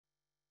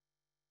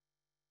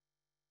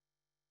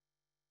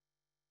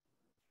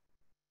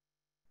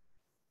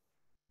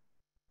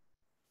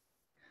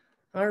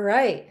All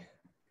right,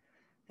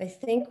 I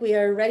think we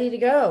are ready to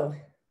go.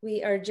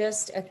 We are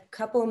just a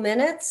couple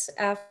minutes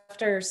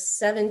after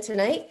 7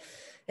 tonight.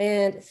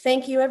 And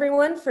thank you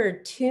everyone for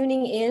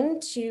tuning in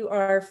to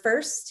our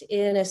first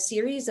in a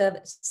series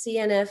of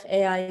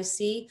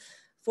CNFAIC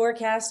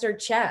forecaster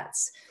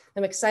chats.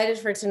 I'm excited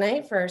for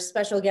tonight. For our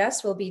special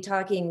guest, we'll be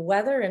talking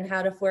weather and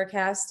how to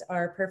forecast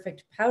our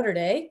perfect powder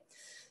day.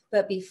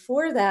 But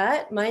before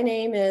that, my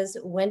name is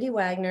Wendy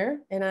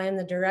Wagner, and I am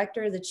the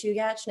director of the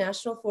Chugach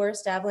National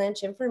Forest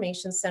Avalanche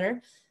Information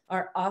Center.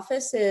 Our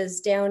office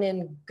is down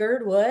in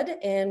Girdwood,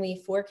 and we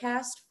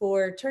forecast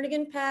for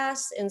Turnagain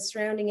Pass and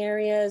surrounding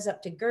areas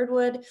up to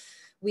Girdwood.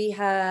 We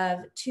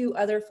have 2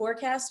 other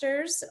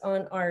forecasters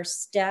on our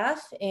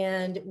staff,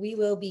 and we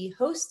will be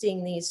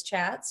hosting these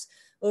chats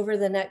over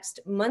the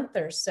next month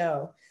or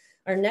so.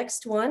 Our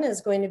next one is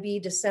going to be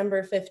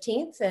December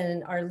 15th,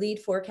 and our lead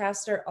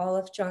forecaster,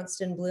 Olive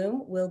Johnston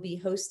Bloom, will be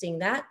hosting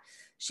that.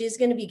 She's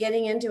going to be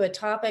getting into a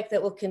topic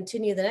that will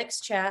continue the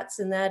next chats,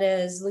 and that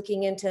is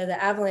looking into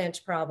the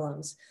avalanche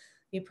problems.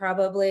 You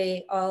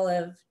probably all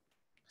have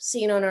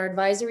seen on our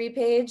advisory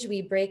page,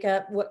 we break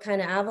up what kind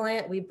of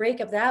avalanche, we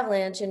break up the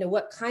avalanche into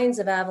what kinds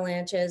of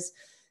avalanches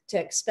to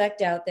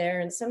expect out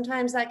there. And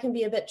sometimes that can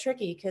be a bit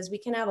tricky because we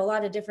can have a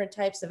lot of different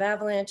types of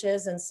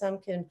avalanches, and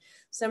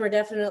some are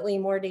definitely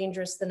more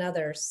dangerous than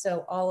others.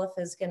 So Olive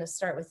is going to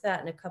start with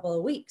that in a couple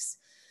of weeks.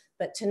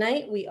 But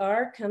tonight we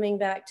are coming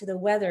back to the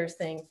weather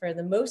thing for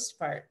the most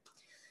part.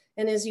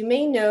 And as you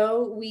may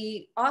know,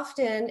 we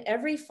often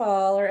every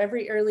fall or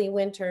every early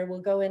winter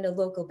will go into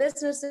local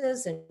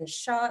businesses and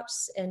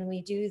shops, and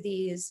we do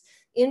these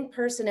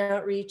in-person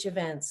outreach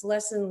events,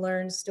 lesson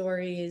learned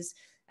stories,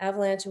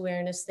 avalanche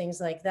awareness,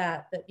 things like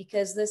that. But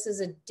because this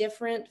is a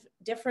different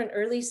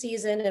early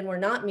season and we're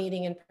not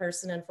meeting in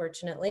person,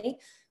 unfortunately,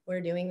 we're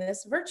doing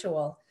this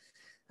virtual.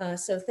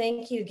 So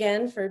thank you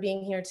again for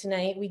being here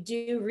tonight. We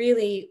do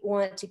really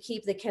want to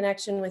keep the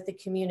connection with the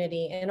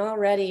community, and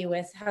already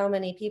with how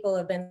many people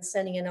have been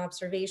sending in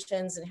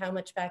observations and how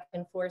much back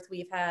and forth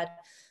we've had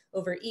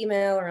over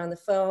email or on the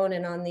phone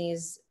and on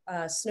these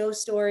snow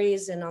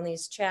stories and on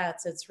these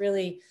chats, it's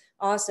really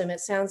awesome. It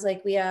sounds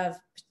like we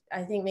have,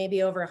 I think,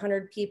 maybe over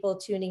 100 people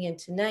tuning in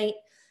tonight.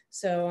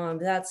 So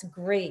that's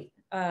great.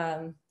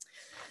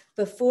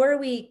 Before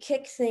we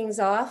kick things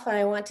off,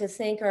 I want to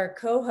thank our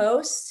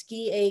co-host,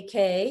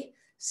 SkiAK.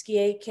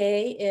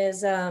 SkiAK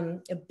is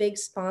a big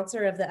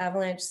sponsor of the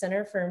Avalanche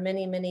Center for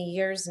many, many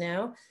years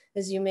now.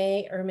 As you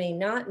may or may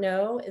not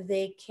know,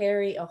 they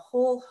carry a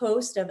whole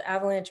host of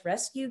avalanche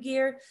rescue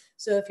gear.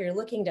 So if you're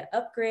looking to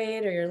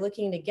upgrade or you're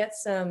looking to get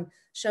some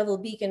shovel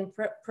beacon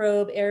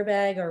probe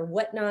airbag or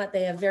whatnot,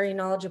 they have very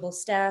knowledgeable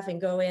staff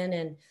and go in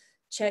and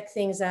check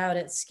things out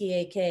at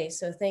SkiAK.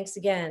 So thanks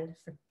again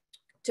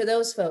to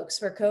those folks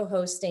for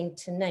co-hosting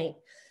tonight.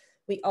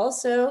 We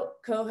also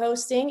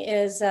co-hosting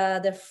is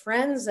the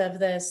Friends of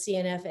the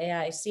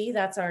CNFAIC.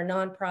 That's our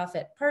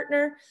nonprofit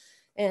partner.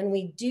 And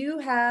we do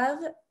have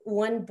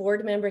one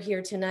board member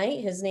here tonight.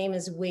 His name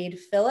is Wade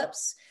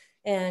Phillips,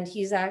 and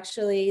he's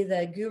actually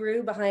the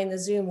guru behind the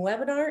Zoom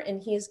webinar,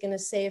 and he's going to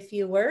say a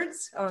few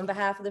words on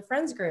behalf of the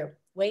Friends group.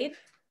 Wade?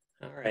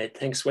 All right,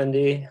 thanks,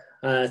 Wendy.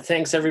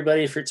 Thanks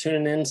everybody for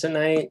tuning in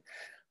tonight.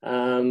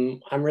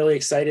 I'm really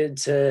excited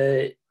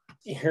to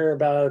hear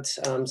about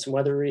some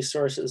weather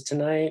resources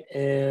tonight,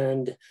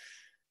 and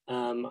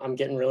I'm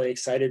getting really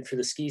excited for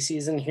the ski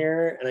season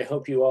here, and I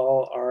hope you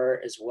all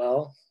are as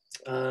well.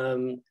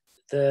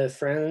 The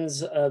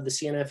Friends of the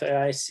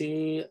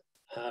CNFAIC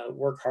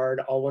work hard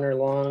all winter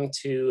long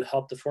to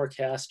help the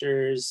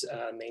forecasters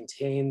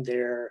maintain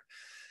their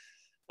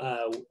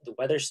the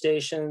weather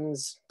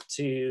stations,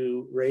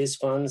 to raise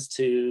funds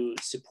to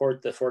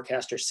support the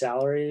forecaster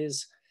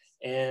salaries,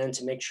 and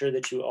to make sure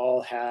that you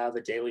all have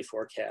a daily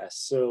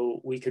forecast.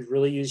 So we could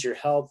really use your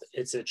help.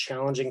 It's a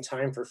challenging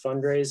time for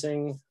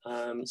fundraising.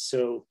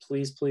 So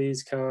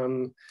please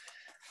come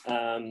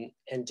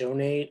and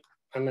donate.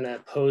 I'm gonna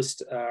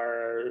post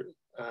our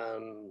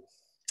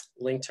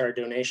link to our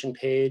donation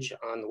page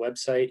on the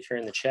website here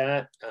in the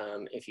chat.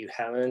 If you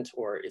haven't,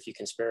 or if you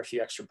can spare a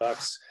few extra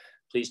bucks,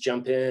 please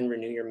jump in,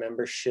 renew your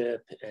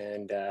membership,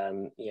 and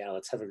yeah,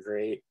 let's have a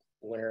great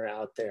winter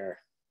out there.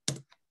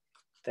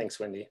 Thanks,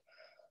 Wendy.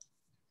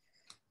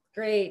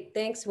 Great,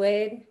 thanks,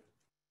 Wade.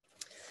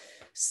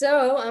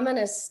 So I'm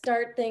gonna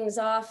start things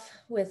off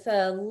with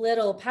a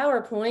little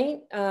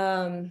PowerPoint.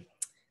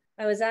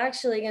 I was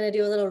actually gonna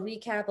do a little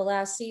recap of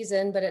last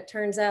season, but it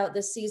turns out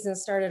this season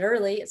started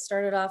early. It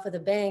started off with a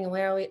bang, and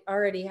we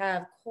already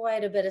have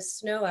quite a bit of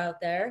snow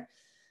out there.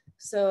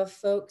 So if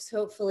folks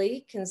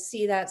hopefully can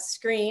see that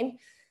screen,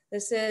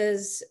 this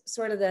is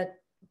sort of the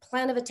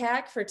plan of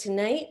attack for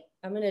tonight.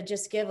 I'm going to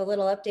just give a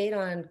little update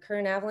on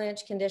current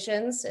avalanche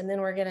conditions, and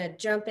then we're going to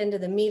jump into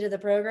the meat of the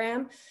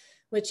program,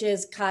 which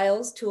is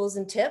Kyle's tools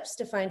and tips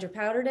to find your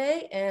powder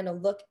day and a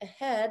look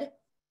ahead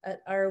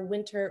at our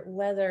winter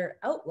weather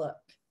outlook.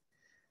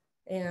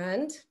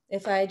 And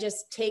if I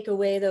just take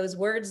away those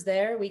words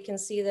there, we can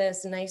see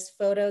this nice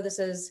photo. This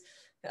is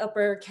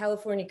Upper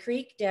California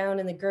Creek down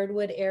in the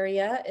Girdwood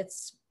area.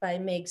 It's by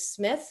Meg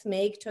Smith.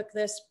 Meg took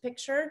this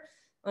picture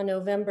on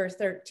November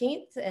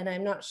 13th, and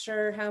I'm not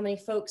sure how many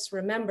folks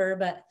remember,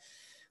 but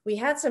we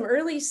had some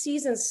early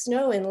season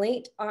snow in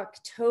late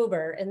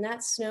October, and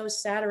that snow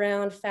sat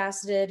around,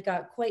 faceted,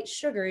 got quite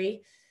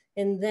sugary.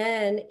 And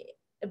then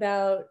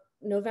about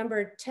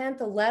November 10th,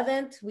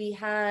 11th, we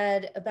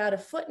had about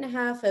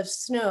 1.5 feet of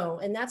snow,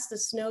 and that's the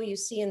snow you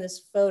see in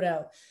this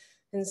photo.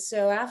 And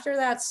so after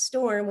that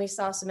storm, we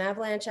saw some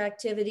avalanche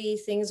activity.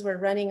 Things were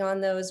running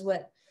on those,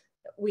 what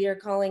we are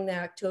calling the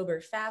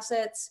October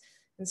facets.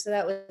 And so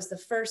that was the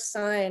first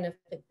sign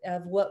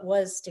of what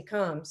was to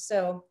come.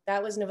 So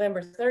that was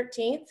November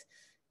 13th.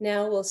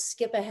 Now we'll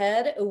skip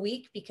ahead a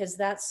week because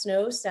that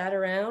snow sat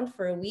around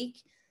for a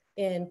week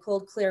in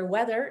cold, clear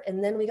weather.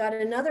 And then we got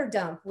another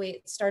dump.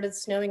 It started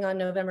snowing on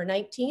November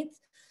 19th.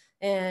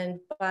 And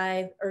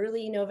by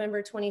early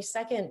November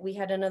 22nd, we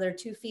had another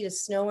 2 feet of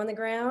snow on the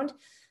ground.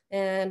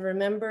 And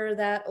remember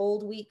that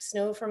old weak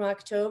snow from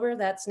October,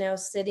 that's now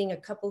sitting a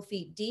couple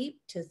feet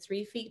deep to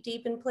 3 feet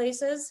deep in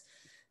places.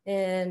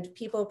 And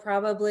people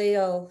probably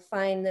will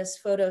find this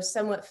photo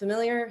somewhat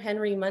familiar.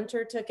 Henry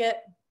Munter took it.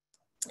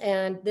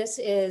 And this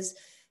is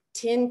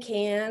tin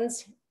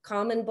cans,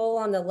 common bowl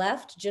on the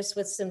left, just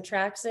with some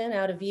tracks in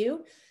out of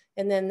view.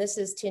 And then this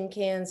is tin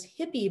cans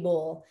hippie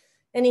bowl.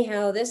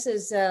 Anyhow, this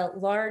is a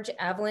large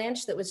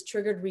avalanche that was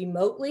triggered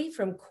remotely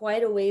from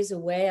quite a ways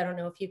away. I don't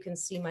know if you can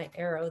see my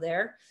arrow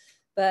there,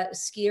 but a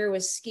skier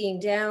was skiing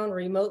down,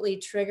 remotely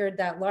triggered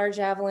that large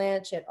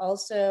avalanche. It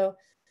also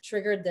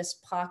triggered this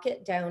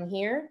pocket down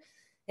here.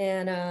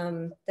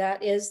 And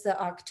that is the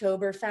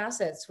October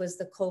facets was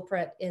the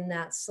culprit in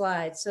that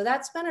slide. So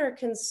that's been our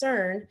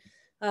concern.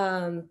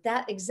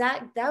 That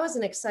was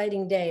an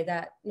exciting day,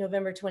 that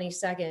November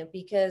 22nd,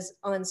 because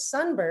on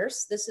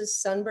Sunburst, this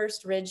is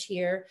Sunburst Ridge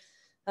here.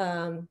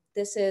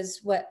 This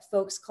is what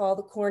folks call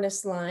the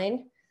cornice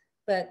line,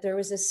 but there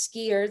was a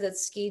skier that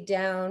skied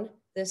down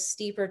this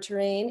steeper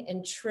terrain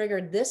and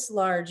triggered this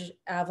large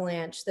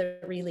avalanche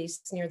that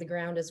released near the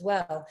ground as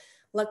well.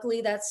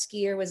 Luckily, that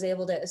skier was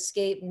able to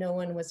escape. No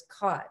one was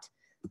caught.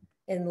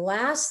 And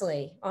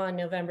lastly, on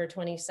November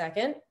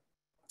 22nd,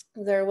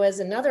 there was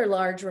another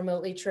large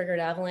remotely triggered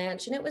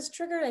avalanche, and it was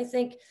triggered, I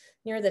think,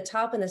 near the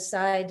top and the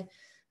side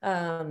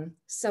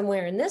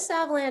somewhere. And this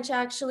avalanche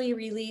actually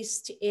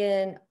released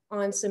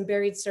on some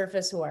buried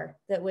surface ore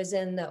that was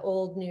in the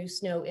old new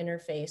snow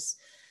interface.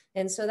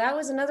 And so that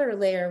was another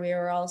layer we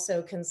were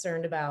also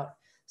concerned about.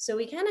 So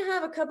we kind of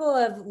have a couple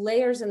of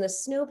layers in the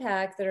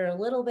snowpack that are a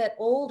little bit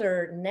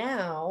older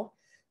now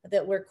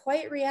that were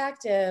quite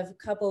reactive a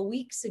couple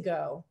weeks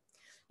ago.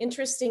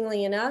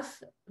 Interestingly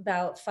enough,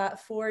 about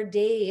 4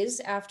 days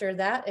after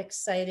that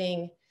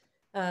exciting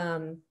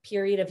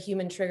period of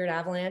human triggered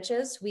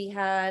avalanches, we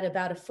had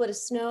about 1 foot of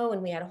snow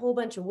and we had a whole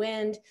bunch of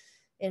wind,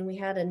 and we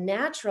had a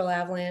natural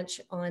avalanche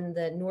on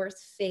the north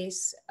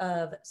face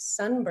of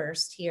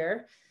Sunburst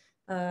here.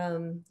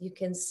 You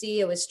can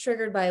see it was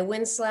triggered by a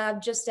wind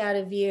slab just out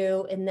of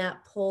view, and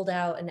that pulled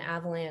out an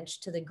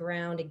avalanche to the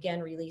ground, again,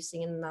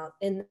 releasing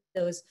in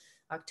those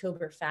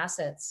October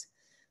facets.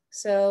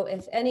 So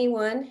if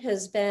anyone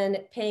has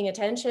been paying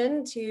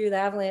attention to the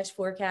avalanche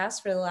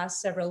forecast for the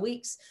last several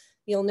weeks,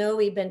 you'll know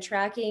we've been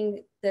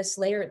tracking this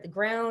layer at the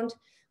ground.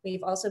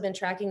 We've also been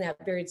tracking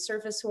that buried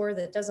surface ore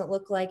that doesn't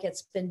look like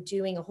it's been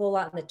doing a whole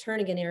lot in the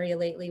Turnagain area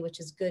lately,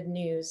 which is good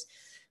news.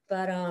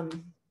 But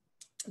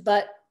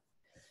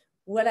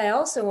what I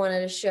also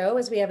wanted to show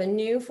is we have a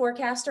new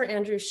forecaster,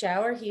 Andrew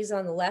Schauer. He's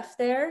on the left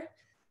there.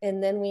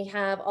 And then we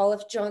have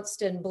Olive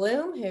Johnston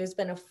Bloom, who's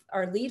been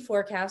our lead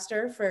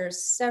forecaster for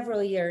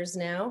several years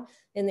now.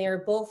 And they are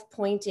both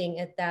pointing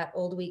at that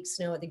old weak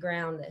snow at the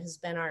ground that has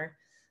been our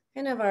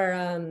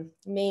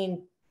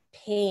main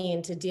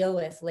pain to deal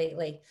with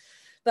lately.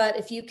 But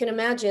if you can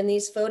imagine,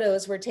 these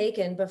photos were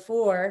taken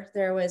before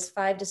there was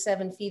 5 to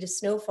 7 feet of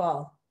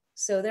snowfall.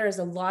 So there is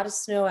a lot of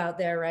snow out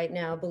there right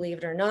now, believe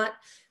it or not.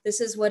 This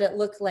is what it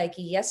looked like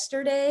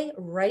yesterday,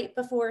 right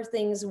before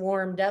things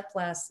warmed up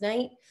last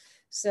night.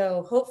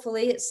 So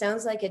hopefully it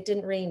sounds like it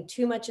didn't rain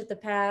too much at the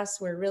pass.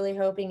 We're really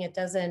hoping it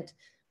doesn't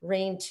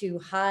rain too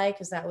high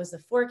because that was the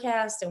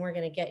forecast. And we're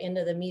going to get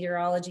into the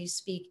meteorology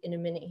speak in a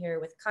minute here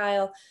with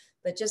Kyle.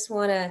 But just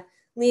want to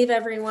leave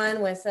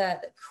everyone with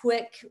a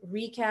quick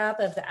recap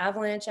of the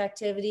avalanche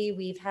activity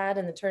we've had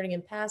in the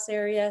Turnagain Pass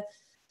area.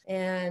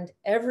 And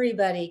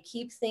everybody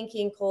keep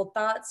thinking cold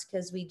thoughts,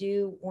 because we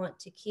do want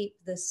to keep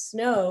the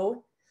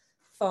snow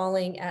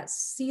falling at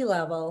sea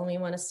level. And we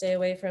want to stay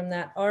away from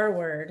that R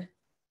word.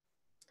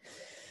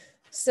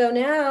 So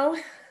now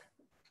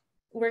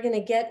we're going to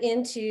get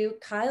into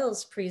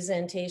Kyle's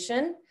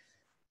presentation.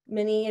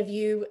 Many of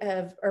you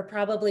are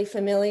probably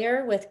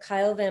familiar with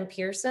Kyle Van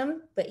Peursem,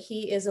 but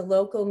he is a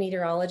local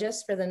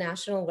meteorologist for the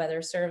National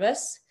Weather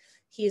Service.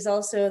 He's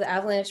also the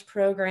avalanche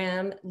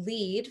program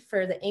lead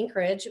for the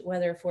Anchorage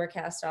Weather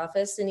Forecast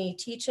Office, and he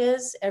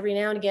teaches every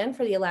now and again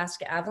for the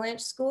Alaska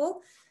Avalanche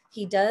School.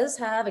 He does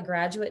have a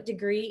graduate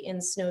degree in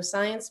snow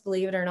science,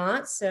 believe it or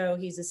not. So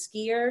he's a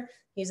skier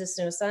He's a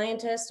snow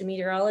scientist, a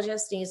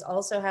meteorologist, and he's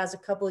also has a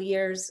couple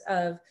years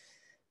of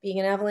being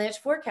an avalanche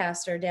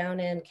forecaster down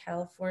in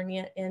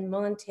California and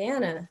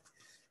Montana.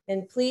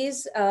 And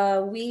please,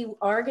 we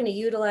are going to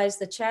utilize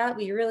the chat.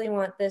 We really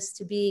want this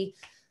to be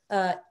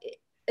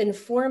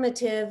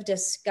informative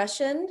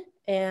discussion.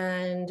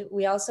 And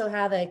we also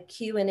have a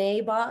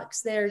Q&A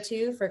box there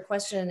too for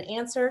question and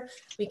answer.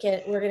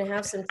 We're going to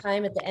have some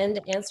time at the end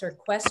to answer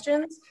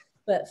questions,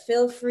 but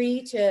feel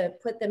free to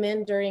put them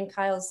in during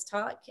Kyle's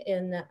talk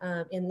in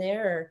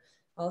there, or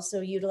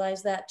also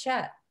utilize that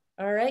chat.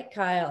 All right,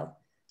 Kyle.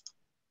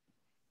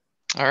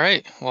 All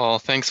right. Well,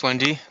 thanks,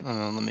 Wendy.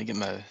 Let me get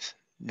my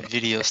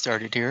video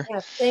started here. Yeah,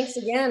 thanks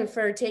again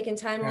for taking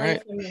time away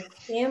from your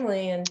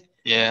family and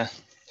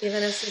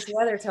giving us this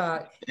weather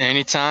talk.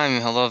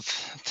 Anytime. I love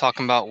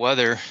talking about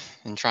weather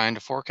and trying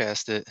to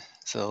forecast it.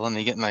 So let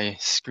me get my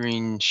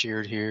screen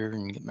shared here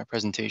and get my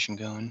presentation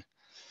going.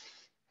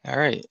 All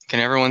right. Can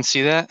everyone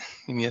see that?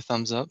 Give me a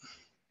thumbs up.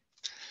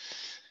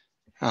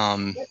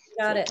 Got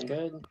it.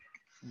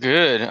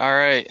 Good. All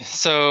right.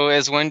 So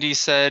as Wendy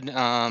said,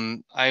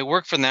 I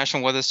work for the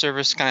National Weather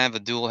Service, kind of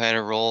have a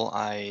dual-headed role.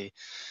 I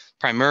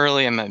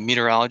primarily am a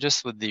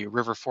meteorologist with the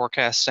River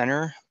Forecast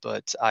Center,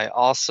 but I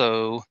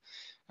also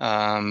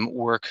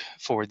work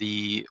for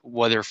the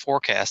Weather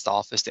Forecast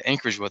Office, the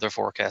Anchorage Weather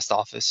Forecast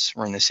Office.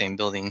 We're in the same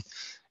building,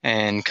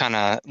 and kind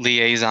of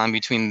liaison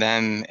between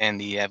them and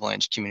the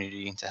Avalanche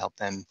community to help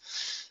them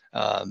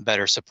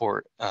better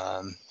support,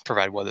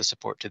 provide weather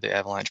support to the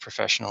Avalanche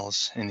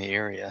professionals in the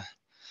area.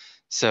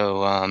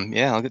 So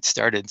yeah, I'll get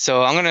started.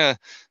 So I'm going to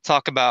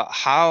talk about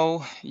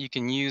how you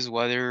can use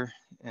weather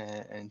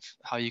and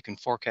how you can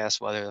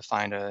forecast weather to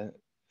find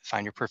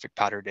your perfect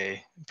powder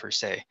day per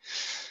se,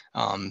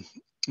 and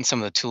some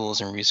of the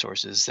tools and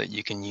resources that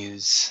you can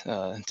use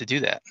to do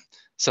that.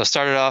 So I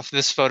started off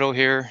this photo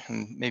here,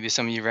 and maybe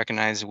some of you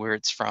recognize where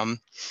it's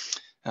from.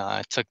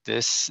 I took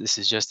this. This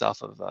is just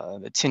off of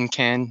the tin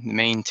can, the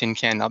main tin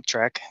can up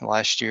track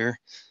last year.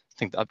 I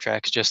think the up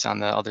track is just on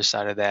the other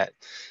side of that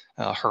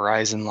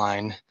horizon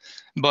line.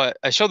 But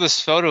I show this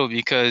photo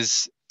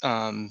because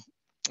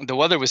the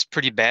weather was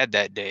pretty bad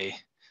that day,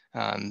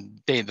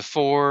 day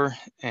before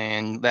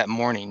and that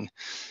morning.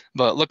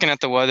 But looking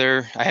at the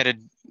weather, I had a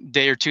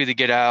day or two to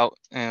get out,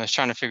 and I was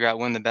trying to figure out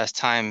when the best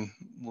time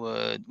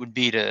would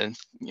be to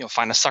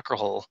find a sucker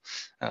hole,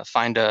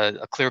 find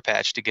a clear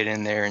patch to get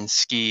in there and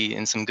ski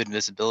in some good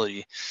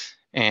visibility.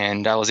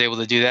 And I was able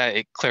to do that.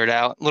 It cleared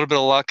out. A little bit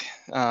of luck,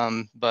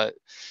 but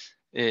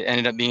it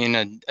ended up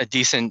being a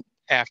decent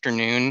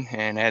afternoon,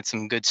 and I had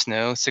some good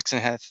snow,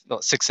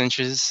 about 6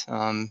 inches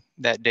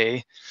that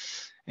day.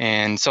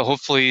 And so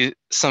hopefully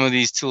some of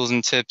these tools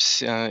and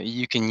tips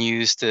you can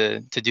use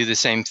to do the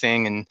same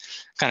thing and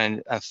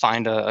kind of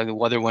find a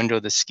weather window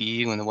to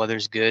ski when the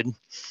weather's good.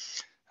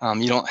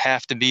 You don't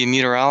have to be a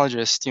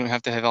meteorologist. You don't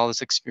have to have all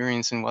this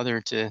experience in weather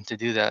to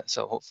do that.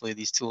 So hopefully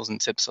these tools and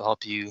tips will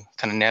help you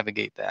kind of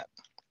navigate that.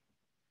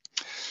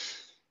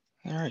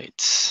 All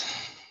right.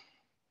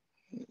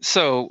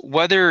 So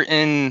weather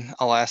in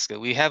Alaska,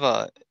 we have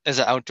as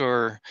an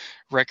outdoor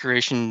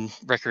recreational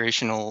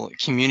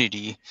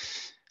community,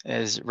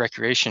 as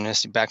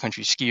recreationists,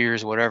 backcountry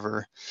skiers,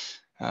 whatever,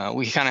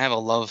 we kind of have a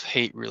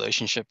love-hate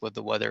relationship with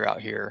the weather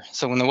out here.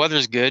 So when the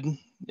weather's good,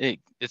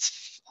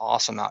 it's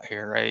awesome out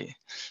here, right?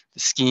 The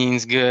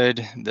skiing's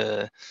good.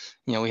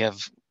 We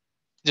have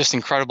just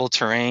incredible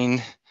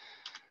terrain.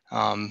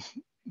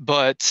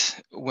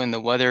 But when the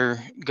weather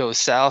goes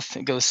south,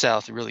 it goes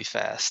south really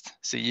fast.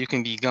 So you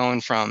can be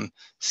going from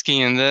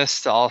skiing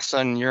this to all of a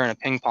sudden you're in a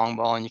ping pong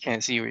ball and you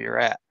can't see where you're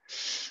at.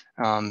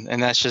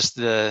 And that's just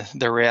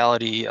the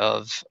reality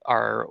of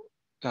our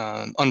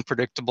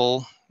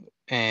unpredictable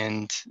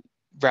and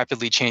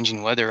rapidly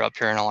changing weather up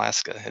here in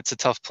Alaska. It's a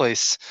tough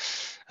place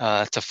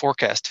to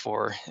forecast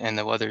for, and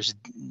the weather's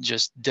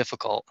just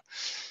difficult.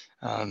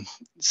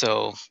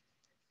 So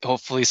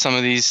hopefully some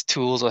of these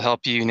tools will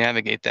help you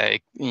navigate that.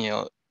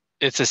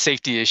 It's a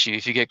safety issue.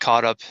 If you get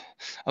caught up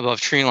above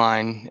tree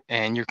line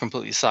and you're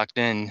completely sucked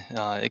in,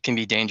 it can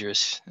be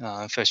dangerous,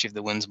 especially if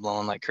the wind's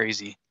blowing like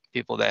crazy.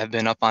 People that have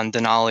been up on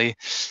Denali,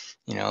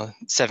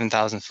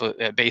 7,000 foot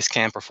at base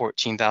camp or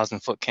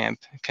 14,000 foot camp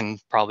can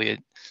probably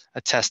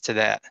attest to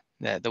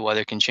that the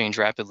weather can change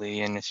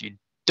rapidly. And if you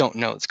don't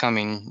know it's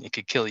coming, it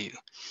could kill you.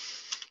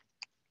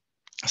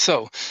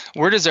 So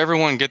where does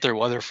everyone get their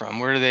weather from?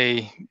 Where do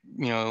they,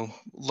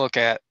 look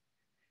at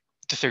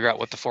to figure out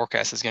what the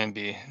forecast is going to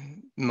be?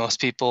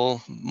 Most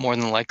people more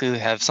than likely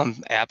have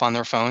some app on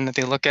their phone that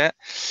they look at.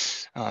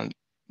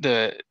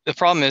 The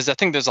problem is, I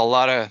think there's a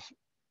lot of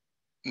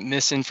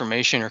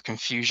misinformation or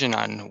confusion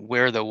on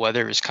where the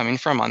weather is coming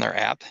from on their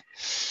app.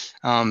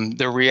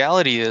 The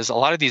reality is a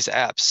lot of these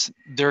apps,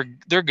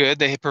 they're good.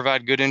 They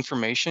provide good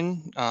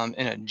information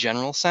in a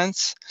general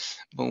sense,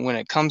 but when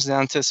it comes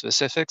down to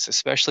specifics,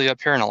 especially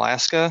up here in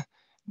Alaska,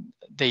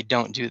 they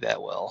don't do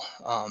that well.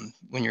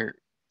 When you're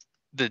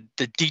the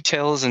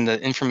details and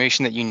the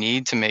information that you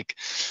need to make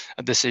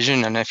a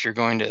decision on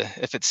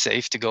if it's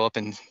safe to go up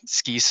and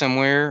ski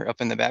somewhere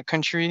up in the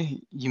backcountry,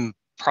 you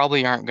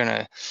probably aren't going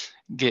to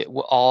get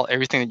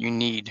everything that you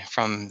need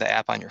from the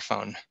app on your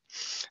phone.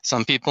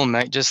 Some people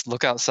might just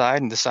look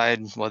outside and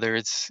decide whether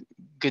it's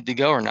good to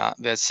go or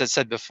not. As I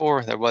said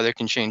before, the weather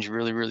can change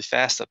really, really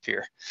fast up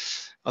here.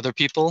 Other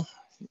people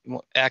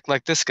act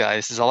like this guy.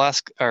 This is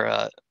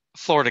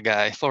Florida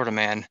guy, Florida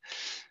man,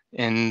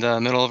 in the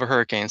middle of a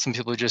hurricane. Some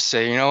people just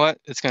say, you know what,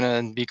 it's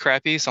gonna be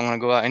crappy, so I'm gonna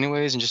go out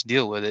anyways and just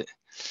deal with it.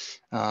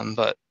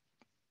 But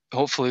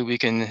hopefully we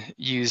can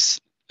use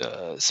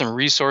some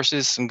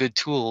resources, some good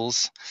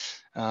tools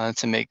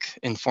to make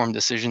informed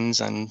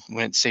decisions on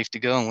when it's safe to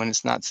go and when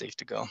it's not safe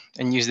to go,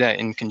 and use that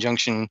in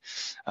conjunction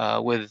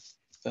with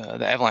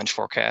the avalanche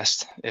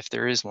forecast, if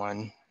there is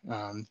one,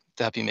 to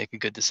help you make a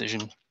good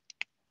decision.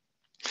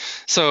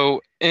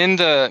 So in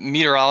the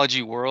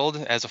meteorology world,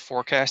 as a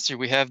forecaster,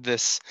 we have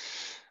this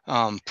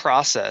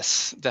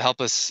process to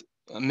help us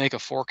make a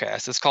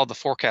forecast. It's called the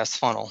forecast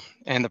funnel.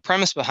 And the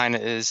premise behind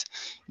it is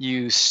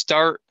you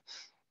start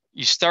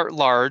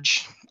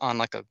large on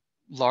like a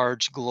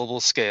large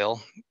global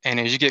scale. And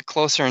as you get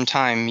closer in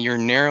time, you're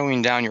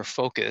narrowing down your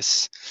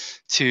focus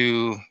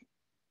to,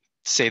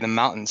 say, the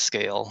mountain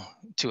scale,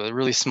 to a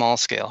really small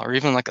scale, or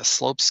even like a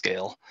slope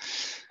scale,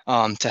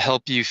 to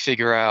help you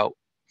figure out,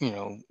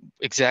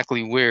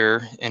 exactly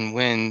where and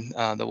when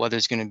the weather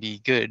is going to be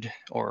good,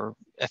 or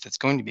if it's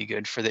going to be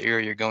good for the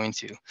area you're going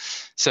to.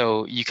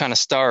 So you kind of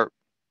start,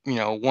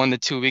 1 to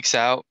 2 weeks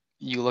out.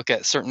 You look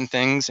at certain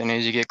things, and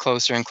as you get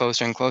closer and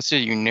closer and closer,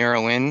 you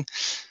narrow in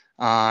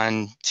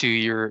on to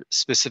your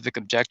specific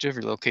objective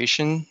or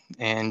location,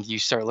 and you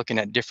start looking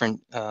at different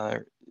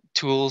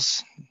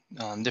tools,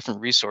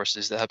 different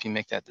resources that help you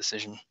make that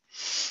decision.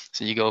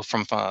 So you go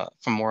from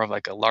more of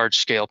like a large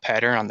scale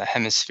pattern on the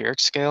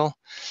hemispheric scale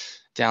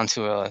down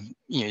to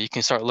you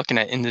can start looking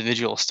at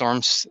individual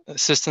storm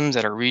systems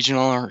at a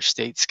regional or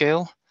state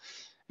scale.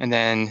 And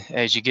then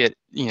as you get,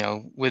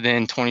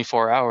 within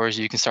 24 hours,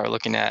 you can start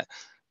looking at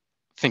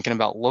thinking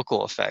about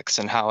local effects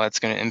and how that's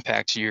going to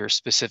impact your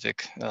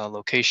specific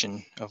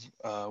location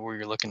of where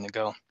you're looking to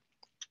go.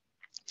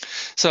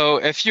 So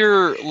if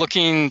you're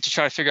looking to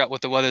try to figure out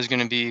what the weather is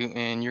going to be,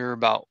 and you're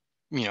about,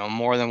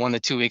 more than 1 to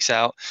 2 weeks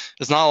out,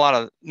 there's not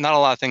a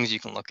lot of things you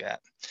can look at.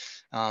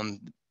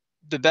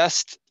 The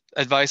best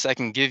advice I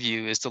can give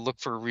you is to look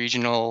for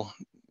regional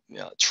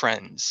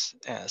trends.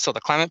 So the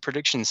Climate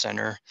Prediction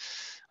Center,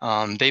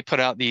 they put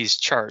out these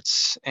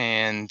charts,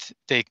 and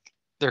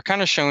they're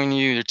kind of showing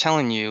you, they're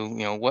telling you,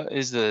 what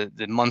is the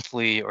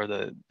monthly or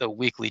the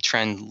weekly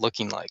trend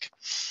looking like.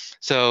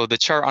 So the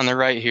chart on the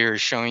right here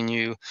is showing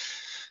you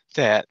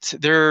that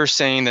they're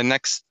saying the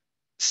next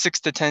 6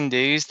 to 10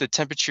 days, the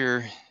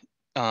temperature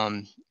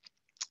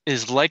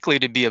is likely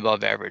to be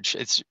above average.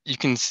 You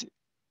can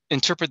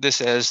interpret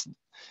this as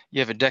you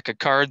have a deck of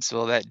cards.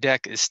 Well, that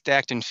deck is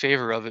stacked in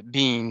favor of it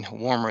being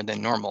warmer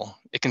than normal.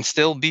 It can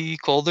still be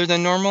colder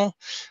than normal,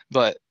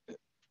 but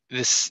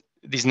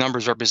these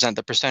numbers represent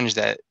the percentage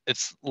that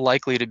it's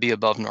likely to be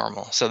above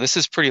normal. So this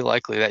is pretty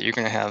likely that you're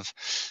going to have,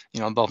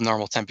 above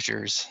normal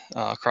temperatures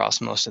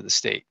across most of the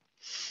state.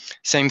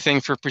 Same thing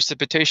for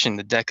precipitation.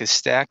 The deck is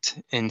stacked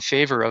in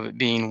favor of it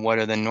being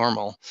wetter than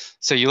normal.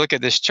 So you look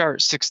at this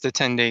chart 6 to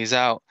 10 days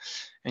out,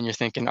 and you're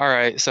thinking, all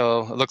right,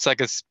 so it looks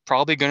like it's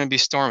probably going to be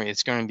stormy.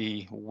 It's going to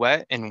be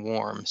wet and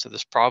warm. So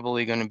there's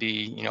probably going to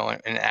be,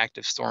 an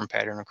active storm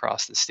pattern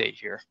across the state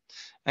here.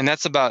 And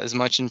that's about as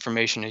much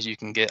information as you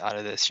can get out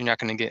of this. You're not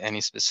going to get any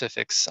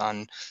specifics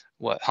on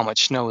how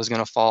much snow is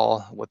going to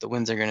fall, what the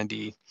winds are going to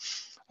be.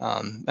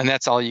 And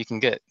that's all you can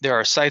get. There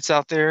are sites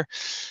out there,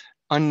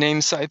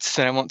 unnamed sites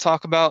that I won't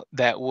talk about,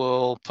 that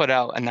will put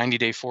out a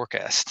 90-day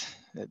forecast.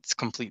 It's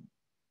complete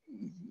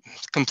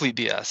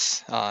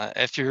BS.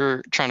 If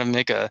you're trying to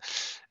make a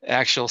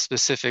actual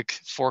specific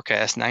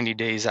forecast 90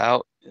 days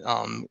out,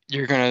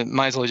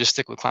 might as well just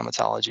stick with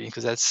climatology,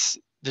 because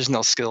there's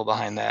no skill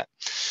behind that.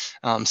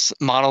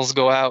 Models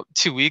go out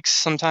 2 weeks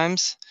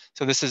sometimes.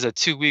 So this is a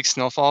 2-week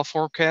snowfall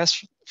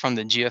forecast from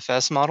the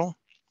GFS model.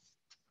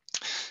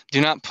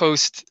 Do not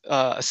post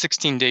a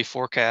 16-day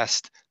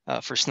forecast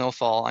for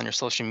snowfall on your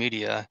social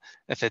media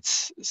if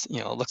it's,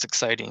 looks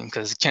exciting,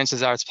 because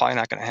chances are it's probably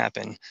not going to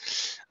happen.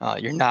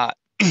 You're not,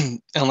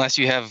 unless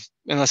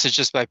it's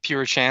just by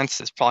pure chance,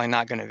 it's probably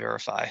not going to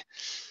verify.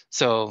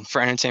 So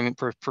for entertainment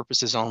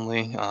purposes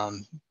only,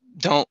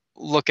 don't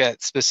look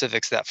at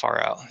specifics that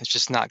far out. It's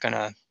just not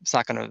gonna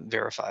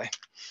verify.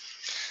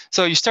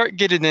 So you start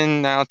getting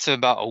in now to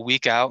about a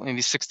week out,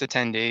 maybe 6 to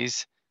 10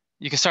 days.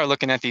 You can start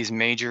looking at these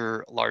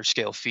major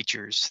large-scale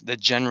features, the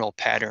general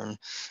pattern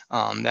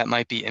that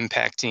might be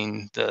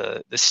impacting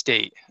the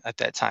state at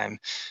that time.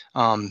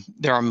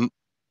 There are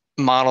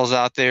models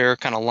out there,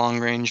 kind of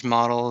long-range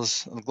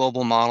models,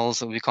 global models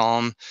that we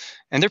call them,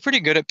 and they're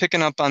pretty good at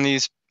picking up on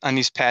these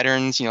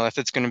patterns. If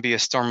it's going to be a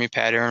stormy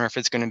pattern or if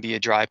it's going to be a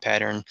dry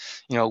pattern,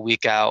 a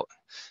week out.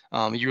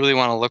 You really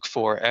want to look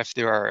for if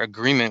there are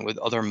agreement with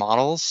other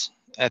models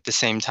at the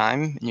same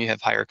time, and you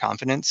have higher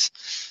confidence.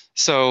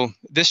 So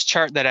this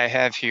chart that I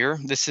have here,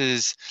 this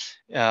is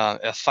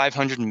a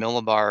 500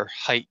 millibar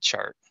height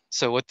chart.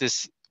 So what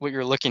this what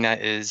you're looking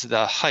at is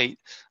the height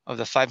of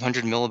the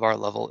 500 millibar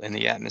level in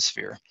the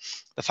atmosphere.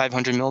 The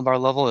 500 millibar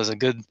level is a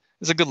good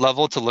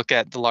level to look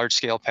at the large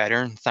scale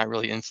pattern. It's not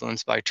really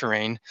influenced by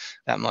terrain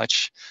that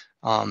much.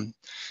 And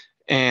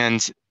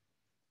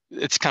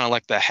it's kind of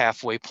like the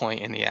halfway point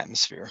in the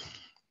atmosphere.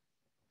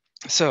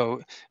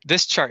 So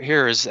this chart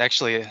here is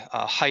actually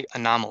a height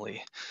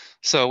anomaly.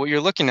 So what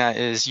you're looking at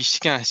is you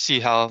can see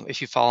how, if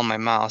you follow my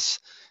mouse,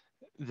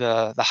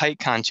 the height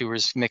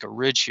contours make a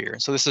ridge here.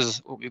 So this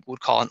is what we would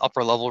call an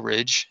upper level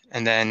ridge,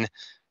 and then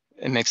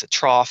it makes a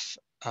trough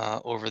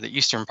over the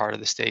eastern part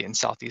of the state in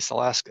southeast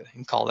Alaska. You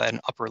can call that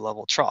an upper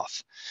level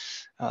trough.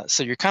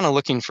 So you're kind of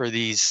looking for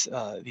these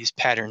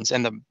patterns,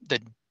 and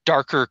the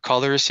darker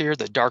colors here,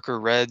 the darker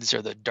reds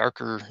or the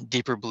darker,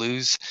 deeper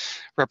blues,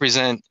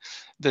 represent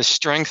the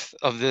strength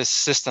of this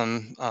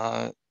system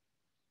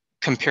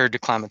compared to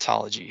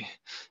climatology.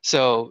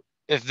 So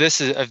if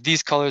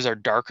these colors are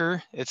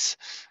darker, it's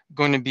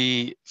going to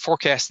be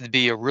forecasted to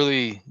be a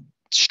really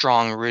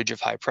strong ridge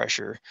of high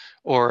pressure,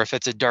 or if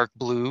it's a dark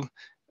blue,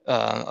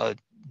 a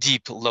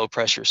deep low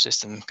pressure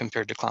system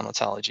compared to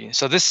climatology.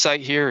 So this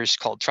site here is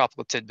called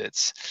Tropical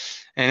Tidbits,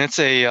 and it's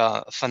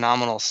a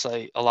phenomenal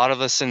site. A lot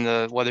of us in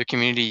the weather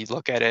community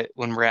look at it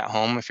when we're at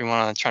home if we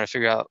want to try to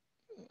figure out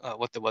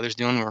what the weather's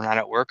doing when we're not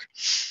at work.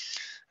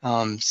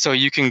 So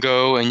you can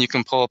go and you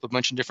can pull up a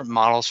bunch of different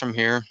models from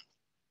here.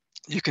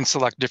 You can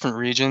select different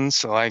regions.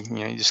 So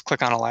you just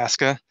click on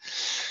Alaska.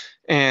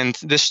 And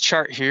this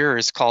chart here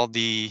is called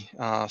the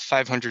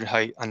 500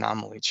 height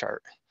anomaly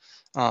chart.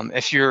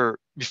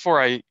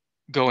 Before I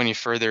go any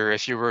further,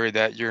 if you're worried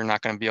that you're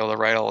not going to be able to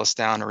write all this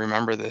down or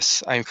remember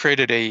this, I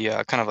created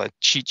a kind of a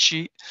cheat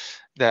sheet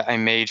that I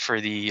made for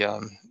the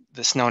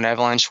snow and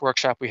avalanche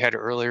workshop we had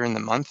earlier in the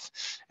month,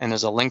 and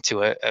there's a link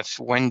to it. If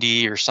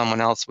Wendy or someone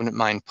else wouldn't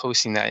mind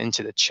posting that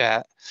into the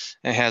chat,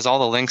 it has all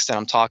the links that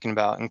I'm talking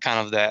about and kind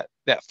of that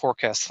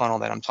forecast funnel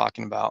that I'm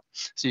talking about,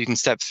 so you can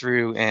step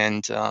through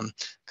and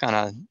kind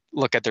of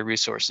look at the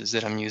resources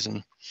that I'm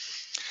using.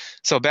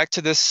 So back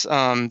to this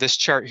this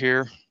chart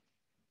here.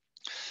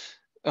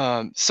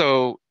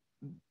 So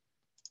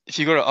if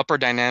you go to upper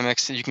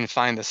dynamics, you can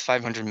find this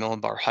 500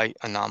 millibar height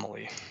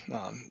anomaly.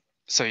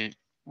 So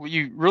what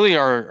you really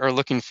are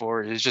looking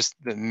for is just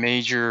the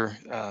major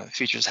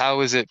features.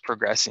 How is it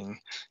progressing?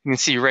 You can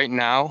see right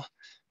now,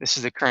 this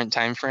is the current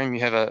time frame.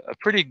 You have a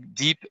pretty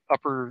deep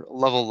upper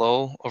level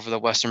low over the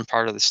western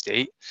part of the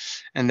state,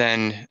 and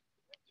then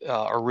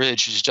a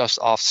ridge is just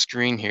off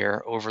screen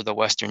here over the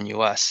western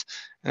US.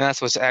 And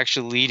that's what's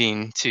actually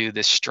leading to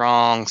this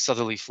strong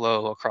southerly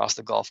flow across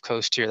the Gulf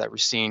Coast here that we're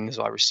seeing. Is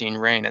why we're seeing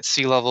rain at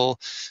sea level,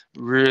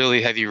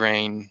 really heavy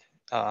rain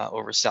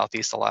over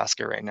southeast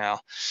Alaska right now.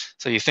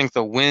 So you think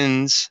the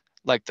winds,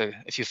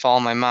 if you follow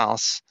my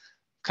mouse,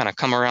 kind of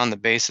come around the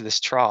base of this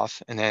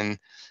trough, and then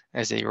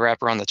as they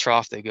wrap around the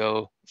trough, they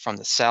go from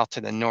the south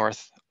to the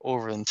north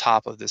over the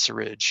top of this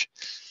ridge.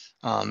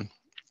 And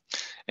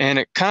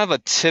kind of a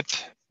tip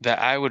that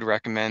I would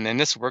recommend, and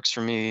this works for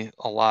me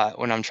a lot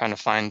when I'm trying to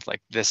find like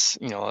this,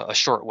 a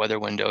short weather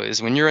window,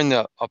 is when you're in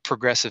a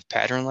progressive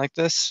pattern like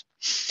this,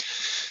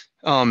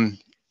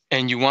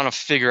 and you want to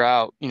figure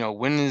out,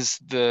 when is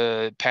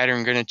the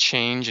pattern going to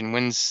change, and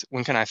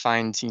when can I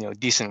find,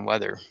 decent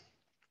weather.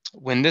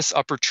 When this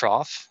upper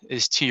trough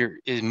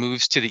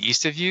moves to the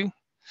east of you,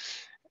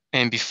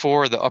 and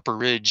before the upper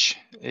ridge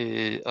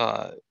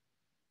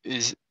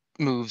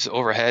moves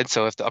overhead.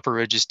 So if the upper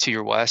ridge is to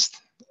your west,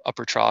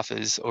 upper trough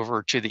is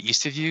over to the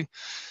east of you,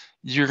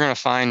 you're going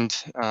to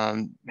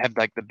have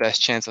like the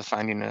best chance of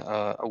finding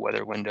a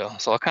weather window.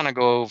 So I'll kind of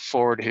go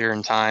forward here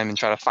in time and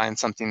try to find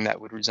something that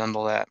would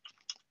resemble that.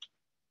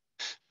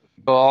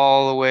 Go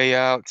all the way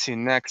out to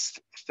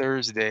next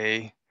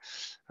Thursday,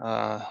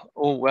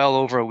 well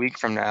over a week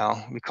from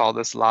now. We call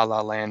this La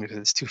La Land because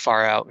it's too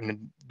far out in a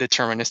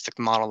deterministic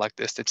model like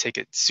this to take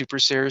it super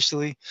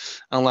seriously,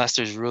 unless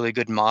there's really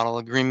good model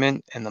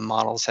agreement and the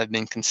models have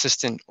been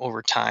consistent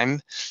over time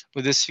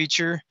with this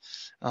feature.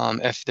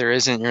 If there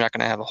isn't, you're not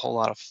going to have a whole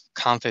lot of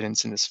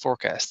confidence in this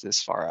forecast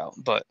this far out.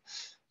 But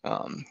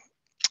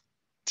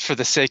for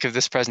the sake of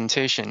this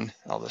presentation,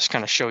 I'll just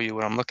kind of show you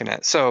what I'm looking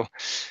at. So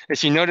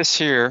if you notice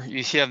here,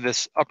 you have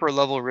this upper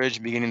level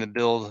ridge beginning to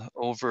build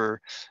over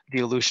the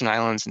Aleutian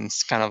Islands in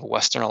kind of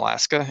western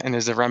Alaska, and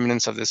there's the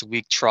remnants of this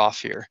weak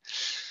trough here.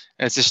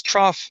 As this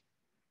trough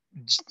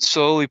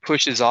slowly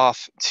pushes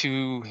off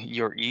to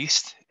your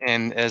east,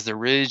 and as the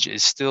ridge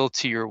is still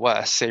to your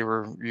west, say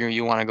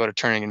you want to go to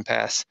Turnagain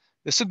Pass,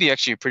 this would be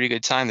actually a pretty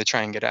good time to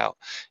try and get out.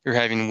 You're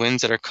having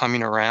winds that are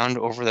coming around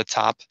over the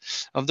top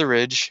of the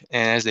ridge,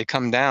 and as they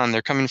come down,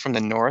 they're coming from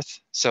the north,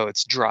 so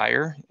it's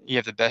drier. You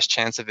have the best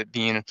chance of it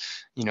being,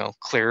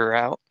 clearer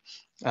out.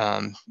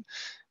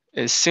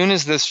 As soon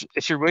as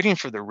if you're waiting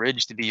for the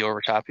ridge to be over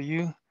top of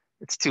you,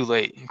 it's too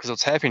late, because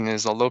what's happening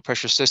is a low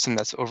pressure system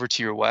that's over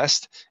to your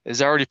west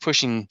is already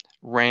pushing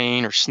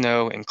rain or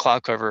snow and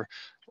cloud cover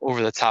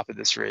over the top of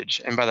this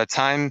ridge. And by the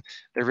time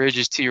the ridge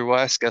is to your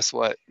west, guess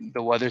what?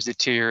 The weather's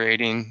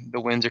deteriorating, the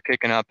winds are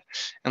kicking up,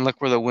 and look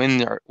where the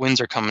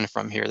winds are coming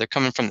from here. They're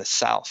coming from the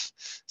south.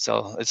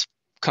 So it's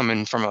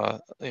coming from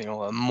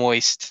a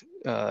moist,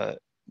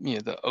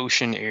 the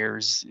ocean air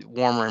is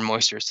warmer and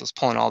moisture, so it's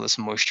pulling all this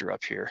moisture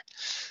up here.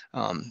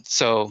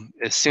 So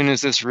as soon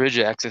as this ridge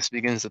axis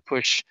begins to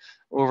push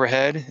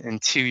overhead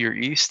and to your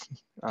east,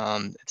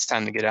 it's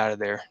time to get out of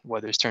there.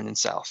 Weather's turning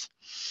south.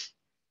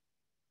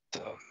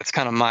 So that's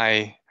kind of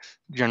my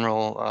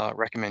general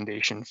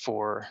recommendation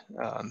for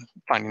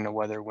finding a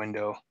weather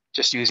window,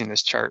 just using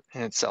this chart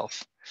in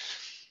itself.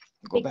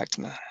 Go back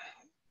to that.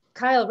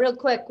 Kyle, real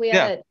quick, we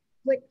Yeah. had a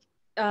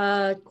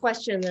quick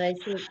question that I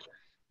think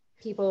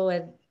people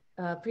would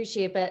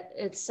appreciate, but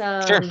it's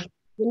Sure.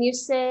 when you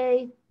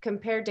say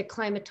compared to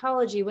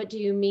climatology, what do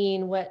you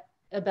mean? What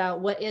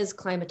is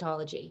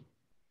climatology?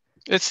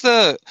 It's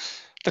the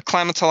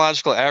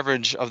climatological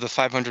average of the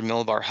 500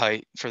 millibar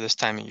height for this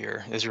time of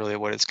year is really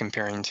what it's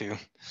comparing to.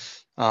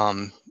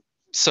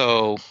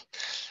 So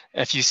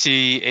if you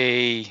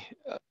see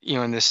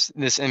in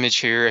this image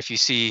here, if you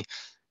see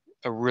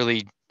a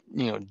really,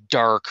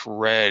 dark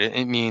red,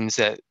 it means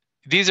that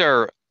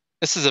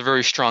this is a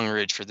very strong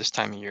ridge for this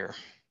time of year,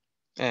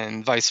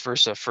 and vice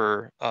versa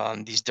for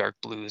these dark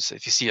blues.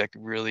 If you see like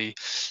really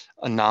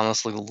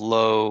anomalously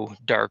low,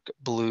 dark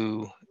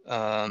blue,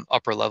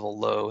 upper level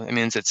low, it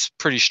means it's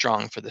pretty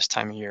strong for this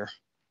time of year.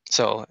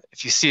 So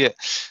if you see it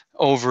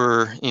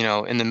over,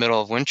 in the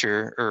middle of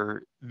winter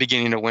or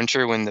beginning of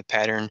winter, when the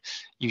pattern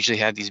usually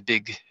have these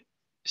big,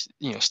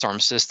 storm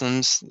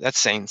systems, that's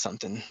saying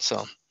something.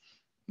 So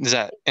does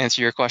that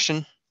answer your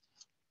question?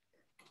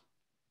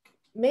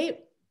 Maybe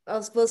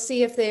we'll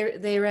see if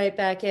they write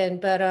back in,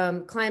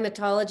 but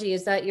climatology,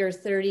 is that your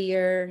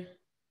 30-year,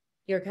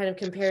 you're kind of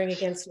comparing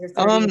against your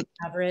 30-year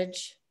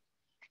average?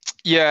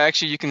 Yeah,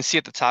 actually you can see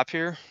at the top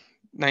here,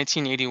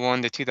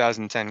 1981 to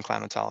 2010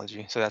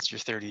 climatology. So that's your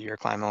 30-year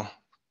climo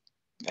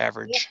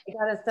average. Yeah,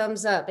 I got a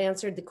thumbs up,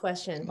 answered the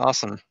question.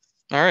 Awesome.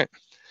 All right.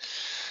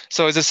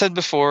 So as I said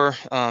before,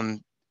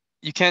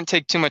 you can't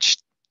take too much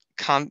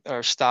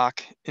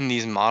stock in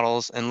these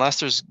models unless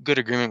there's good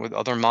agreement with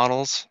other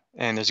models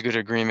and there's good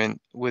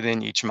agreement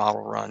within each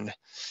model run.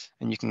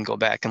 And you can go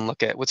back and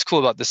look at, what's cool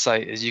about this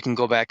site is you can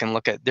go back and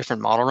look at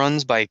different model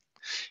runs by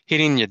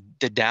hitting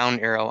the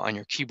down arrow on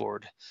your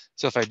keyboard.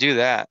 So if I do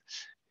that,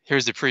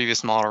 here's the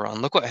previous model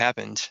run. Look what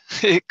happened.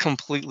 It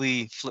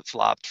completely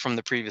flip-flopped from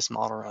the previous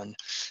model run.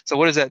 So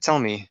what does that tell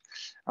me?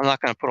 I'm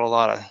not going to put a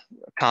lot of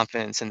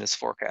confidence in this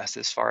forecast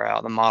this far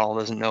out. The model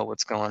doesn't know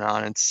what's going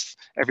on. It's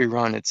every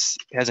run, it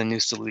has a new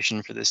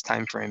solution for this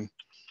time frame.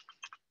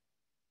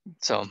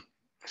 So,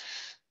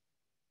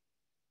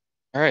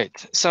 all right.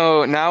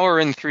 So now we're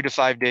in 3 to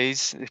 5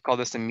 days. We've called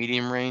this the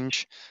medium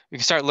range. We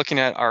can start looking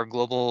at our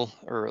global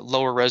or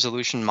lower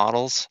resolution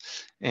models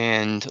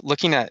and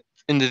looking at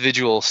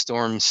individual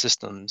storm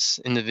systems,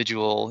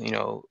 individual,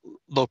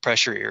 low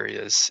pressure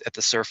areas at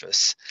the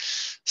surface.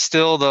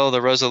 Still, though,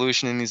 the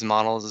resolution in these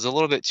models is a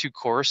little bit too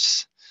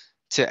coarse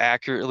to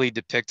accurately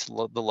depict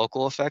the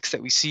local effects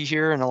that we see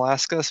here in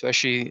Alaska,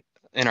 especially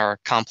in our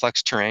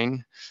complex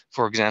terrain.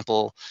 For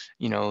example,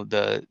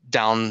 the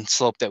down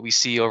slope that we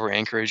see over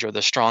Anchorage, or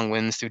the strong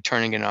winds through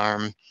Turnagain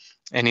Arm,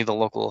 any of the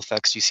local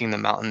effects you see in the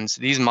mountains.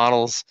 These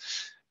models,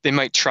 they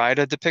might try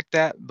to depict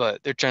that,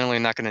 but they're generally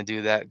not going to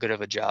do that good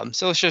of a job.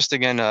 So it's just,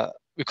 again,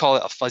 we call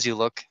it a fuzzy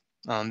look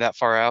that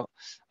far out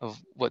of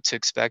what to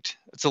expect.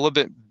 It's a little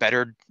bit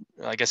better,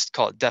 I guess,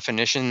 call it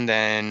definition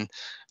than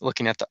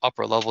looking at the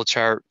upper level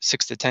chart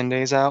 6 to 10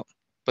 days out,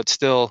 but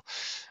still,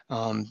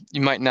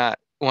 you might not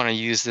want to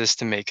use this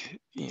to make,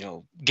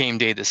 game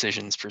day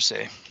decisions per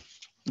se,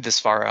 this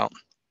far out.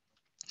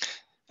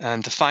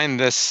 And to find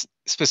this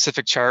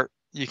specific chart,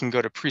 you can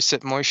go to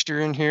precip moisture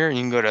in here, and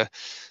you can go to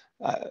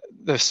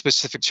the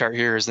specific chart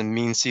here is the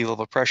mean sea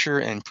level pressure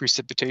and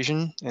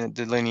precipitation, and it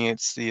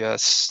delineates the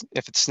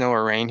if it's snow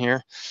or rain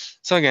here.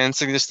 So again,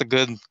 so just a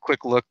good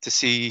quick look to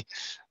see,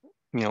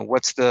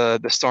 what's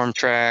the storm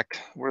track,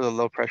 where are the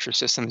low pressure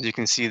systems. You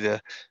can see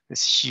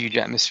this huge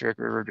atmospheric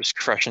river just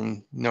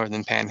crushing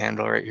northern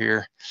panhandle right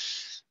here.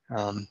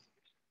 So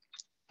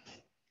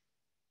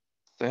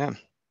yeah.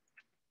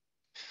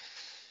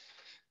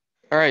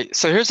 All right,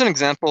 so here's an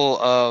example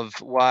of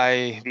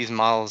why these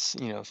models,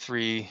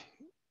 3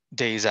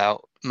 days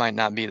out might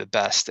not be the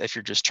best if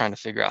you're just trying to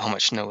figure out how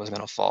much snow is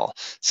going to fall.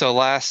 So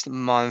last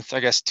month, I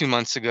guess 2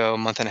 months ago, a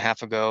month and a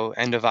half ago,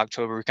 end of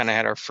October, we kind of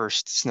had our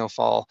first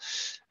snowfall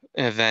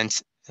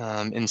event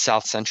in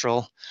South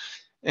Central.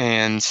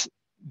 And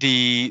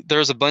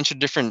there's a bunch of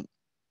different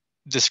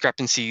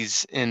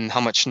discrepancies in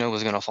how much snow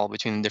was going to fall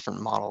between the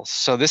different models.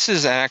 So this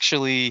is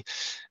actually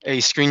a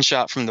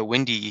screenshot from the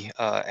Wendy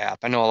app.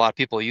 I know a lot of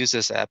people use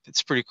this app.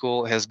 It's pretty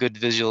cool. It has good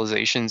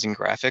visualizations and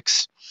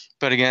graphics.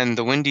 But again,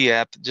 the Wendy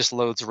app just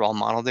loads raw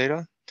model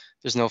data.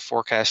 There's no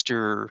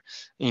forecaster,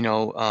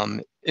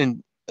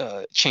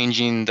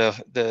 changing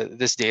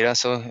this data.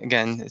 So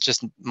again, it's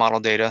just model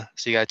data.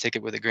 So you got to take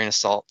it with a grain of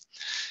salt.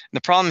 And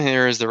the problem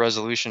here is the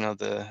resolution of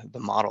the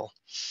model.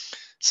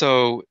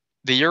 So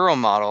the Euro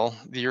model,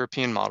 the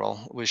European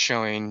model, was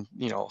showing,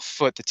 a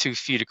foot to 2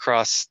 feet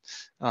across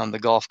the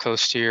Gulf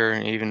Coast here,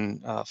 and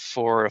even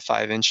 4 or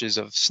 5 inches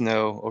of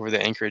snow over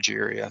the Anchorage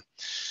area.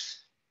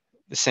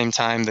 the same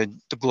time,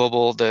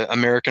 the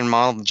American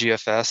model, the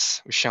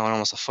GFS, was showing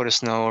almost a foot of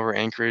snow over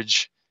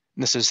Anchorage.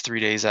 And this is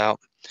 3 days out.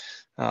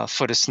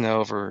 Foot of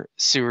snow over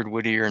Seward,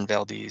 Whittier, and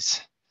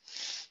Valdez.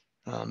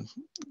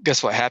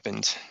 Guess what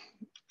happened?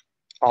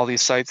 All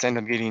these sites end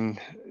up getting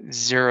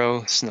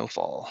 0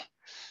 snowfall.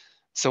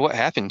 So what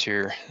happened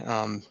here?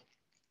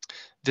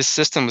 This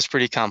system was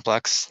pretty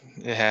complex.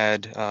 It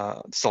had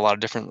just a lot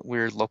of different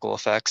weird local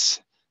effects,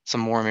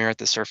 some warm air at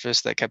the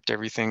surface that kept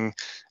everything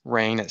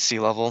rain at sea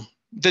level.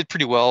 Did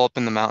pretty well up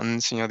in the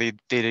mountains. You know, they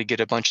did get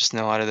a bunch of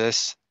snow out of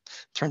this,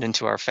 turned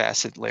into our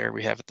facet layer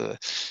we have at the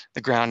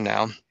ground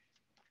now.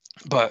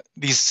 But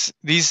these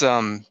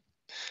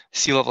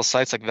sea level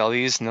sites like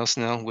Valdez, no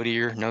snow,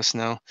 Whittier, no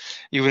snow.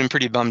 You would have been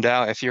pretty bummed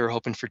out if you were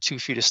hoping for 2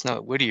 feet of snow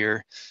at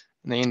Whittier,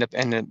 and they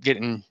end up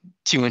getting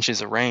 2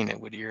 inches of rain at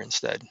Whittier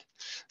instead.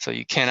 So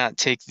you cannot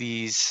take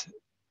these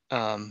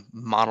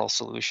model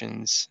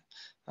solutions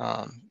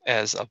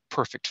as a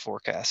perfect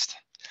forecast.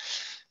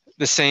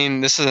 This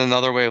is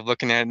another way of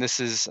looking at it. This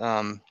is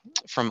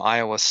from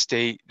Iowa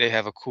State. They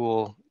have a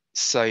cool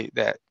site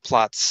that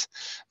plots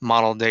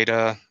model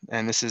data,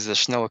 and this is the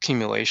snow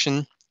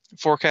accumulation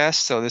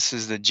forecast. So this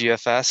is the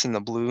GFS in the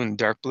blue and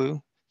dark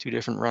blue. 2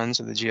 different runs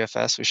of the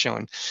GFS was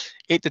showing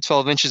 8 to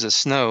 12 inches of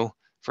snow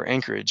for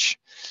Anchorage.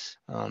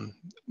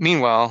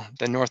 Meanwhile,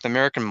 the North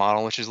American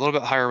model, which is a little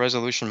bit higher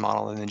resolution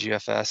model than the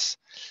GFS,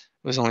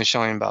 was only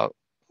showing about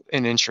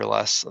 1 inch or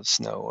less of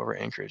snow over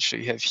Anchorage. So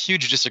you have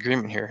huge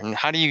disagreement here. And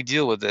how do you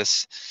deal with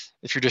this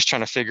if you're just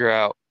trying to figure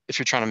out, if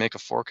you're trying to make a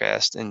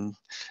forecast and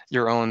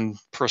your own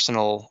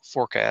personal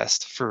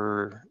forecast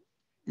for,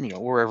 you know,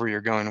 wherever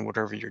you're going and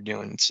whatever you're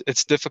doing?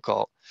 It's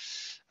difficult.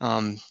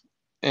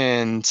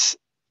 And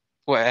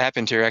what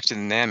happened here, actually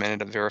the NAM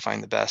ended up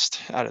verifying the best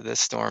out of this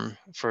storm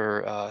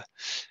for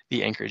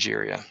the Anchorage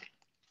area.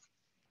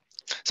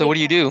 So what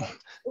do you do?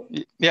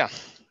 Yeah.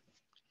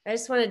 I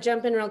just want to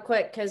jump in real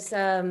quick because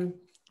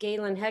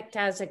Galen Hecht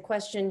has a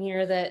question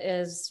here that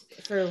is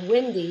for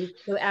Wendy,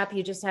 the app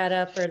you just had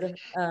up, or the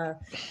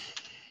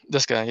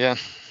this guy, yeah.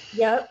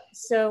 Yep.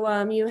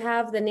 So you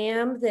have the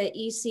NAM, the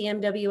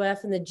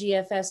ECMWF, and the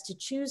GFS to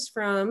choose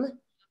from.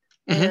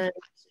 And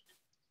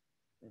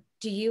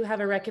do you have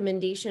a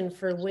recommendation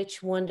for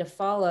which one to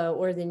follow,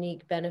 or the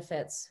unique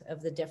benefits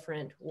of the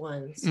different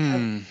ones?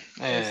 And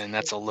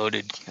that's a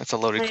loaded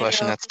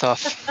question. That's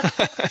tough.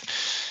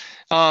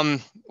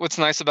 What's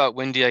nice about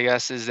Wendy, I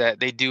guess, is that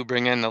they do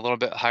bring in a little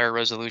bit higher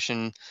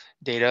resolution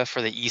data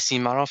for the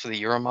EC model, for the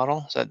Euro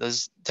model. So that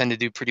does tend to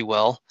do pretty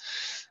well.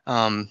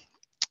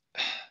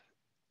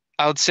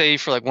 I would say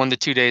for like 1 to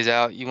 2 days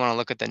out, you want to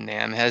look at the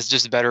NAM. It has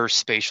just better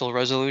spatial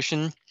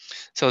resolution.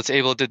 So it's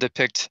able to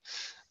depict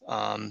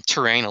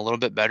terrain a little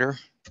bit better,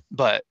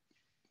 but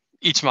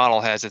each model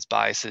has its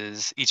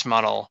biases. Each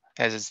model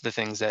has the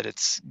things that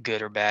it's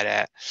good or bad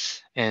at.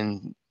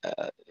 And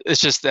it's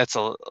just, that's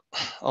a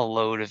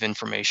load of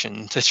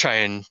information to try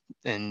and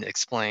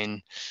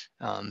explain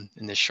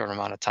in this short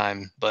amount of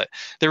time. But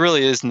there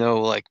really is no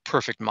like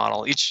perfect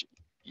model.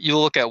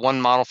 You'll look at one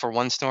model for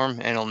one storm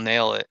and it'll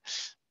nail it.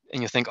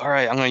 And you'll think, all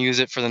right, I'm going to use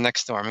it for the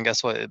next storm. And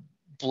guess what? It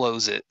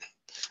blows it.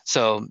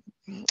 So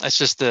that's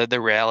just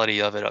the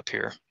reality of it up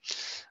here.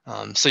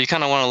 So you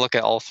kind of want to look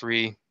at all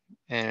 3.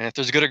 And if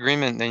there's good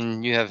agreement,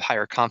 then you have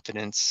higher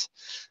confidence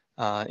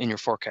in your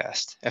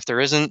forecast. If there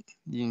isn't,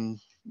 you're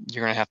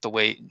going to have to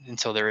wait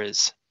until there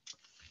is.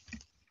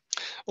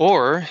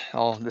 Or,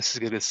 this is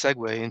a good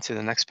segue into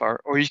the next part,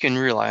 or you can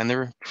rely on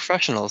the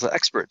professionals, the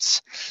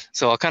experts.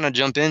 So I'll kind of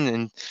jump in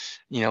and,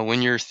 you know,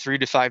 when you're 3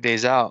 to 5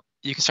 days out,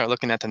 you can start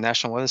looking at the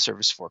National Weather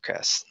Service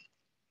forecast.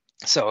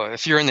 So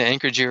if you're in the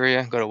Anchorage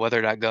area, go to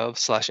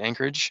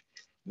weather.gov/Anchorage,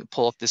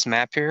 pull up this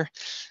map here.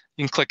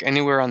 You can click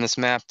anywhere on this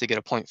map to get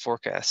a point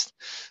forecast.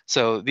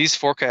 So these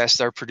forecasts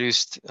are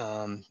produced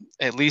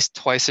at least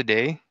twice a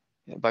day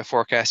by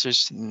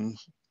forecasters in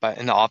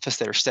the office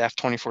that are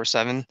staffed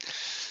 24/7.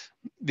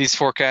 These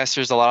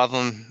forecasters, a lot of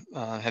them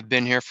have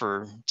been here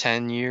for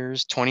 10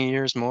 years, 20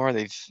 years more.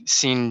 They've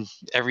seen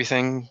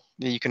everything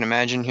that you can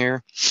imagine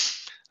here.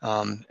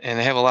 And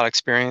they have a lot of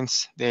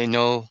experience. They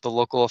know the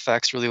local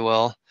effects really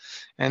well.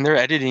 And they're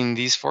editing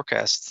these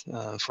forecasts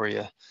for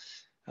you.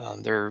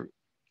 They're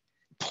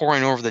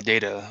pouring over the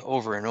data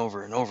over and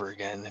over and over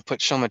again. They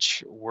put so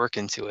much work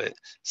into it.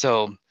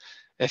 So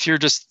if you're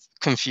just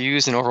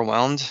confused and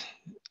overwhelmed,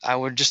 I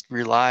would just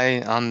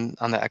rely on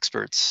the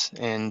experts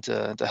and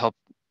to help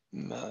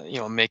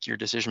make your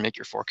decision, make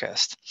your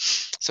forecast.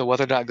 So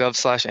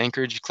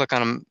weather.gov/Anchorage, you click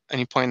on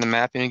any point in the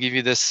map and it'll give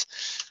you this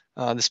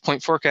this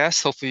point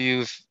forecast.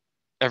 Hopefully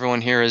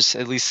everyone here has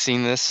at least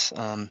seen this.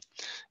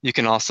 You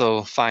can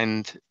also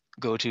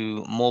go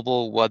to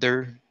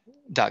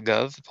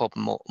mobileweather.gov, pull up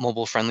a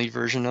mobile friendly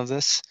version of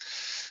this.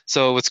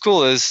 So what's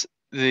cool is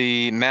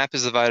the map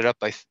is divided up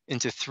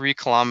into 3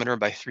 kilometer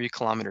by 3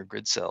 kilometer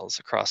grid cells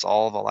across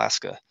all of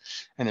Alaska.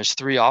 And there's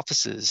 3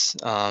 offices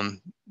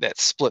that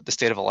split the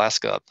state of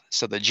Alaska up.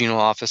 So the Juneau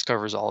office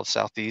covers all of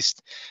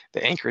Southeast.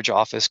 The Anchorage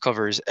office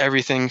covers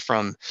everything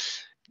from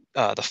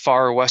the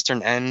far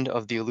western end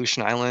of the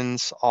Aleutian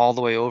Islands all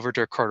the way over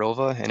to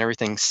Cordova and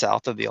everything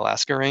south of the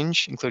Alaska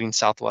range, including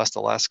Southwest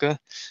Alaska.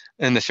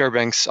 And the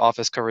Fairbanks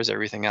office covers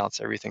everything else,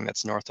 everything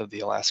that's north of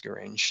the Alaska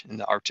range in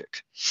the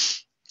Arctic.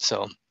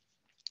 So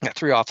got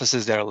 3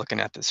 offices that are looking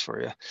at this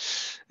for you.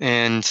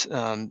 And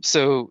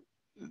so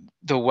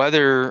the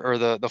weather or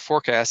the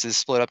forecast is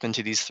split up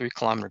into these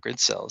 3-kilometer grid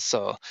cells.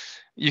 So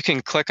you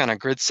can click on a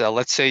grid cell.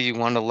 Let's say you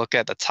want to look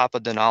at the top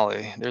of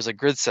Denali. There's a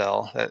grid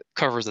cell that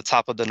covers the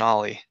top of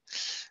Denali,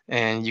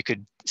 and you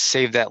could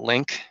save that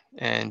link.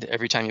 And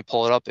every time you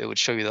pull it up, it would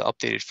show you the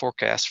updated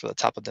forecast for the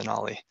top of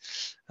Denali.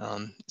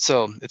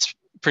 So it's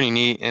pretty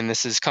neat. And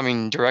this is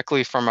coming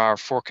directly from our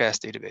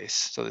forecast database.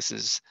 So this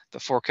is the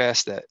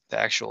forecast that the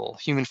actual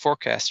human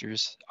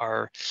forecasters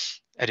are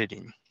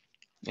editing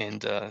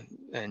and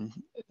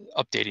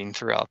updating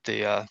throughout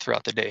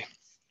the day.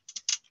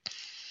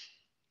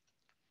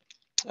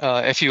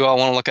 If you all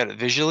want to look at it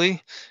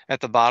visually,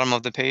 at the bottom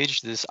of the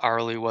page, this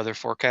hourly weather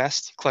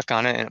forecast, click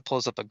on it and it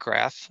pulls up a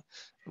graph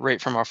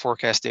right from our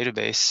forecast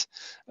database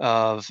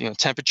of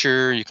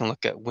temperature. You can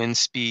look at wind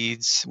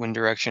speeds, wind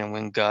direction,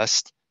 wind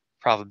gust,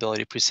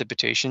 probability of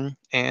precipitation,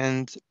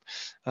 and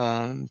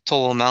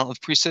total amount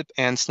of precip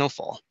and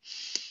snowfall.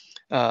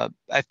 I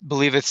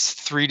believe it's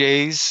 3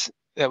 days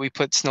that we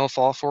put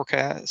snowfall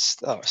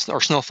forecast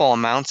or snowfall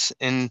amounts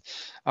in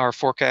our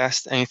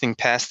forecast. Anything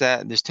past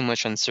that, there's too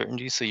much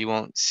uncertainty, so you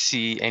won't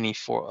see any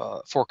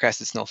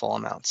forecasted snowfall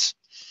amounts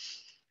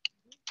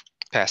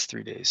past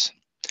 3 days.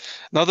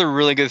 Another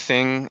really good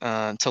thing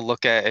to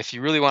look at if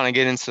you really want to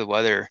get into the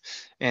weather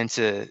and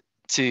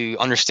to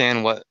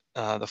understand what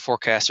the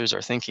forecasters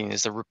are thinking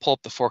is to pull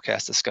up the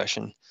forecast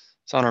discussion.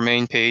 So on our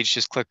main page,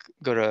 just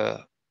go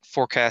to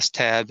forecast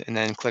tab and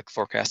then click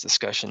forecast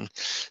discussion.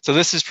 So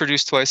this is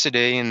produced twice a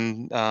day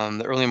in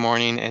the early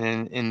morning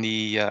and in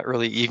the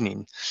early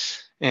evening.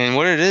 And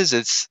what it is,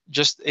 it's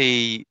just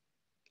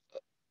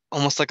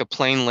almost like a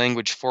plain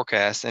language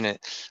forecast, and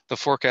the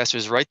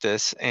forecasters write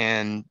this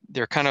and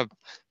they're kind of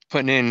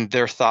putting in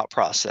their thought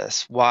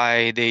process,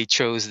 why they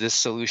chose this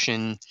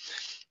solution,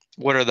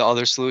 what are the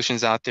other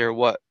solutions out there,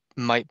 what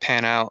might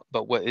pan out,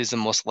 but what is the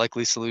most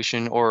likely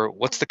solution, or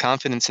what's the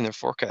confidence in their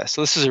forecast.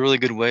 So this is a really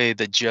good way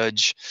to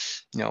judge,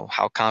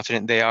 how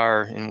confident they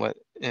are in what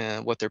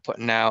they're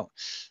putting out.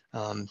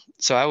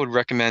 So I would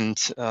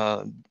recommend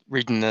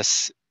reading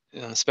this,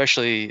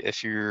 especially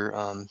if you're,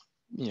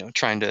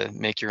 trying to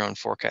make your own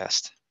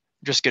forecast.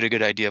 Just get a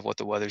good idea of what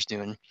the weather's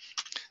doing.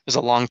 There's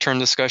a long-term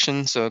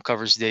discussion, so it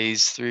covers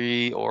days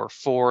 3 or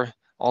 4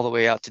 all the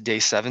way out to day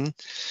 7.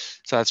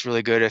 So that's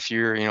really good if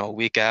you're, a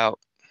week out,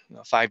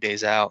 5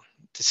 days out,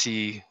 to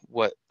see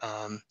what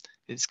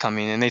is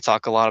coming. And they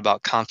talk a lot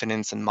about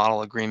confidence and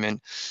model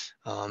agreement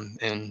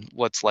and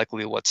what's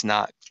likely, what's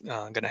not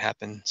going to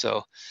happen.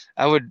 So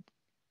I would,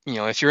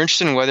 if you're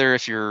interested in weather,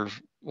 if you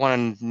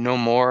want to know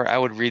more, I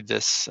would read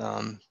this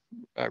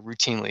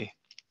routinely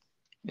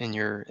in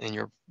your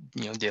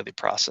daily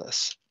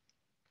process.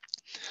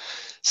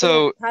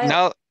 So Kyle,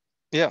 now,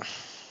 yeah.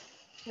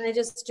 Can I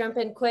just jump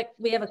in quick?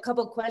 We have a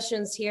couple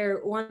questions here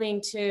wanting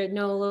to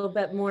know a little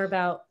bit more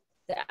about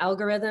the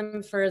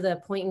algorithm for the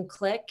point and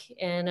click.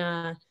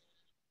 And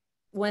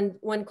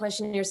one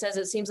question here says,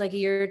 it seems like a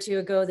year or 2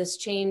 ago this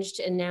changed,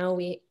 and now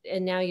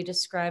you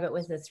describe it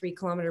with a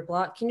 3-kilometer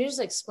block. Can you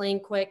just explain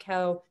quick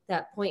how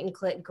that point and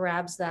click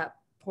grabs that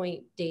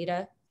point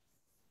data?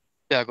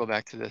 Yeah, I'll go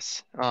back to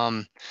this.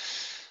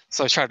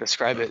 So I try to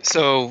describe it.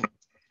 So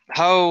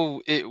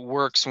how it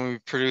works when we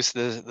produce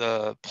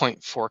the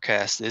point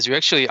forecast is we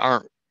actually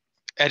aren't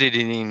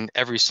editing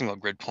every single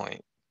grid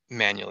point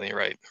manually,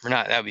 right?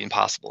 That would be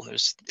impossible.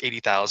 There's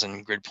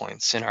 80,000 grid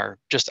points in our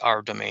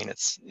domain.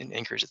 It's in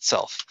Anchorage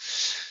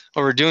itself.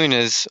 What we're doing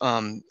is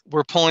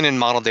we're pulling in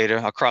model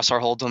data across our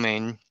whole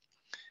domain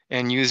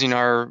and using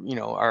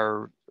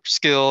our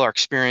skill, our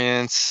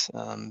experience,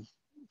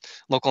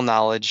 local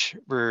knowledge.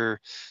 We're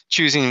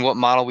choosing what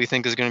model we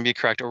think is going to be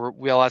correct, or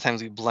a lot of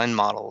times we blend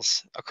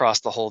models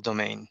across the whole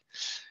domain.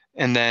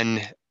 And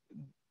then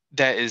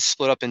that is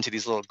split up into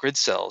these little grid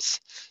cells.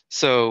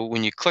 So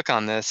when you click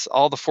on this,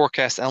 all the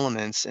forecast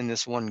elements in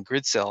this one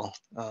grid cell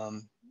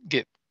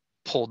get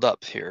pulled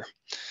up here.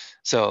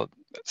 So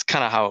that's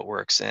kind of how it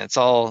works. And it's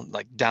all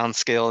like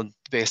downscaled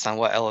based on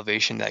what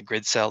elevation that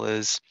grid cell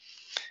is.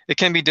 It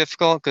can be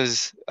difficult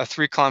because a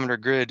 3-kilometer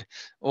grid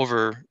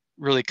over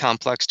really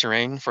complex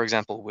terrain, for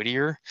example,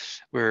 Whittier,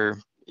 where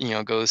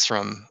it goes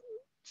from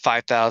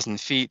 5,000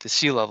 feet to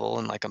sea level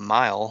in like a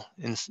mile,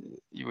 and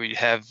you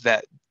have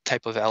that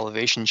type of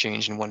elevation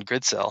change in one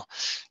grid cell,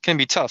 can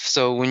be tough.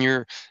 So when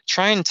you're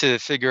trying to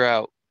figure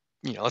out,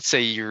 let's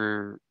say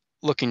you're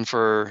looking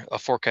for a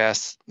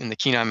forecast in the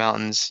Kenai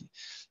Mountains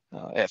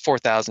at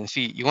 4,000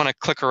 feet, you want to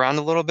click around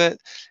a little bit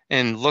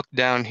and look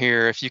down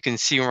here. If you can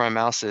see where my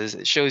mouse is,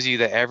 it shows you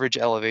the average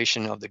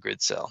elevation of the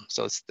grid cell.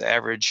 So it's the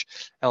average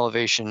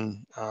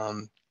elevation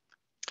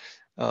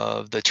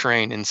of the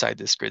terrain inside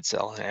this grid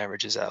cell, and it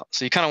averages out.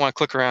 So you kind of want to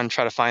click around and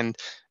try to find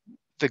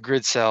the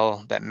grid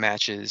cell that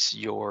matches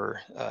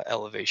your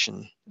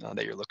elevation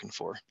that you're looking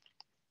for.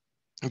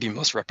 be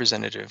most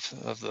representative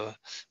of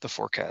the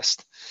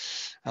forecast.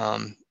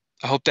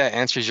 I hope that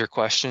answers your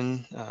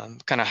question,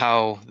 kind of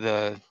how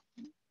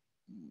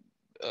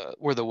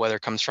where the weather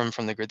comes from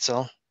the grid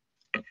cell.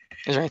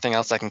 Is there anything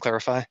else I can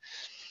clarify?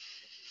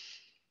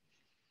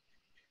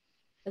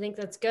 I think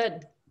that's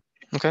good.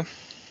 Okay.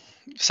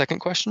 Second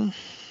question.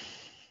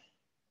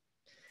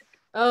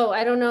 Oh,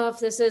 I don't know if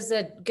this is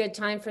a good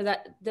time for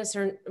this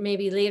or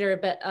maybe later,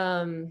 but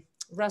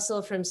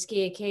Russell from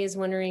SkiAK is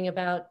wondering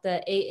about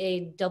the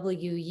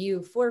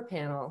AAWU 4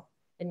 panel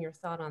and your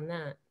thought on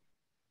that.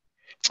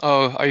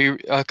 Oh, are you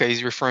okay?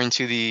 He's referring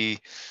to the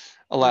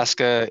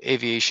Alaska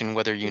Aviation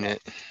Weather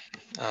Unit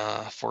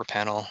 4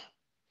 panel.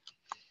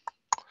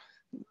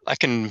 I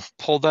can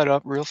pull that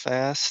up real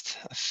fast,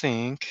 I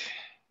think.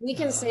 We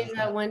can save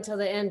that one till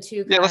the end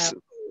too, Yeah, Kyle.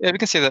 we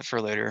can save that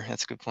for later.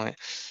 That's a good point.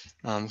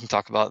 We can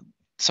talk about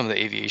some of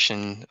the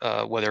aviation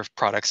weather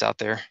products out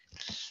there.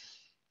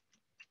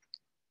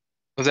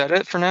 Was that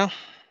it for now?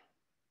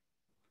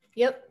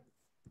 Yep.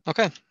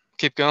 Okay,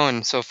 keep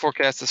going. So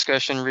forecast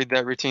discussion, read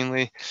that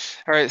routinely.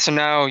 All right, so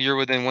now you're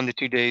within 1 to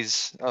 2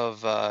 days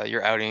of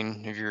your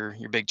outing, of your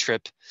big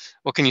trip.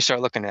 What can you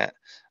start looking at?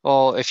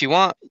 Well, if you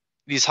want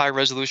these high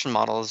resolution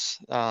models,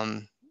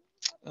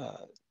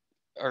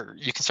 or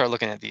you can start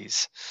looking at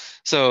these.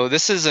 So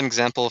this is an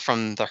example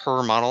from the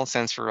HRR model. It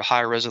stands for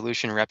High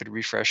Resolution Rapid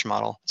Refresh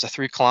Model. It's a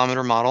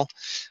 3-kilometer model,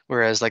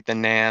 whereas like the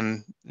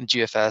NAM,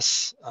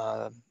 GFS,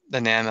 the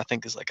NAM I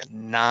think is like a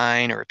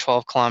 9 or a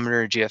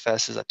 12-kilometer.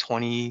 GFS is a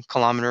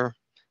 20-kilometer.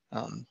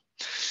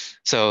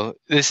 So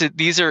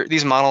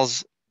these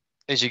models,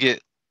 as you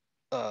get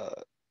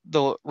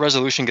the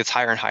resolution gets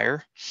higher and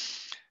higher,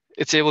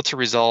 it's able to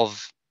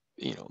resolve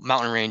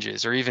mountain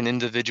ranges or even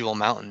individual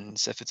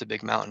mountains if it's a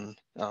big mountain.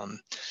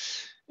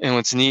 And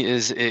what's neat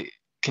is it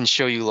can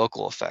show you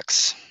local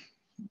effects.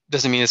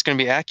 Doesn't mean it's going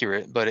to be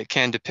accurate, but it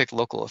can depict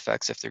local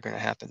effects if they're going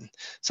to happen.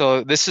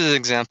 So this is an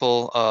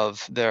example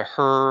of the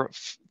HRR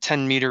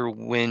 10-meter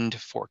wind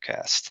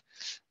forecast.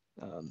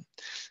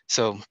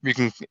 So you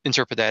can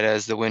interpret that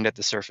as the wind at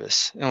the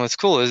surface. And what's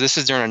cool is this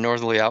is during a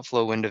northerly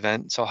outflow wind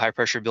event, so high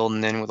pressure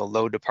building in with a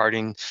low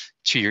departing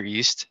to your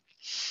east.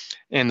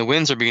 And the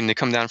winds are beginning to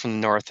come down from the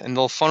north, and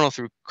they'll funnel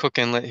through Cook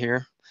Inlet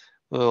here.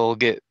 You'll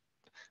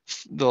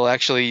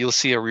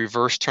see a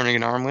reverse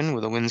Turnagain Arm wind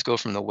where the winds go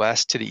from the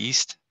west to the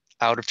east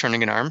out of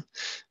Turnagain Arm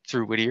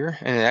through Whittier.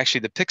 And it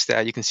actually depicts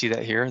that. You can see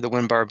that here. The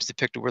wind barbs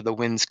depict where the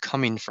wind's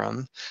coming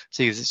from.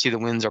 So you can see the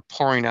winds are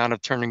pouring out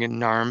of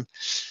Turnagain Arm,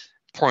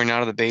 pouring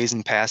out of the bays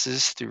and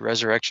passes through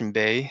Resurrection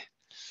Bay,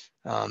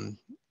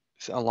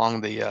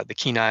 along the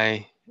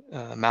Kenai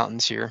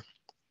Mountains here.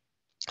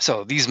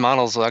 So these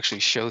models will actually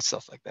show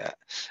stuff like that.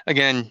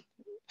 Again,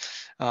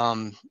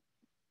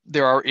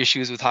 there are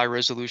issues with high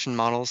resolution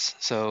models.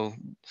 So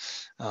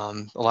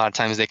a lot of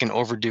times they can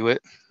overdo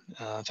it,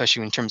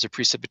 especially in terms of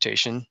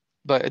precipitation.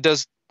 But it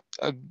does,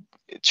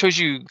 it shows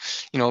you,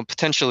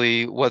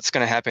 potentially what's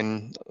going to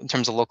happen in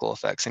terms of local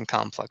effects in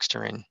complex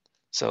terrain.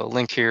 So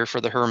link here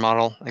for the HRR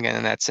model again,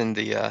 and that's in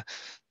the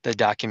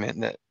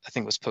document that I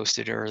think was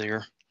posted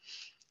earlier.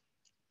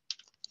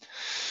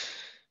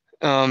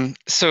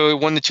 So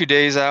 1 to 2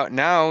 days out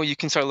now, you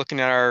can start looking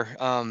at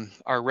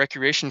our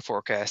recreation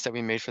forecast that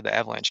we made for the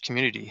Avalanche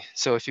community.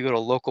 So if you go to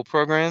local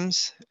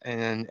programs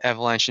and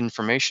Avalanche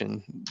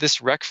information,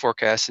 this rec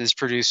forecast is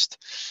produced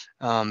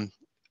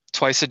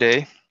twice a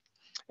day,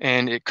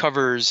 and it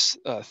covers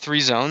 3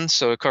 zones.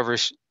 So it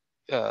covers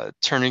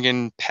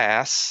Turnagain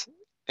Pass,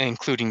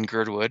 including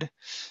Girdwood.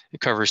 It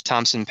covers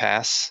Thompson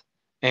Pass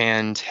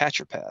and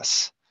Hatcher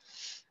Pass.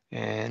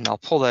 And I'll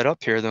pull that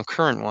up here, the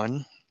current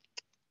one.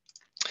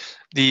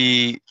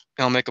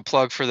 I'll make a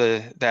plug for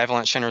the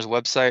Avalanche Center's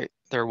website.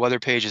 Their weather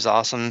page is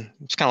awesome.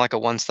 It's kind of like a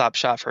one-stop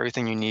shop for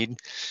everything you need.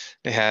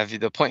 They have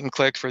the point and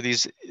click for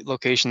these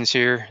locations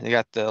here. They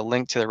got the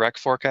link to the rec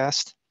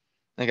forecast.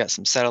 They got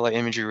some satellite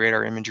imagery,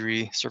 radar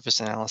imagery, surface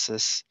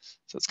analysis.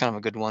 So it's kind of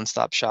a good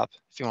one-stop shop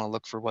if you want to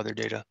look for weather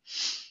data.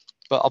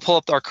 But I'll pull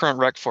up our current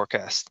rec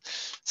forecast.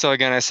 So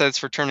again, I said it's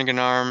for Turnagain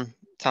Arm,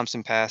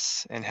 Thompson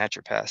Pass, and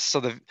Hatcher Pass.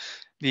 So the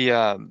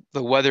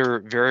weather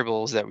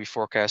variables that we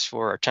forecast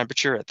for are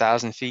temperature at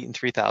 1,000 feet and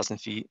 3,000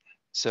 feet.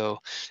 So,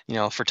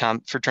 for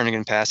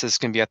Turnagain Pass, it's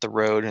going to be at the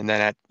road and then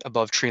at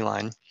above tree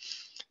line.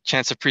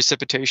 Chance of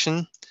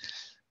precipitation,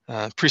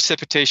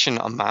 precipitation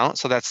amount.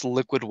 So that's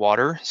liquid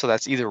water. So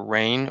that's either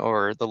rain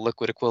or the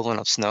liquid equivalent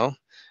of snow,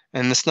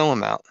 and the snow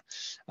amount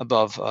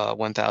above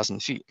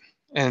 1,000 feet.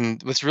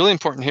 And what's really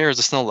important here is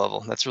the snow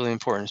level. That's really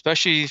important,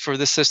 especially for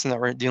this system that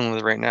we're dealing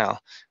with right now.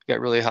 We've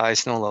got really high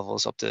snow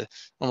levels up to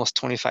almost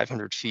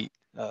 2,500 feet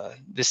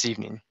this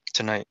evening,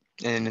 tonight,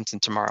 and into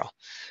tomorrow.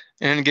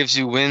 And it gives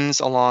you winds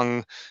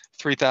along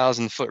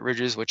 3,000 foot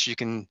ridges, which you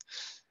can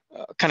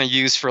kind of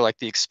use for like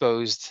the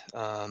exposed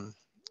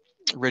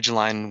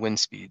ridgeline wind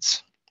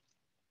speeds.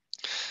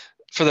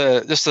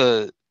 For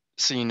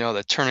so you know,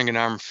 the Turnagain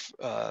Arm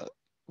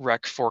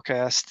rec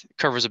forecast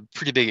covers a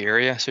pretty big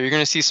area. So you're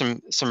going to see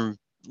some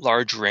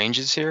large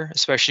ranges here,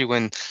 especially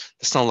when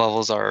the snow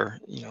levels are,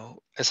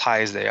 as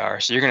high as they are.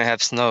 So you're going to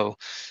have snow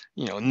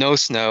no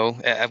snow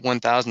at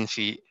 1,000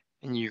 feet,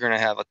 and you're going to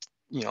have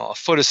a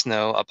foot of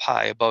snow up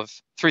high above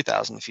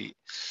 3,000 feet.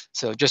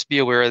 So just be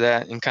aware of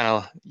that and kind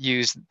of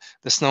use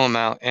the snow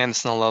amount and the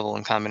snow level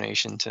in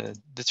combination to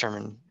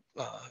determine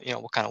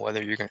what kind of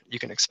weather you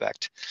can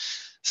expect.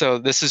 So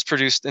this is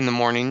produced in the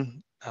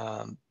morning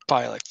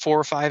by like 4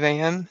 or 5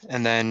 a.m.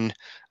 and then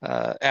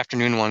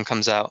afternoon one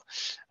comes out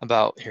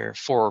about here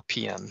 4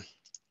 p.m.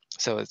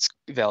 So it's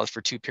valid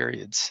for 2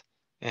 periods,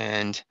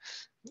 and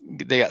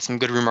they got some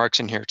good remarks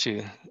in here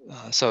too.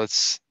 So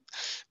it's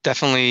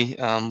definitely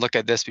look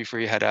at this before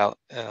you head out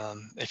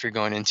if you're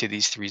going into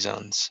these 3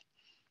 zones.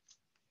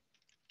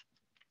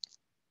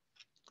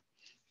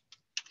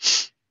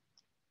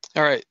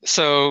 All right,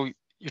 so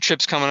your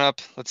trip's coming up.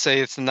 Let's say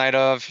it's the night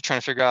of, you're trying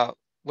to figure out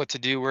what to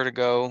do, where to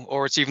go,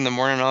 or it's even the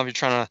morning of, you're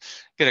trying to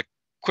get a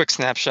quick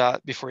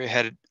snapshot before you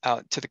head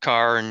out to the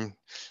car and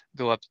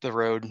go up the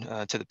road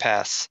to the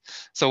pass.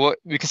 So what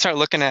we can start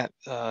looking at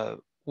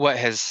what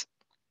has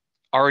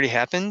already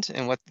happened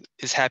and what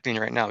is happening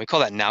right now. We call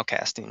that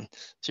nowcasting.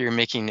 So you're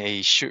making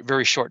a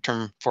very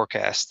short-term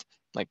forecast,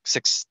 like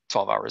 6-12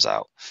 hours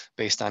out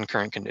based on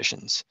current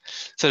conditions.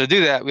 So to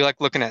do that, we like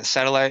looking at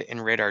satellite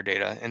and radar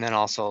data, and then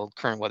also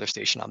current weather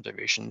station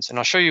observations. And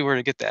I'll show you where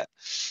to get that.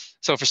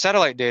 So for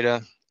satellite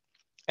data,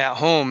 at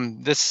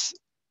home, this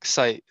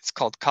site, it's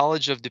called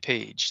College of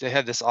DuPage. They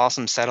have this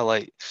awesome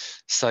satellite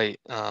site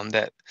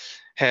that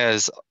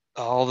has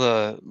all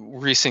the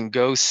recent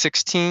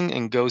GO-16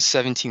 and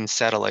GO-17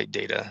 satellite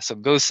data. So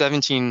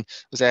GO-17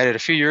 was added a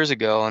few years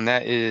ago, and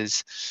that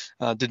is,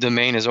 the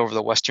domain is over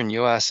the Western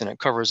US and it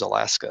covers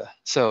Alaska.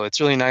 So it's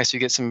really nice. You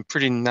get some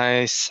pretty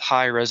nice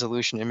high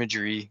resolution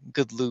imagery,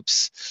 good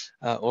loops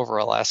over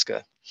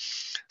Alaska.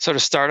 So to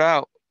start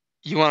out,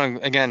 you want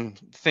to, again,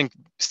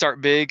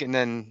 start big and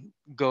then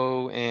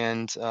go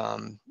and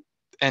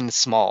end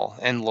small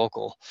and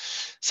local.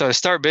 So to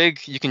start big,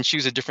 you can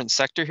choose a different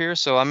sector here.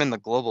 So I'm in the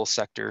global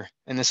sector,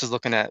 and this is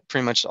looking at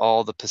pretty much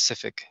all the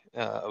Pacific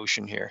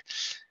Ocean here.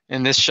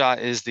 And this shot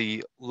is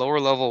the lower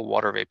level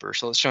water vapor.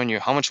 So it's showing you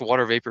how much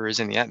water vapor is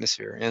in the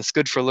atmosphere. And it's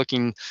good for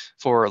looking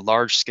for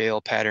large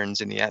scale patterns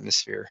in the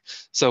atmosphere.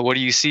 So what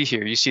do you see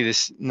here? You see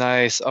this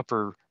nice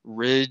upper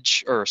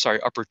ridge, or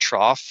sorry, upper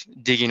trough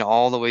digging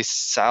all the way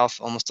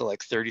south, almost to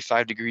like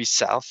 35 degrees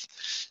south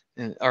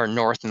or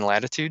north in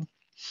latitude.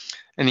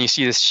 And then you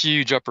see this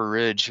huge upper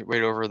ridge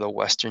right over the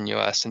Western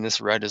US. And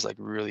this red is like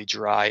really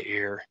dry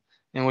air.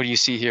 And what do you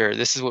see here?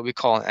 This is what we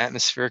call an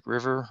atmospheric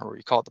river, or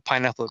we call it the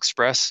Pineapple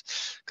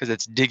Express, because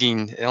it's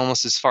digging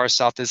almost as far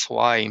south as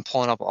Hawaii and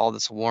pulling up all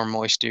this warm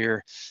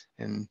moisture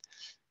and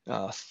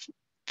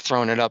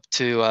throwing it up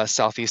to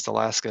southeast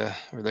Alaska,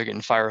 where they're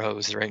getting fire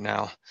hosed right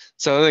now.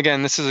 So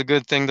again, this is a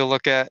good thing to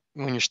look at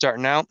when you're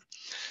starting out.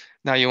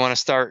 Now you want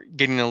to start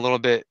getting a little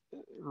bit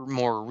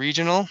more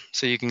regional.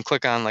 So you can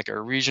click on like a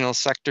regional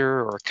sector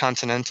or a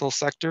continental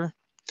sector.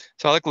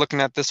 So I like looking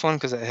at this one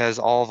because it has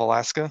all of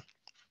Alaska.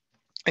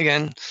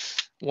 Again,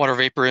 water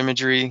vapor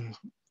imagery,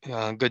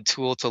 good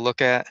tool to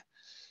look at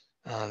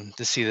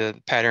to see the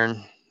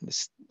pattern,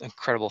 this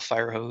incredible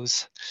fire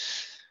hose.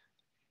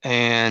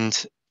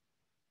 And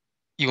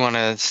you want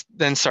to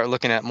then start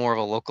looking at more of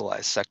a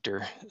localized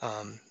sector.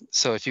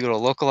 So if you go to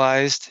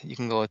localized, you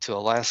can go to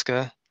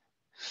Alaska,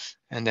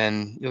 and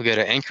then you'll get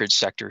an Anchorage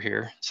sector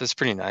here. So it's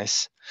pretty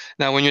nice.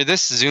 Now, when you're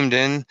this zoomed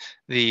in,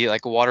 the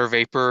like water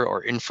vapor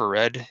or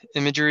infrared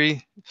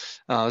imagery,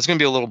 it's going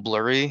to be a little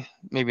blurry,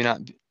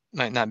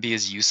 might not be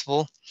as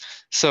useful.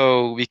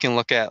 So we can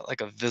look at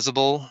like a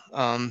visible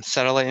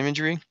satellite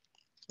imagery.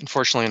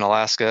 Unfortunately, in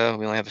Alaska,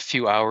 we only have a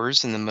few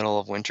hours in the middle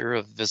of winter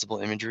of visible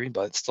imagery,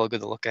 but it's still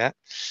good to look at.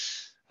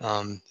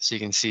 So you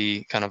can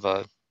see kind of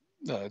a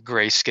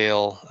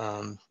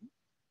grayscale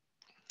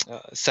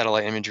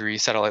satellite imagery,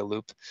 satellite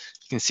loop.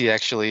 You can see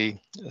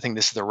actually, I think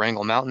this is the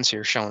Wrangell Mountains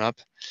here showing up,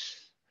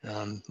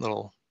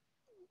 little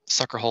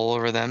sucker hole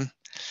over them.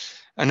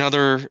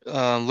 Another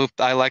loop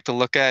I like to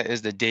look at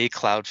is the day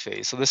cloud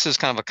phase. So this is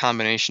kind of a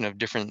combination of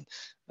different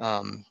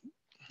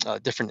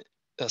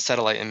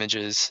satellite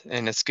images,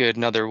 and it's good.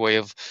 Another way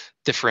of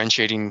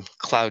differentiating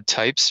cloud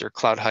types or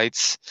cloud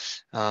heights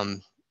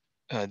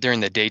during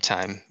the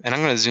daytime. And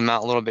I'm going to zoom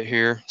out a little bit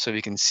here so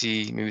we can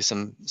see maybe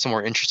some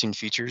more interesting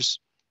features.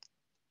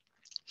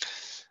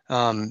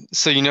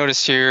 So you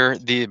notice here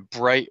the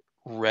bright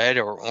red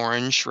or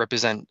orange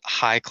represent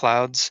high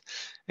clouds.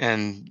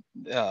 And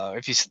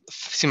if you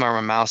see where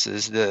my mouse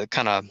is, the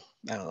kind of,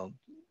 I don't know,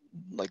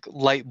 like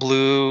light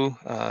blue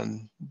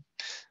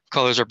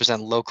colors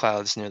represent low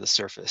clouds near the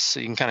surface. So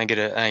you can kind of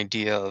get an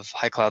idea of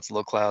high clouds,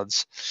 low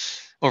clouds.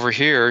 Over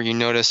here, you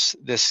notice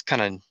this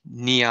kind of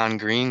neon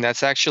green.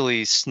 That's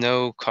actually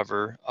snow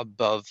cover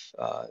above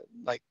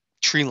like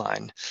tree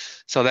line.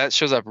 So that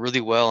shows up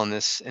really well in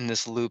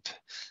this loop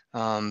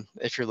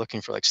if you're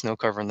looking for like snow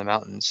cover in the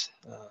mountains.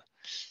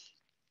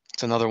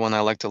 It's another one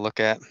I like to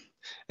look at.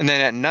 And then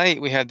at night,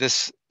 we have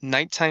this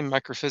nighttime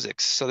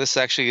microphysics. So this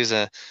actually is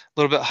a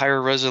little bit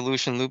higher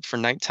resolution loop for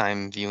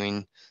nighttime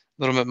viewing,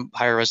 a little bit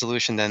higher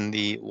resolution than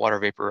the water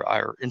vapor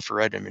or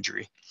infrared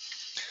imagery.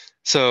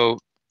 So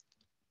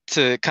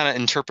to kind of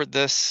interpret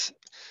this,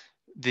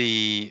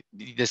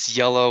 this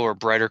yellow or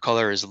brighter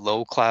color is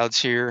low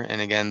clouds here,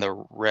 and again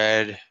the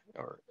red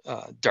or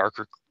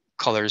darker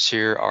colors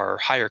here are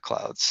higher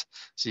clouds.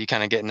 So you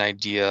kind of get an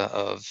idea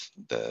of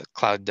the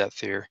cloud depth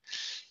here.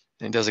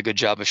 And it does a good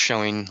job of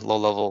showing low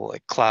level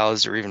like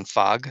clouds or even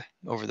fog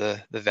over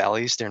the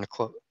valleys during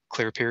a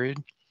clear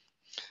period.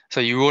 So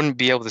you wouldn't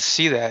be able to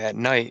see that at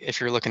night if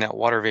you're looking at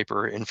water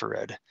vapor or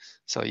infrared.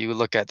 So you would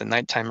look at the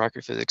nighttime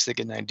market physics to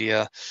get an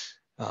idea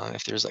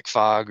if there's like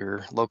fog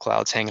or low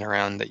clouds hanging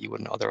around that you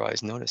wouldn't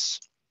otherwise notice.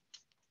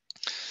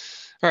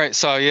 All right,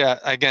 so yeah,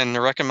 again,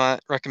 I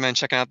recommend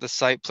checking out the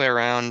site, play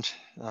around.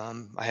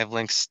 I have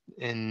links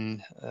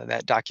in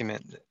that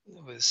document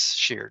that was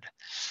shared.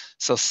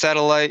 So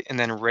satellite and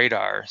then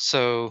radar.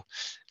 So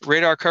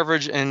radar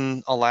coverage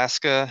in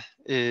Alaska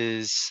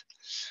is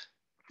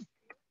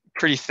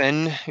pretty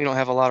thin. We don't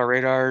have a lot of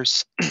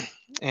radars.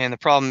 And the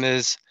problem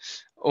is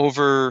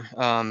over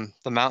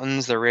the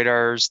mountains, the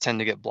radars tend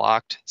to get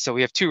blocked. So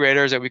we have two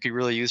radars that we could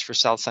really use for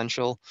South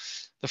Central.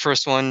 The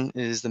first one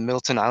is the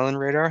Middleton Island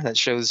radar that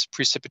shows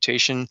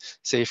precipitation,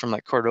 say from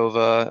like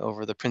Cordova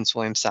over the Prince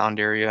William Sound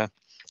area.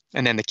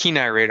 And then the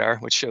Kenai radar,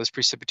 which shows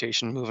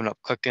precipitation moving up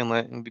Cook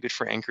Inlet and would be good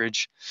for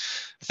Anchorage.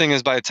 The thing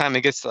is, by the time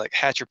it gets to like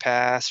Hatcher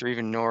Pass or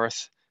even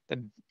north,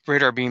 the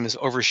radar beam is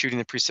overshooting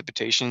the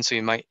precipitation, so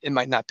it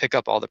might not pick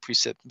up all the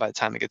precip by the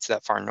time it gets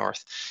that far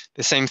north.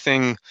 The same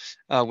thing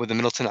with the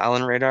Middleton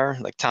Island radar,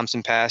 like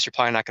Thompson Pass, you're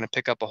probably not going to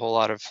pick up a whole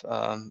lot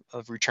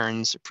of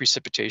returns or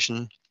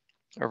precipitation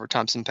over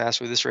Thompson Pass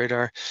with this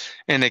radar.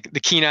 And the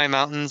Kenai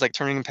Mountains, like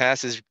Turning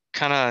Pass, is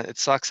kind of, it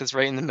sucks. It's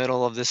right in the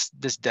middle of this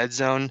dead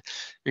zone.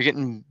 You're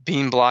getting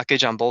beam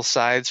blockage on both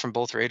sides from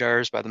both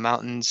radars by the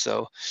mountains.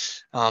 So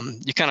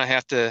you kind of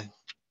have to,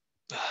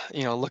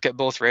 look at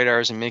both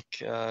radars and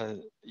make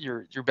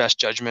your best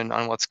judgment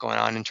on what's going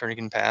on in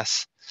Turnagain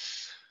Pass.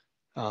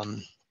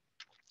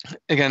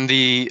 Again,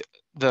 the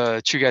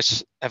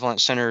Chugach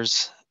Avalanche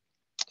Center's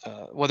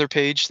weather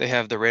page, they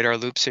have the radar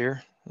loops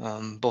here.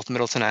 Both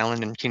Middleton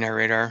Island and Kenai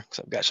radar, because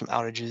I've got some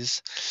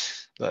outages,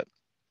 but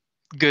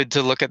good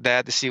to look at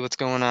that to see what's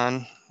going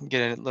on,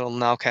 get a little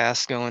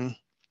nowcast going.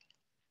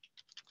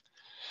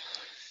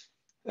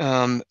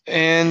 And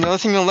the other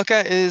thing to look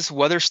at is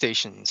weather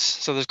stations.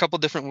 So there's a couple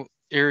different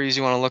areas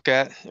you want to look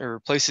at, or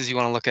places you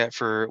want to look at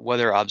for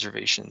weather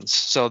observations.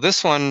 So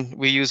this one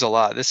we use a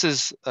lot. This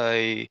is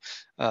a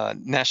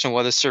National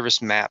Weather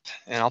Service map,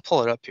 and I'll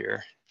pull it up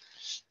here.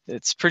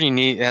 It's pretty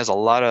neat. It has a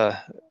lot of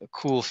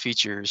cool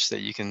features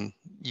that you can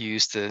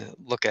use to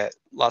look at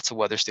lots of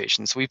weather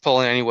stations. So we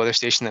pull in any weather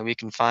station that we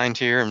can find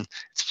here, and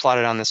it's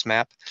plotted on this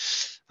map.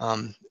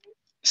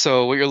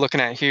 So what you're looking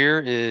at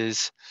here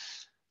is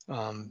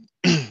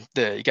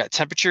you got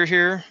temperature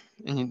here,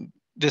 and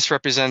this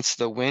represents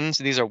the winds.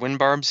 These are wind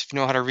barbs, if you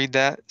know how to read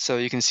that. So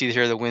you can see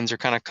here the winds are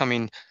kind of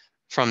coming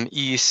from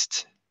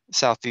east,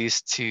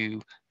 southeast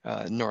to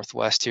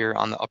northwest here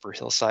on the upper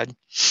hillside.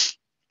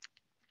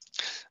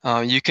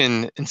 You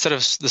can, instead of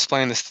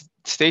displaying the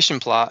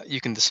station plot,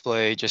 you can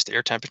display just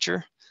air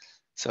temperature.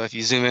 So if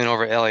you zoom in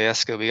over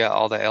Alyeska, we got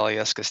all the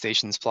Alyeska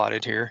stations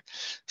plotted here.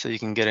 So you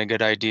can get a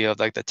good idea of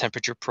like the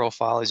temperature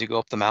profile as you go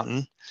up the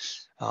mountain.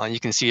 You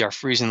can see our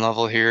freezing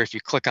level here. If you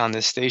click on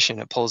this station,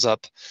 it pulls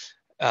up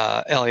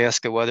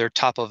Alyeska weather,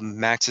 top of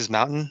Max's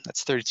Mountain.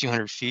 That's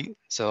 3,200 feet.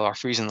 So our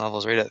freezing level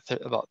is right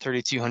at about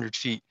 3,200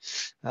 feet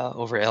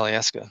over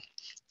Alyeska.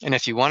 And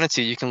if you wanted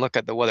to, you can look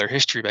at the weather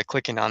history by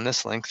clicking on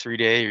this link,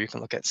 3-day, or you can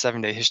look at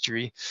 7-day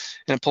history,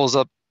 and it pulls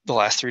up the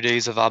last 3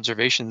 days of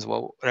observations,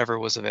 whatever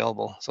was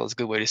available. So it's a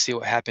good way to see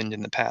what happened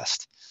in the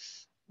past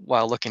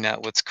while looking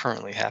at what's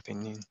currently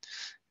happening.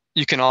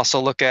 You can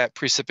also look at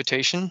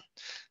precipitation.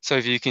 So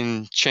if you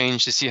can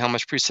change to see how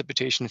much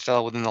precipitation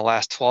fell within the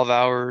last 12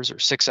 hours or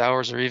 6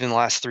 hours or even the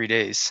last 3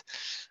 days,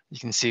 you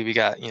can see we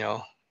got,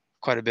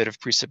 quite a bit of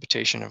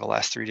precipitation over the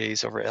last 3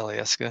 days over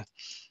Alyeska.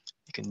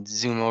 You can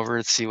zoom over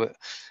and see what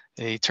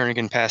a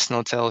Turnagain Pass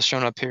snowtail is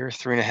shown up here,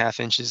 3.5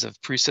 inches of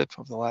precip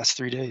over the last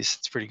 3 days.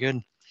 It's pretty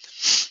good.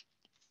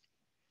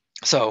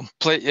 So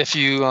if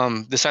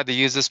you decide to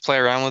use this, play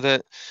around with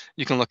it,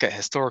 you can look at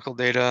historical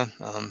data.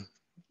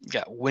 You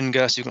got wind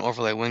gusts, you can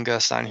overlay wind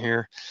gusts on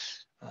here.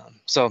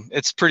 So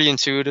it's pretty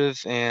intuitive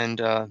and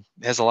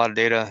has a lot of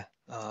data,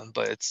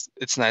 but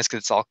it's nice because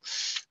it's all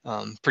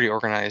pretty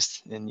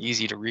organized and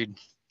easy to read.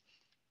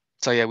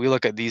 So yeah, we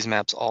look at these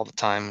maps all the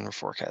time when we're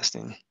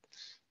forecasting.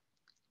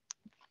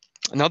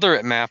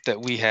 Another map that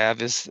we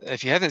have is,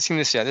 if you haven't seen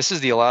this yet, this is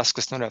the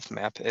Alaska Snow Depth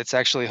map. It's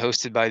actually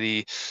hosted by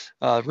the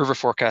River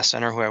Forecast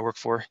Center, who I work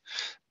for.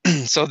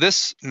 So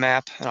this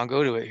map, and I'll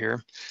go to it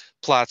here,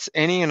 plots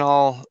any and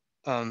all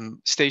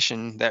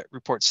station that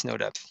reports snow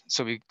depth.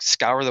 So we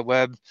scour the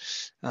web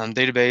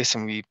database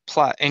and we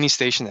plot any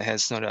station that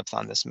has snow depth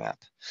on this map.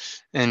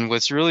 And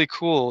what's really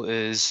cool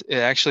is it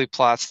actually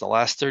plots the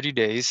last 30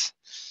 days,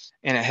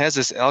 and it has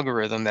this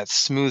algorithm that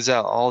smooths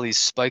out all these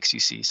spikes you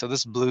see. So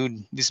these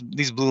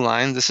blue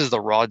lines, this is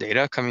the raw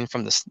data coming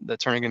from the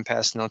Turnagain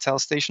Pass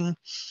snowtail station.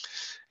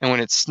 And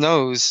when it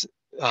snows,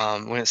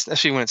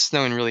 especially when it's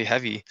snowing really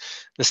heavy,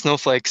 the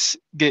snowflakes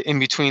get in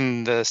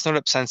between the snow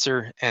depth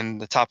sensor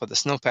and the top of the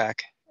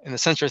snowpack, and the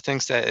sensor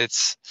thinks that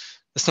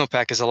the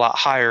snowpack is a lot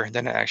higher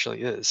than it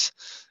actually is.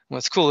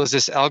 What's cool is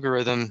this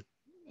algorithm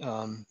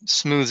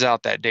smooths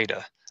out that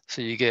data,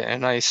 so you get a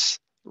nice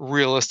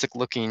realistic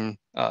looking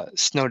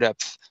snow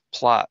depth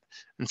plot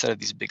instead of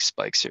these big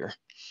spikes here.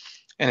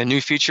 And a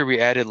new feature we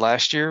added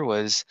last year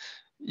was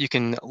you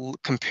can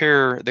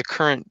compare the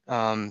current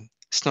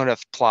snow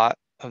depth plot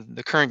of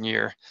the current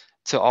year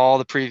to all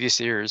the previous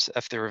years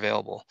if they're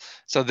available.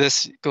 So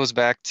this goes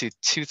back to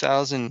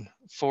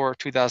 2004,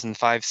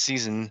 2005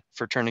 season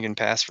for Turnagain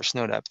Pass for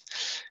snow depth.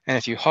 And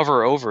if you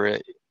hover over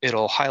it,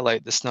 it'll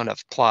highlight the snow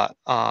depth plot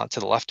to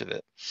the left of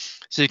it.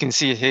 So you can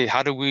see, hey,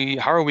 how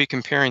are we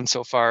comparing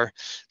so far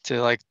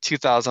to like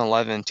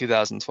 2011,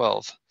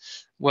 2012?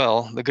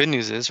 Well, the good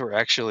news is we're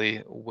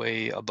actually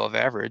way above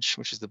average,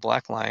 which is the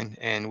black line,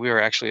 and we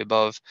are actually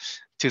above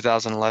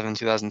 2011,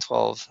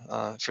 2012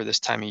 for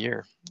this time of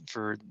year,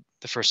 for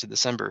the 1st of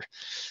December.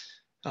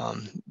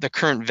 The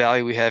current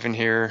value we have in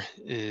here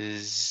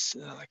is,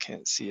 I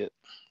can't see it.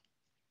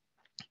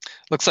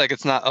 Looks like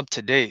it's not up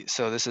to date.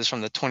 So this is from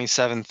the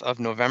 27th of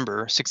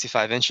November,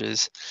 65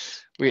 inches.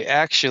 We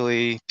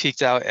actually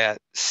peaked out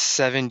at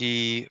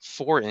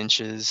 74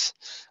 inches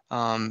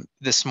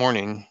this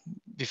morning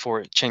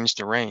before it changed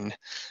to rain.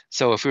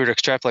 So if we were to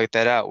extrapolate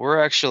that out,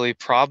 we're actually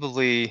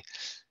probably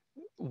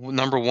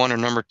number 1 or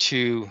number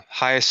 2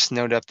 highest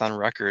snow depth on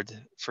record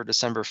for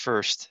December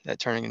 1st at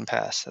Turnagain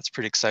Pass. That's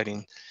pretty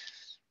exciting.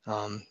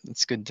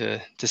 It's good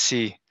to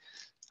see.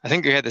 I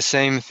think we had the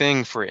same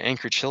thing for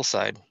Anchorage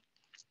Hillside.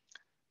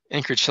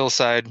 Anchorage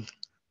Hillside,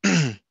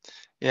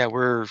 yeah,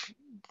 we're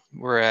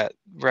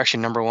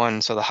actually number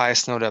 1, so the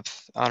highest snow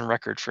depth on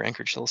record for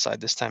Anchorage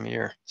Hillside this time of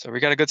year. So we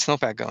got a good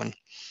snowpack going.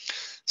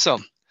 So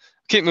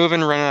keep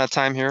moving, running out of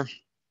time here.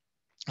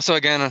 So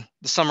again,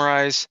 to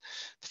summarize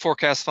the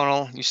forecast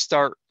funnel, you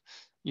start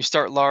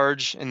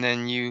large and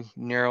then you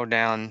narrow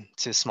down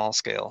to small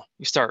scale.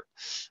 You start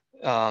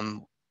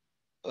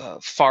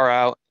far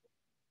out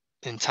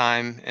in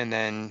time and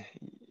then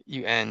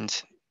you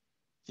end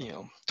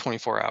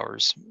 24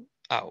 hours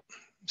out.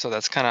 So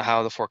that's kind of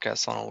how the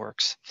forecast funnel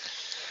works.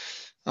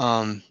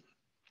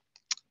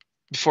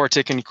 Before I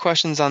take any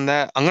questions on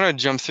that, I'm going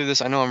to jump through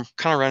this. I know I'm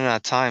kind of running out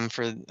of time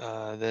for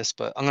this,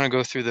 but I'm going to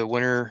go through the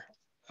winter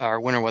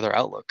weather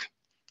outlook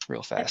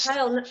real fast.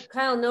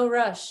 Kyle, no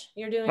rush.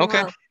 You're doing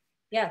okay. well.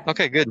 Yeah.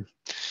 Okay, good.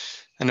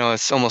 I know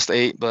it's almost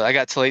 8, but I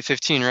got till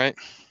 8:15, right?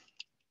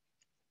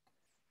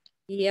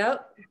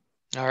 Yep.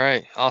 All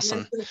right,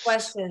 awesome. Some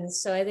questions,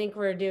 so I think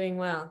we're doing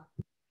well.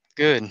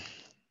 Good.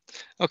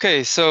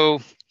 Okay, so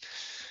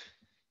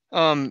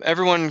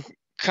everyone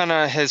kind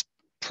of has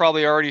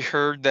probably already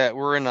heard that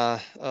we're in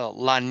a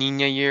La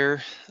Nina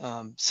year.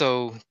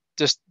 So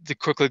just to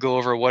quickly go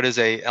over what is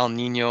a El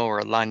Nino or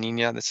a La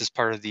Nina. This is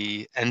part of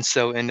the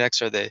ENSO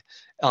index, or the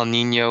El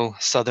Nino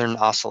Southern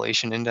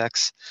Oscillation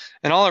Index.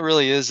 And all it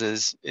really is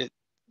it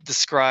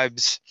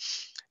describes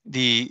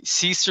the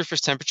sea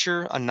surface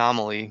temperature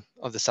anomaly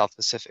of the South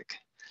Pacific.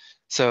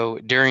 So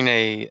during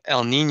a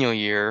El Nino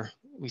year,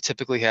 we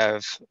typically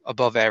have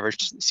above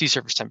average sea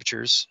surface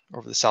temperatures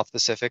over the South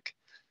Pacific,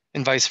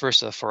 and vice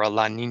versa for a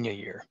La Nina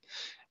year.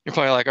 You're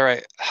probably like, all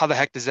right, how the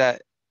heck does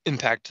that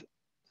impact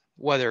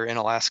weather in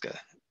Alaska?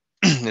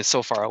 It's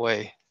so far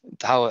away.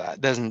 How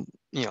it doesn't,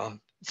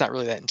 it's not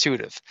really that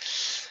intuitive.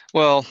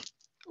 Well,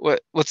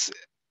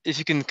 if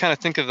you can kind of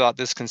think about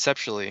this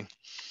conceptually,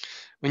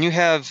 when you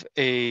have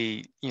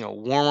a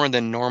warmer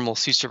than normal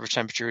sea surface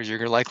temperatures,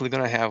 you're likely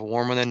going to have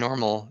warmer than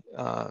normal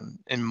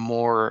and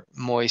more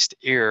moist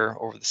air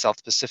over the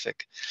South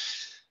Pacific.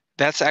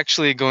 That's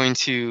actually going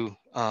to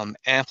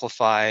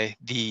amplify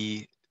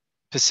the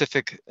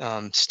Pacific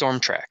storm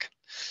track.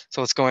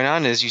 So what's going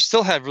on is you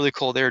still have really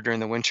cold air during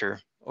the winter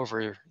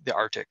over the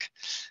Arctic.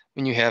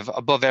 When you have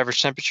above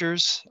average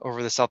temperatures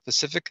over the South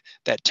Pacific,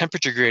 that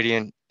temperature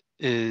gradient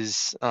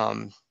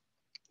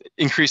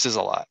increases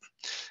a lot.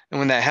 And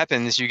when that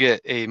happens, you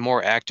get a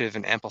more active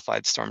and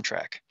amplified storm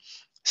track.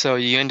 So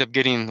you end up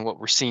getting what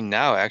we're seeing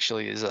now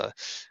actually is a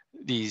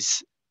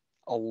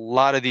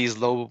lot of these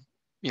low,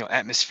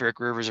 atmospheric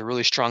rivers are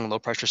really strong low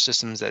pressure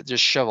systems that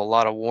just shove a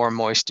lot of warm,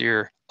 moist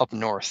air up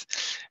north.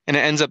 And it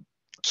ends up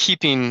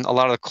keeping a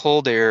lot of the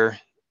cold air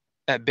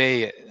at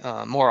bay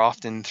more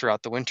often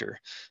throughout the winter.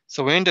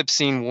 So we end up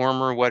seeing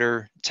warmer,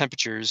 wetter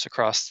temperatures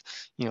across,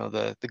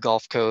 the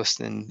Gulf Coast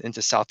and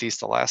into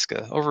Southeast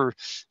Alaska over,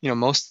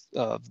 most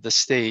of the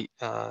state,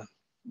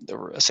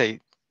 say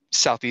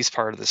Southeast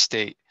part of the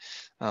state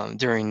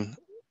during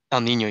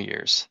El Nino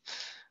years.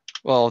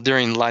 Well,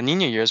 during La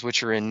Nina years,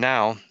 which we're in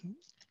now,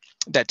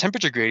 that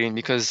temperature gradient,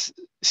 because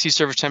sea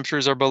surface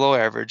temperatures are below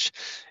average,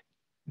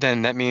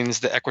 then that means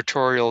the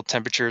equatorial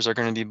temperatures are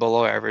going to be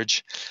below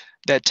average.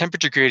 That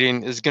temperature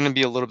gradient is going to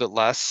be a little bit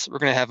less. We're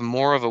going to have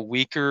more of a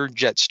weaker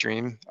jet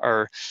stream.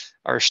 Our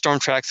storm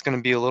track is going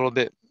to be a little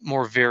bit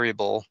more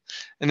variable.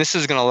 And this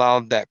is going to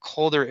allow that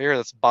colder air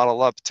that's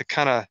bottled up to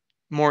kind of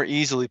more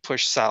easily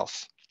push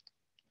south.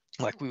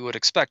 like we would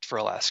expect for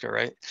Alaska,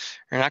 right?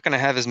 You're not going to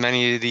have as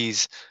many of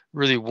these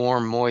really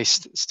warm,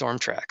 moist storm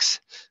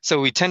tracks. So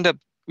we tend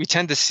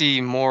to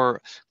see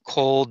more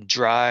cold,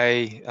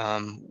 dry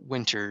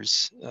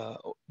winters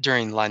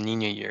during La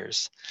Nina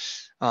years.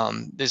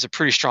 There's a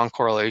pretty strong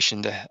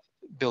correlation to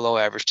below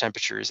average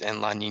temperatures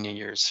and La Nina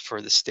years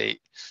for the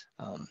state.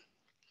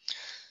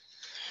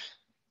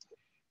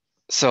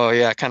 So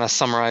yeah, kind of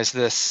summarize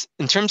this.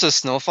 In terms of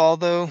snowfall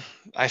though,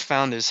 I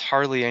found there's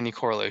hardly any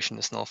correlation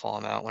to snowfall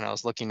amount when I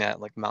was looking at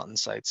like mountain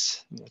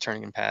sites,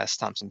 Turnagain Pass,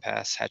 Thompson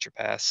Pass, Hatcher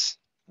Pass.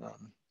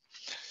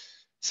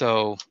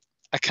 So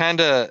I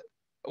kind of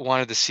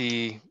wanted to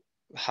see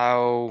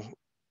how,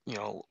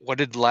 what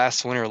did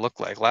last winter look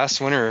like? Last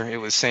winter, it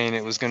was saying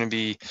it was going to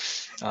be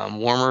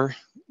warmer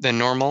than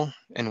normal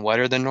and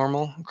wetter than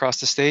normal across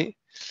the state.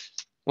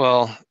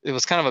 Well, it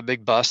was kind of a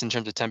big bust in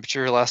terms of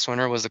temperature. Last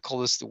winter was the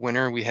coldest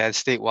winter we had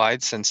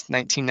statewide since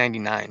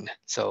 1999.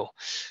 So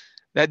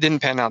that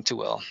didn't pan out too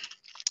well.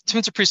 In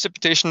terms of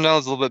precipitation, though,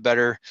 it's a little bit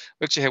better.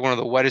 We actually had one of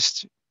the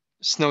wettest,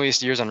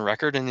 snowiest years on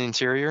record in the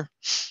interior.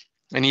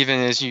 And even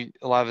as a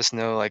lot of us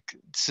know, like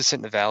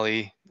Susitna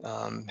Valley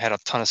had a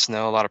ton of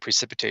snow, a lot of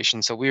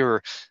precipitation. So we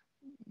were,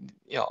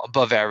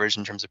 above average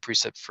in terms of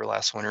precip for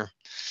last winter.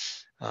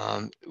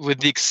 With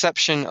the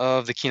exception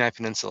of the Kenai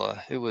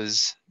Peninsula, it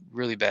was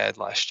really bad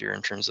last year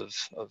in terms of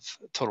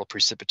total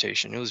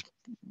precipitation. It was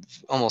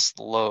almost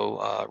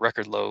low,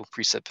 record low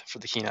precip for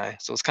the Kenai.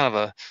 So it's kind of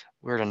a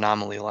weird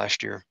anomaly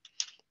last year.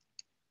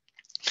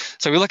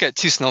 So we look at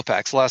two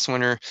snowpacks. Last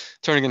winter,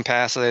 Turnagain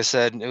Pass, as I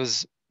said, it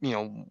was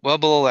well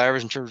below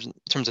average in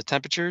terms of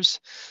temperatures,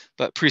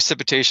 but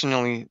precipitation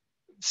only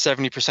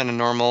 70% of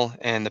normal,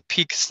 and the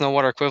peak snow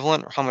water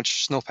equivalent, or how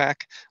much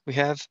snowpack we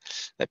have,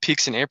 that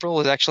peaks in April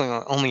is actually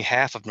only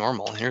half of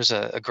normal. And here's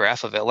a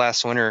graph of it.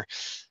 Last winter,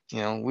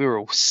 we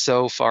were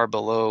so far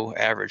below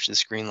average,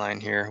 this green line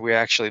here. We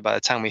actually, by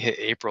the time we hit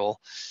April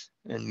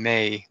and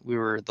May, we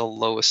were the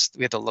lowest.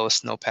 We had the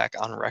lowest snowpack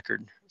on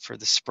record for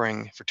the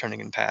spring for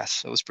Turnagain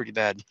Pass. It was pretty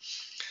bad.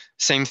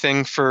 Same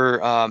thing for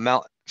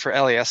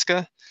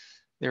Alyeska.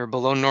 They were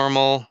below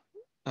normal,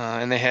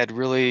 and they had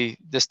really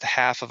just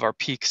half of our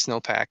peak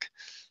snowpack.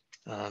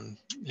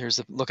 Here's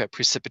a look at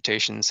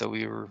precipitation. So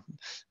we were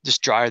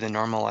just drier than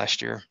normal last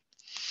year.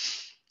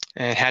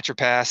 And Hatcher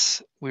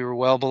Pass, we were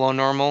well below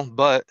normal,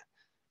 but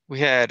we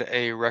had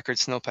a record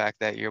snowpack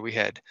that year.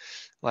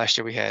 Last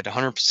year we had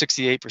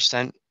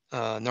 168%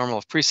 normal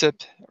of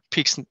precip.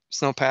 Peak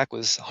snowpack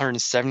was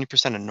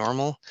 170% of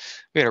normal.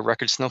 We had a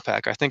record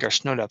snowpack. I think our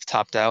snow depth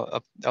topped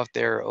out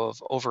there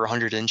of over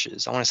 100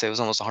 inches. I want to say it was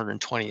almost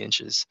 120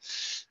 inches,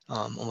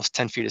 almost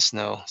 10 feet of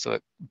snow. So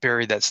it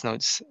buried that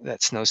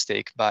snow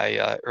stake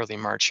by early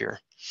March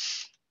here.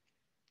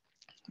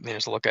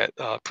 There's a look at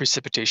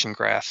precipitation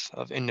graph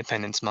of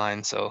Independence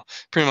Mine. So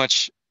pretty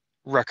much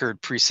record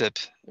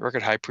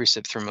high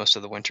precip through most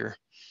of the winter.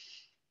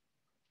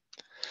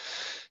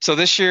 So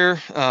this year,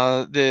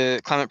 the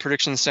Climate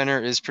Prediction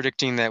Center is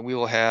predicting that we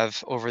will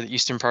have over the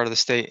eastern part of the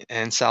state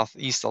and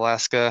southeast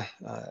Alaska,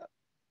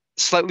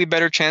 slightly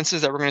better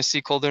chances that we're going to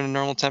see colder than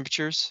normal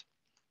temperatures,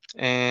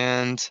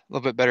 and a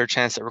little bit better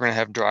chance that we're going to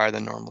have drier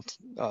than normal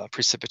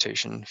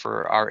precipitation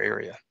for our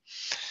area.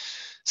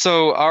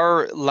 So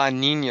our La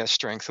Nina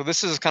strength. So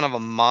this is kind of a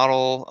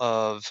model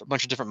of a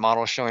bunch of different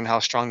models showing how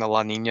strong the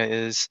La Nina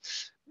is.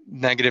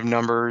 Negative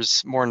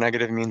numbers, more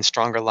negative means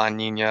stronger La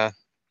Nina,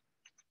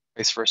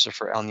 vice versa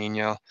for El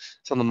Nino.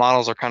 So the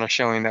models are kind of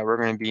showing that we're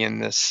going to be in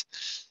this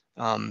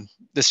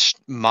this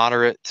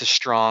moderate to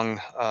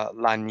strong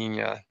La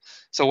Nina.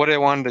 So what I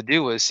wanted to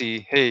do was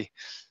see, hey,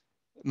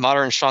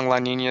 moderate and strong La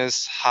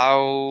Ninas,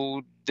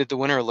 how did the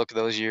winter look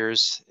those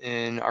years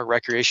in our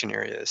recreation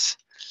areas?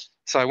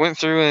 So I went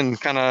through and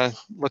kind of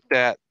looked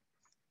at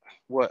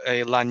what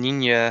a La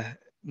Nina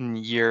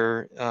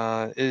year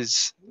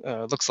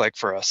looks like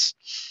for us.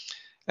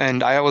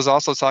 And I was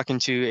also talking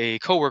to a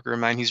coworker of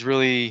mine who's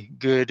really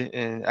good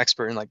and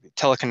expert in like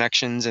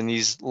teleconnections and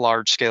these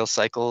large scale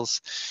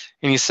cycles.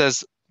 And he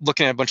says,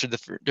 looking at a bunch of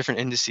different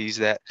indices,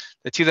 that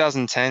the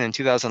 2010 and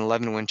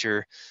 2011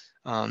 winter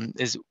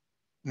is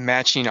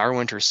matching our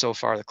winter so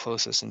far the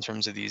closest in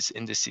terms of these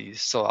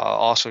indices. So I'll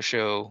also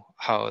show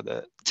how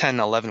the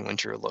 10-11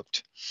 winter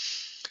looked.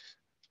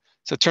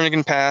 So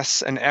Turnagain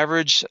Pass, an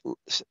average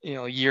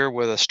year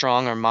with a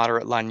strong or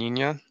moderate La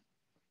Nina,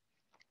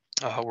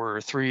 we're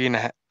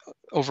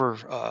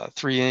over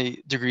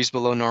 3 degrees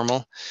below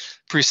normal.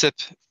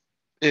 Precip,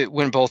 it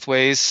went both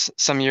ways.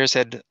 Some years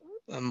had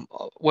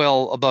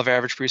well above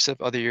average precip,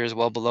 other years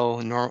well below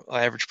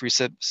average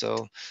precip.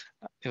 So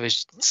it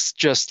was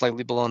just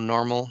slightly below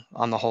normal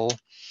on the whole.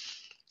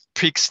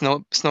 Peak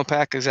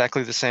snowpack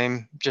exactly the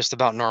same, just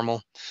about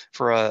normal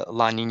for a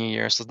La Nina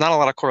year. So not a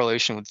lot of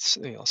correlation with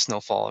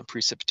snowfall and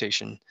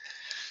precipitation.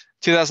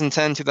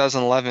 2010,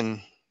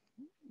 2011,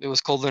 it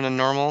was colder than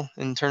normal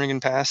in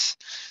Turnagain Pass.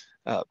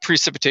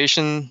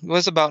 Precipitation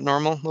was about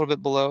normal, a little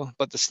bit below,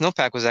 but the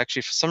snowpack was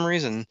actually, for some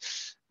reason,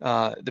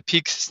 the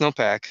peak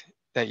snowpack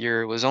that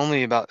year was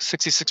only about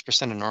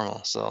 66% of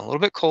normal. So a little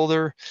bit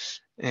colder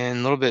and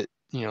a little bit,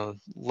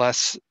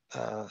 less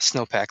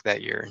snowpack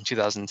that year in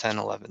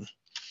 2010-11.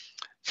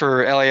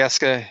 For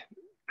Alyeska,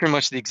 pretty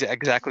much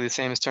exactly the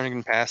same as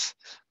Turnagain Pass.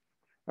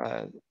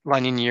 La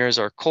Nina years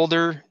are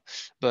colder,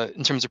 but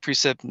in terms of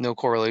precip, no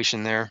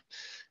correlation there.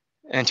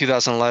 And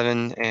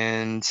 2011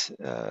 and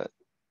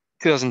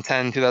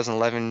 2010,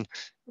 2011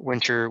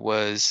 winter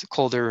was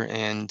colder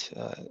and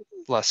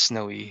less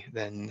snowy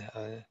than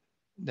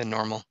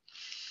normal.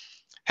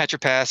 Hatcher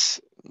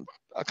Pass,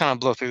 I'll kind of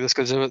blow through this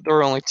because there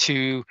were only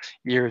 2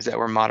 years that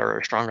were moderate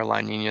or stronger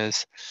La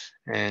Ninas,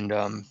 and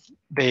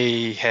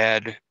they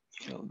had,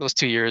 those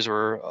 2 years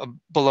were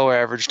below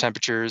average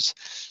temperatures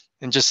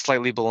and just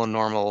slightly below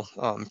normal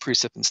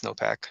precip and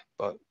snowpack,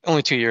 but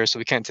only 2 years, so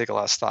we can't take a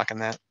lot of stock in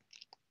that.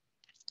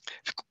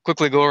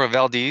 Quickly go over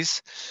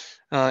Valdez.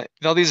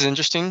 Valdez is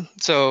interesting.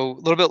 So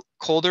a little bit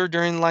colder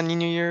during La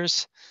Nina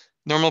years,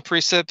 normal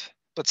precip,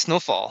 but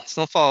snowfall.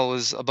 Snowfall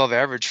was above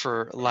average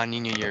for La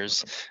Nina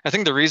years. I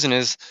think the reason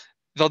is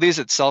Valdez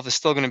itself is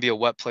still going to be a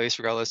wet place,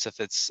 regardless if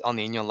it's El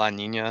Nino, La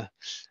Nina.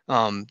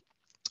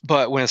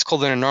 But when it's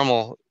colder than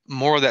normal,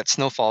 more of that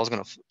snowfall is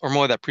going to, or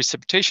more of that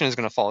precipitation is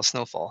going to fall as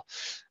snowfall.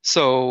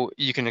 So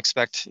you can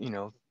expect,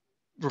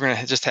 we're going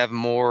to just have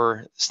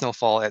more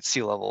snowfall at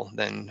sea level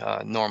than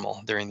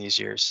normal during these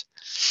years.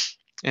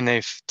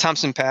 And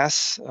Thompson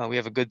Pass, we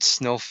have a good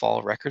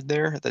snowfall record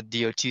there at the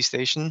DOT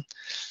station.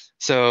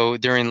 So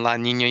during La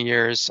Nina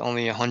years,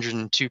 only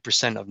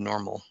 102% of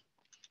normal.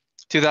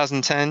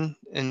 2010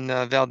 in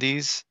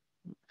Valdez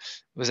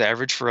was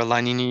average for a La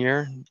Nina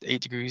year,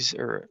 8 degrees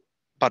or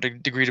about a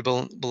degree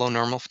below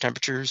normal for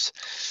temperatures.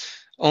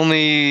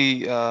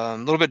 Only a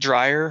little bit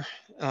drier,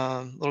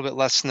 a little bit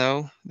less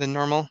snow than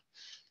normal.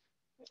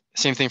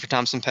 Same thing for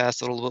Thompson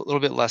Pass, a little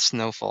bit less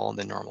snowfall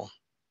than normal.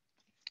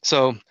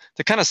 So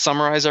to kind of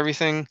summarize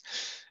everything,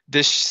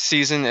 this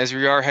season, as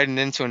we are heading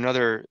into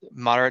another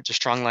moderate to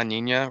strong La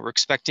Nina, we're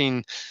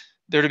expecting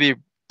there to be a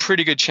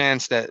pretty good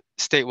chance that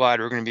statewide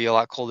we're going to be a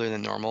lot colder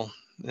than normal.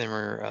 Than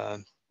we're,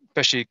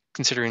 especially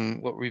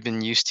considering what we've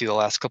been used to the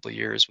last couple of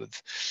years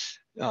with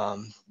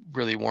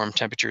really warm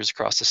temperatures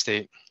across the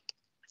state.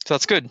 So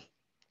that's good,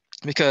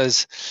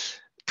 because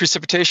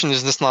precipitation,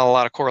 there's just not a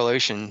lot of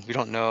correlation. We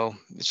don't know.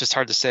 It's just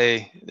hard to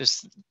say.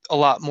 There's a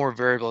lot more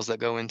variables that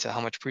go into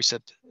how much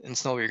precip and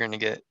snow you're going to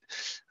get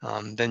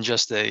than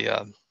just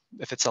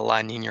if it's a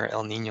La Nina or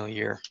El Nino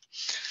year.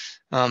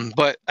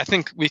 But I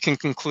think we can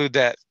conclude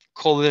that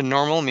colder than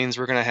normal means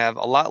we're going to have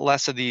a lot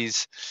less of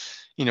these,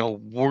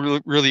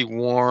 really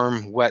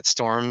warm, wet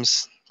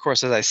storms. Of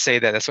course, as I say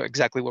that, that's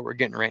exactly what we're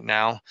getting right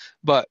now.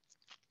 But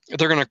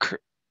they're going to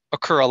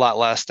occur a lot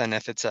less than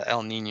if it's a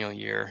El Nino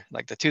year.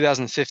 Like the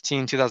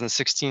 2015,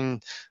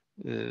 2016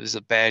 was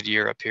a bad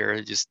year up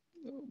here. Just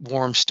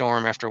warm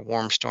storm after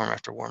warm storm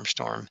after warm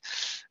storm.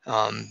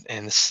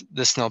 And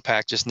the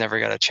snowpack just never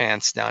got a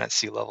chance down at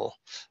sea level.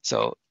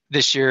 So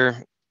this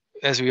year,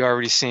 as we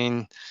already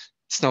seen,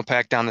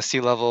 snowpack down to sea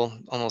level,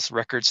 almost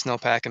record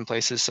snowpack in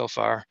places so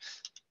far.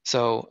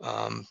 So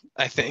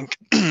I think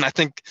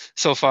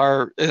so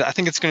far, I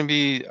think it's going to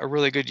be a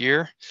really good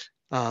year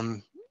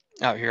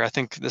out here. I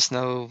think the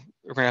snow,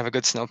 we're going to have a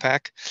good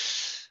snowpack.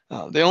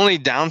 The only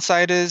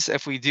downside is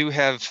if we do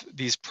have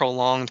these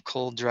prolonged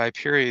cold, dry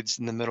periods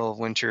in the middle of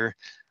winter,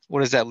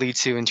 what does that lead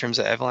to in terms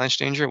of avalanche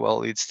danger? Well,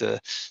 it leads to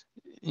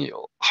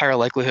higher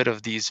likelihood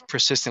of these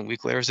persistent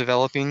weak layers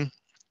developing.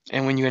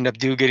 And when you end up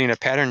getting a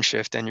pattern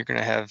shift, then you're going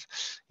to have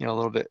a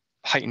little bit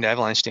heightened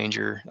avalanche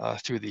danger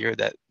through the year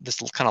that this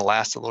will kind of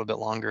last a little bit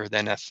longer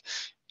than if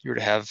you were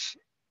to have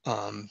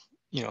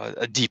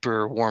a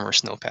deeper, warmer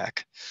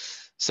snowpack.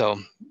 So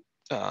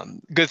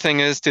good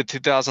thing is that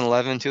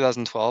 2011,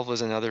 2012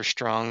 was another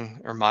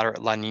strong or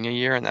moderate La Nina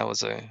year, and that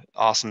was an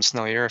awesome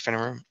snow year. If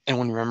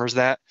anyone remembers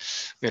that,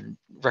 we had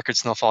record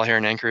snowfall here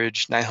in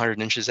Anchorage,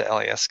 900 inches at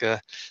Alyeska,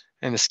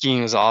 and the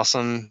skiing was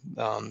awesome.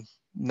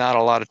 Not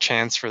a lot of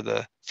chance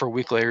for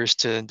weak layers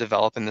to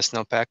develop in the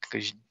snowpack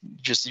because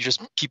you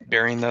just keep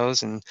burying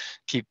those and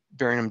keep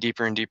burying them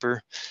deeper and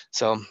deeper.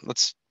 So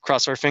let's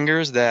cross our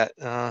fingers that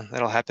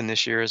that'll happen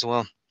this year as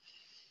well.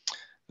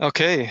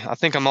 Okay, I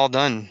think I'm all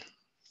done.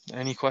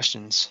 Any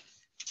questions?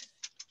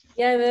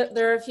 Yeah,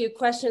 there are a few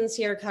questions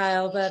here,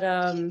 Kyle, but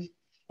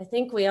I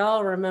think we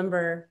all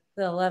remember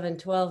the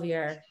 11-12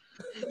 year.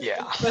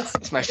 Yeah,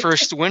 it's my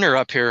first winter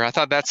up here. I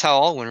thought that's how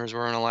all winters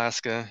were in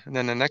Alaska. And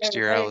then the next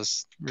year I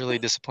was really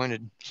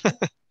disappointed.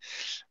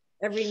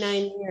 Every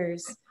 9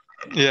 years.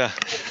 Yeah.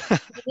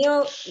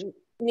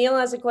 Neil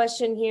has a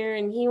question here,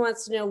 and he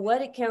wants to know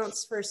what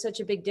accounts for such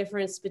a big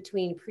difference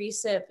between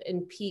precip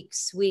and peak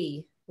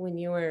SWE when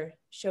you were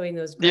showing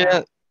those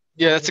graphs.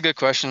 Yeah, that's a good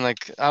question.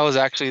 Like, I was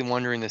actually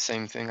wondering the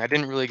same thing. I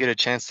didn't really get a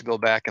chance to go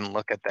back and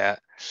look at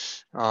that.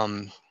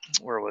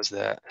 Where was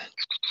that?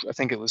 I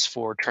think it was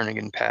for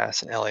Turnagain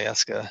Pass in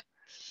Alyeska,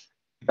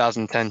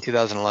 2010,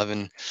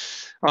 2011.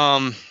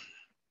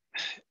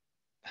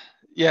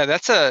 Yeah,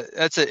 that's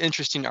an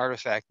interesting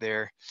artifact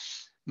there.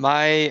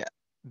 My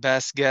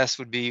best guess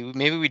would be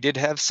maybe we did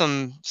have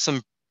some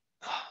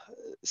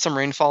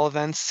rainfall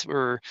events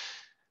where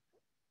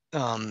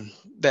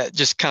that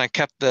just kind of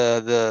kept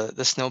the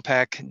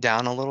snowpack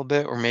down a little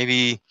bit, or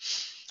maybe,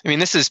 I mean,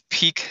 this is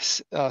peak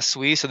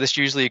SWE, so this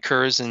usually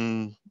occurs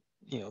in,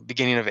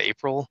 beginning of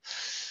April.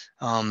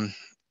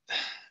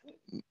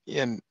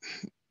 Yeah,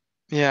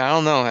 yeah, I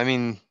don't know. I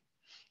mean,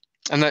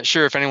 I'm not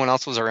sure if anyone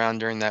else was around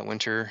during that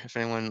winter. If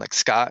anyone, like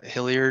Scott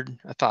Hilliard,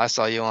 I thought I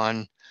saw you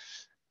on.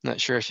 Not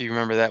sure if you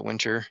remember that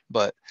winter,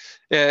 but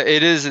yeah,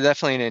 it is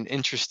definitely an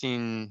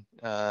interesting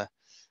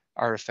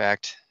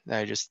artifact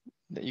that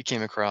you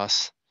came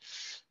across.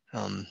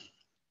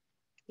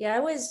 Yeah, I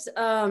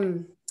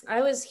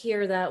was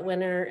here that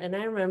winter, and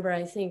I remember,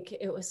 I think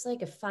it was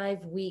like a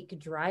 5-week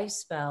dry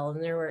spell,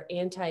 and there were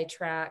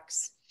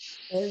anti-tracks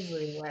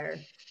everywhere.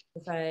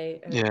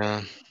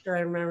 Yeah. Sure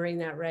I'm remembering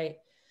that right.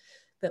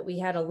 But we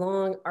had a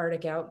long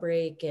Arctic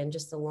outbreak and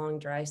just a long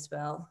dry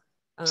spell.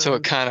 So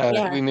it kind of,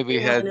 Yeah, we anyone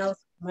had else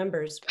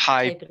remembers,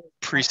 high type it in the chat room.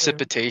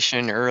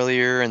 precipitation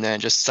earlier, and then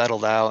it just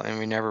settled out, and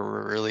we never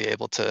were really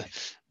able to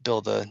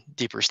build a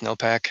deeper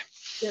snowpack.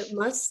 It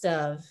must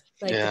have,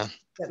 like, Yeah.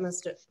 that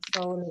must have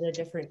fallen at a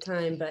different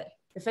time. But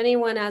if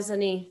anyone has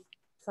any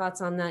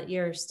thoughts on that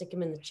year, stick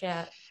them in the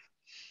chat.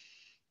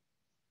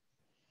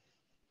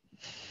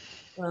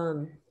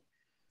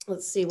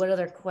 Let's see what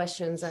other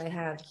questions I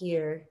have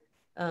here.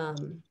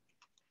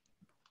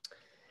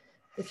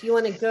 If you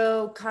want to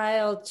go,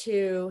 Kyle,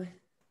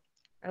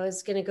 I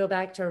was going to go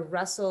back to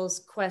Russell's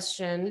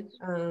question.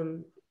 I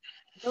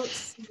don't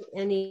see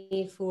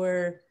any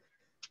for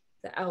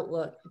the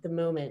outlook at the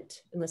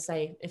moment, unless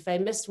if I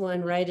missed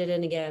one, write it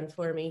in again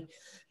for me.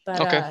 But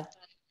okay.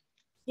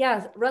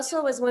 Yeah,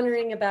 Russell was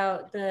wondering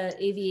about the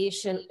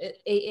aviation,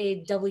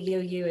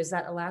 AAWU, is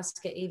that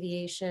Alaska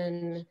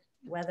Aviation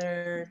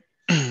Weather?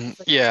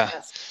 Yeah.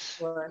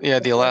 Yeah,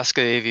 the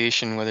Alaska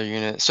Aviation Weather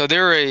Unit. So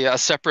they're a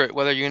separate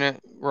weather unit.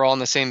 We're all in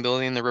the same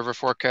building, the River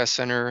Forecast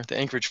Center, the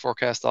Anchorage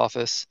Forecast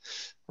Office.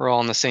 We're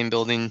all in the same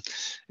building,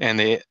 and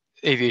the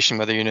Aviation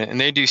Weather Unit. And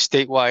they do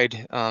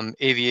statewide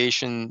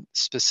aviation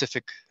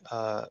specific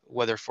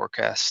weather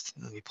forecast.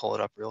 Let me pull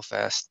it up real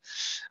fast.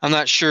 I'm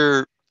not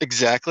sure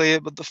exactly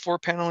about the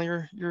 4-panel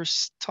you're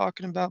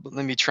talking about, but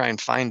let me try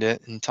and find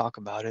it and talk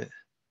about it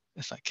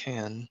if I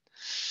can.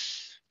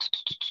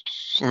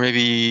 Or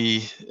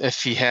maybe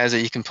if he has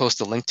it, you can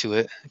post a link to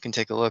it. You can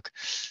take a look.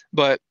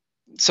 But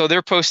so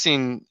they're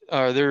posting,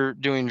 they're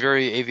doing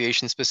very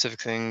aviation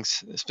specific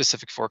things,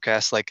 specific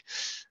forecasts like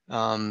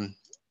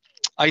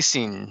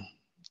icing,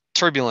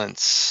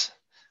 turbulence,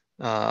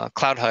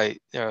 cloud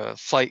height,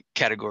 flight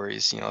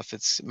categories, if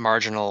it's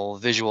marginal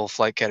visual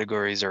flight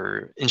categories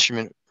or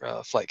instrument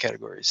flight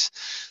categories.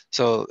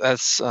 So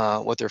that's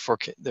what they're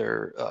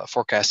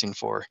forecasting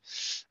for.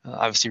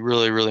 Obviously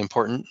really, really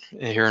important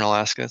here in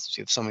Alaska. So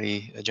you have so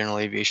many general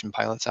aviation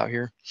pilots out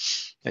here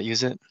that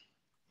use it.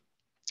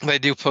 But I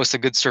do post a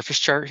good surface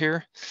chart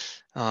here.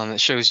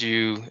 It shows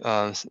you,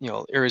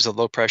 areas of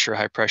low pressure,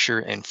 high pressure,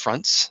 and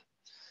fronts.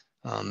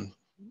 I'm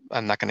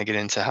not going to get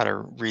into how to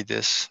read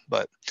this,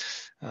 but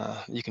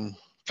you can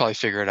probably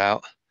figure it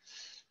out.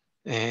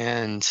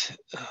 And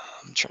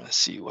I'm trying to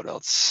see what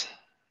else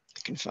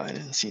I can find.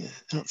 I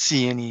don't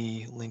see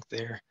any link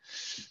there.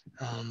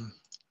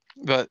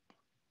 But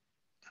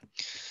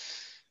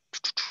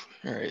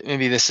all right,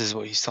 maybe this is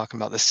what he's talking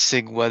about, the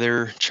SIG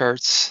weather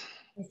charts.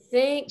 I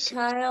think,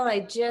 Kyle, I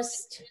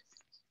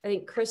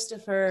think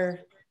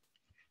Christopher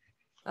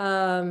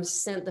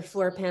sent the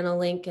 4-panel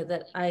link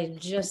that I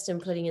just am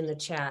putting in the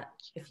chat,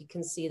 if you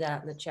can see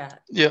that in the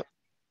chat. Yep.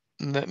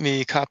 Let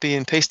me copy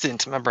and paste it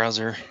into my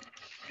browser.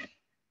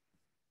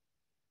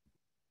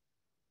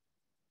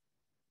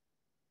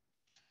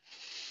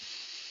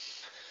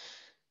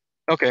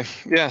 Okay,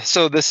 yeah,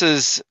 so this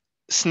is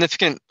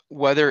significant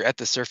weather at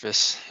the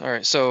surface. All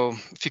right, so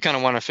if you kind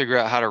of want to figure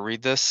out how to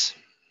read this,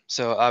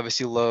 so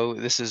obviously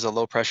this is a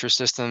low pressure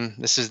system.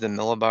 This is the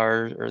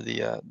millibar, or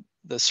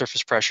the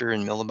surface pressure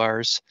in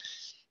millibars.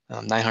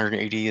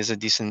 980 is a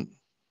decent,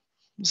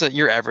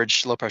 your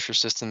average low pressure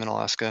system in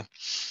Alaska.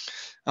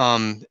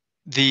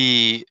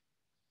 The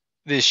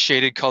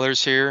shaded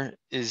colors here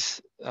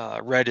is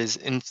red is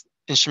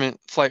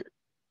instrument flight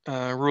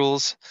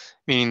rules,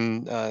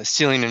 meaning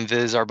ceiling and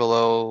viz are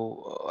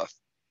below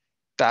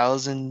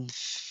 1,000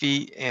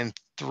 feet and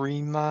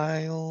 3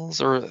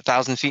 miles, or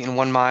 1,000 feet and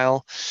 1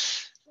 mile.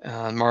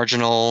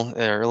 Marginal,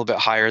 they're a little bit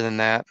higher than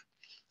that.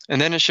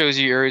 And then it shows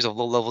you areas of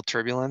low level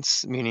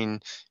turbulence, meaning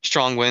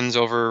strong winds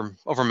over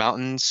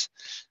mountains,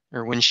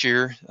 or wind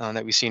shear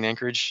that we see in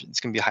Anchorage.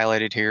 It's going to be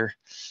highlighted here.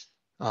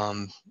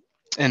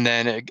 And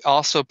then it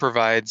also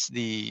provides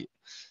the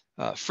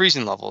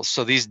freezing levels.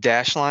 So these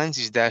dash lines,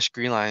 these dashed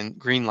green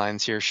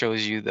lines here,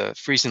 shows you the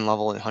freezing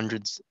level in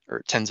hundreds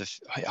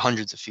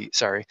of feet.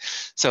 Sorry.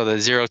 So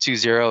the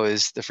 020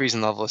 is the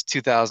freezing level is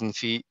 2,000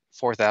 feet,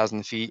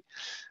 4,000 feet.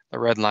 The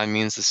red line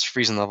means this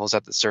freezing level is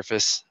at the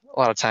surface. A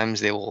lot of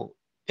times they will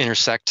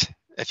intersect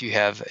if you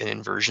have an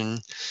inversion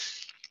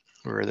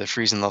where the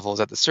freezing level is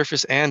at the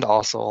surface and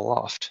also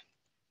aloft.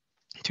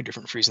 2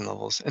 different freezing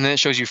levels. And then it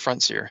shows you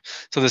fronts here.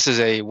 So this is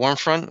a warm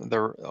front,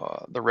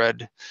 the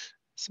red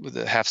with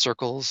the half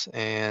circles,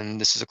 and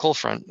this is a cold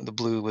front, the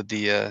blue with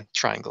the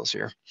triangles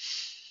here.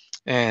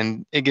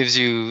 And it gives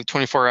you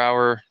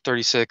 24-hour,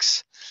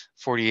 36,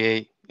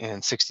 48,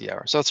 and 60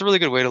 hours. So it's a really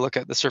good way to look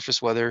at the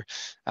surface weather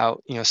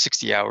out,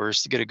 60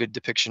 hours to get a good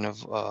depiction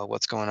of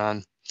what's going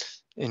on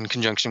in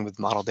conjunction with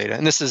model data.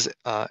 And this is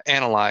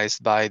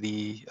analyzed by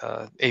the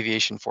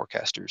aviation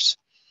forecasters.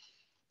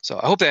 So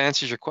I hope that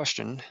answers your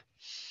question.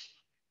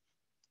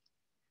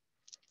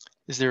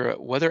 Is there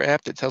a weather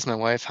app that tells my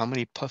wife how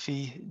many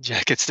puffy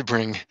jackets to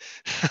bring?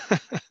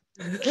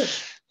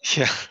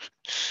 Yeah.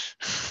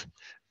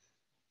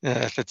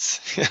 Yeah, if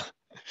it's, yeah.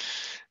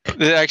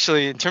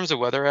 Actually, in terms of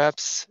weather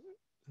apps,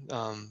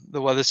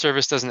 the Weather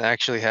Service doesn't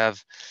actually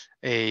have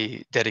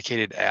a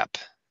dedicated app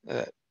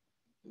that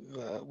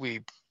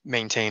we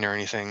maintain or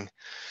anything.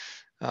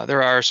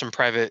 There are some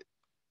private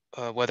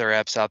weather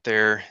apps out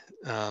there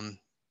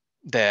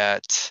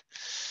that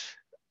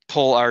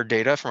pull our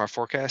data from our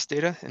forecast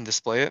data and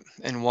display it.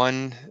 And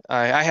one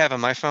I have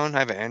on my phone, I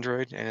have an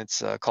Android, and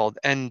it's called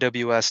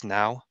NWS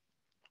Now.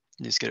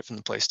 You just get it from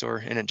the Play Store,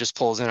 and it just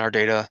pulls in our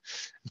data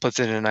and puts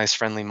it in a nice,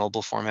 friendly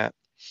mobile format.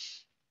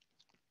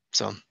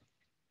 So,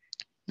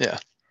 yeah.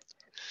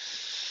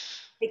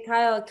 Hey,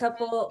 Kyle,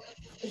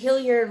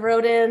 Hilliard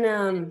wrote in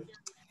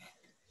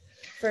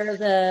for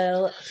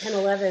the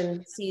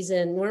 10-11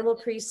 season, what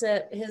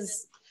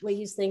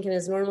he's thinking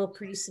is normal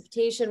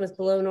precipitation with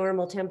below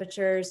normal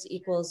temperatures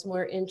equals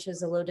more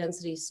inches of low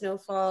density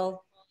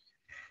snowfall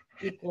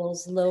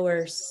equals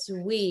lower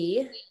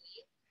SWE.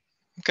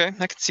 Okay,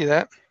 I can see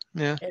that.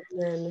 Yeah. And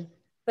then,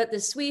 but the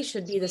SWE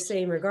should be the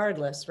same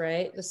regardless,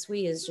 right? The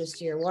SWE is just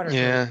your water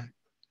Yeah. content.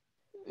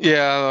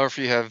 Yeah, or if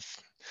you have,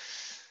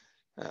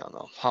 I don't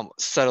know,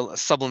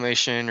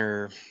 sublimation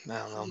or I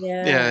don't know.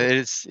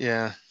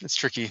 Yeah, it's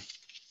tricky.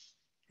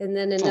 And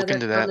then Let's look another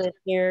into that. comment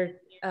here,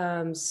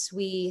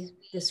 SWE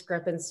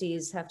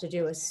discrepancies have to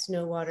do with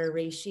snow water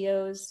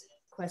ratios, ?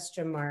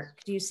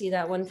 Do you see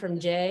that one from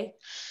Jay?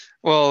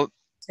 Well,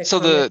 so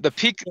the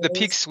peak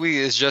is. SWE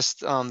is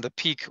just the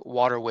peak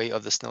water weight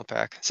of the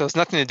snowpack. So it's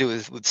nothing to do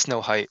with snow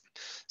height.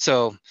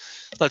 So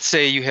let's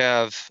say you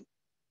have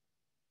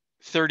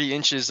 30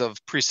 inches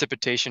of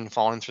precipitation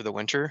falling through the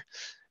winter,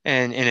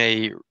 and in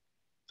a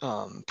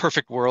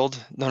perfect world,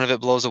 none of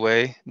it blows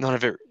away, none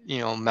of it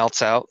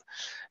melts out.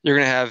 You're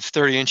going to have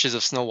 30 inches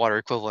of snow water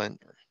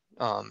equivalent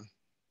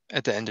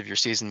at the end of your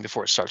season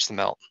before it starts to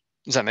melt.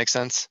 Does that make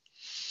sense?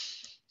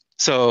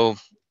 So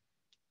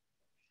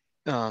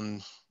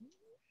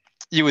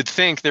you would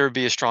think there would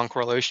be a strong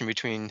correlation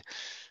between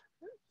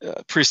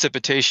winter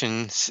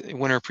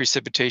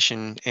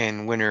precipitation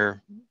and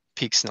winter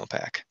peak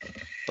snowpack,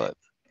 but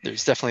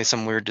there's definitely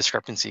some weird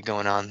discrepancy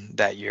going on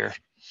that year.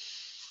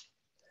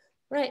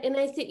 Right, and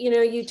I think,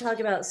 you talk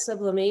about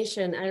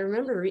sublimation. I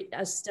remember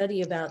a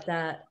study about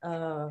that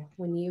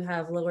when you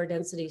have lower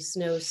density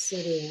snow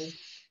sitting,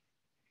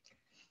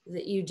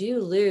 that you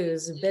do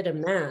lose a bit of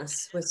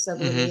mass with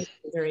sublimation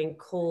during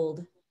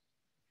cold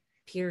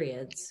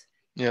periods.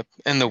 Yep,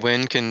 and the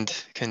wind can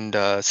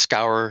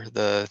scour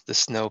the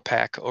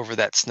snowpack over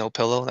that snow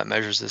pillow that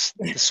measures the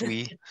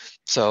SWE.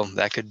 So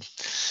there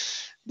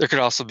could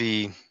also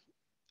be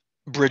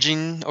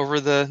bridging over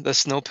the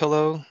snow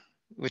pillow,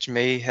 which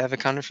may have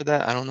accounted for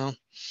that. I don't know.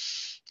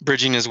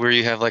 Bridging is where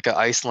you have like an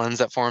ice lens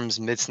that forms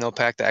mid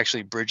snowpack that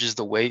actually bridges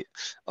the weight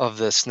of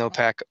the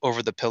snowpack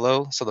over the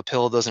pillow, so the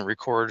pillow doesn't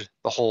record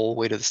the whole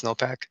weight of the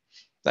snowpack.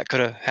 That could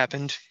have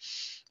happened,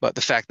 but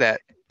the fact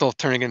that both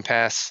Turnagain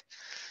Pass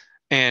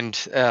and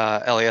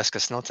Alyeska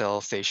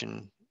Snowtail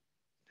Station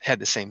had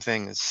the same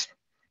thing is,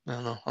 I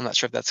don't know. I'm not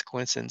sure if that's a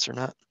coincidence or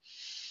not.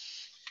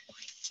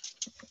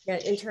 Yeah,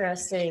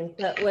 interesting.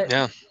 But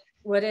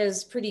what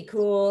is pretty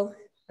cool,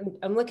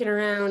 I'm looking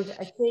around,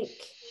 I think,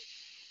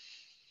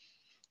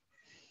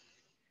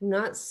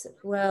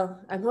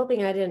 I'm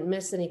hoping I didn't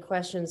miss any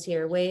questions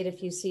here. Wade,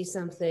 if you see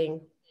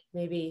something,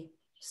 maybe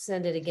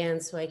send it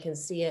again so I can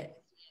see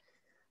it.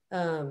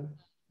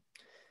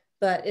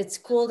 But it's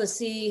cool to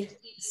see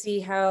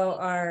how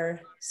our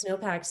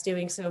snowpack's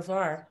doing so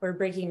far. We're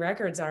breaking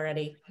records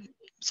already.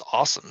 It's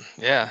awesome.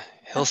 Yeah.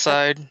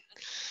 Hillside,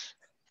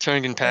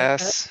 Turnagain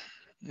Pass.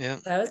 Yeah.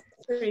 That was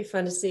pretty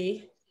fun to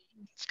see.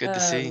 It's good to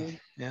see.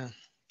 Yeah.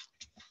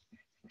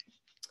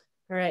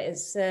 All right,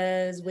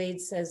 Wade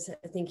says,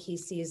 I think he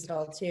sees it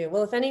all too.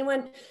 Well, if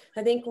anyone,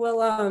 I think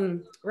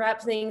we'll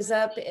wrap things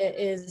up. It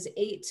is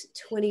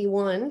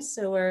 8:21,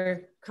 so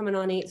we're coming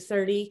on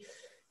 8:30.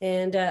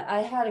 And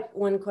I had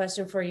one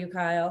question for you,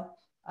 Kyle.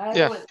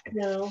 I want to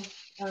know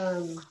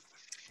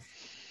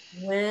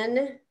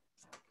when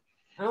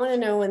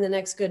the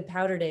next good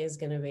powder day is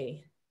going to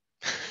be.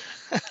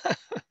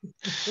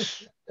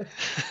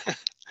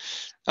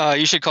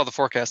 You should call the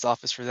forecast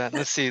office for that.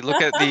 Let's see.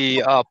 Look at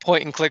the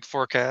point and click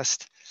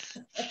forecast.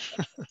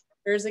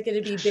 Or is it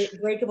going to be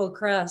breakable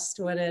crust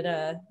when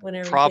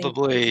everything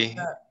probably?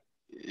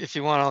 If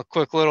you want a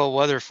quick little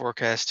weather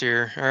forecast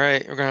here. All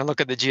right, we're going to look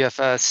at the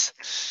GFS.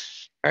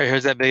 All right,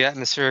 here's that big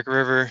atmospheric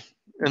river.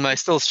 Am I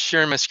still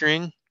sharing my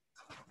screen?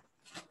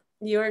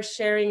 You're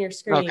sharing your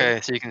screen.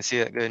 Okay, so you can see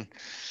it good.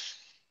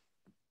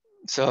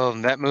 So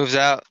that moves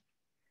out.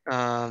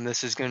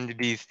 This is going to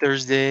be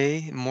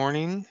Thursday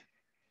morning.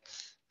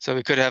 So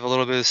we could have a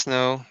little bit of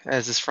snow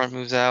as this front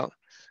moves out.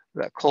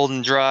 We got cold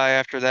and dry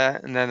after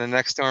that. And then the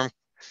next storm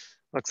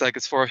looks like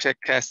it's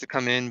forecast to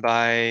come in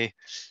by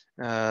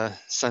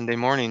Sunday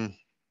morning,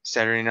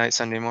 Saturday night,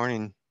 Sunday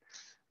morning.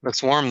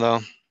 Looks warm though.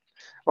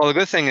 Well, the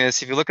good thing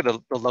is if you look at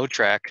the low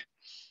track,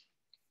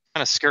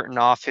 kind of skirting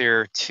off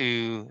here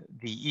to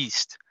the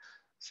east.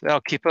 So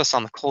that'll keep us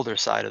on the colder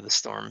side of the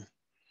storm.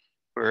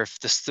 Where if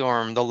the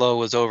storm, the low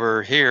was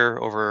over here,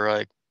 over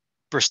like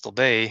Bristol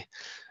Bay,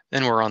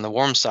 then we're on the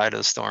warm side of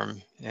the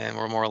storm and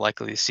we're more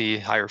likely to see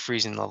higher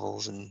freezing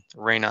levels and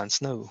rain on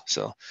snow.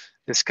 So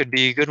this could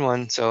be a good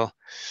one. So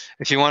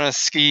if you want to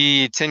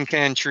ski tin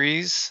can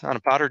trees on a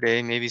powder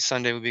day, maybe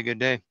Sunday would be a good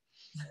day.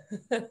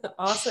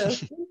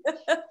 Awesome.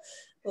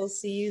 We'll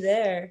see you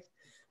there.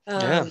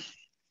 Yeah.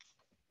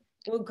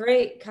 Well,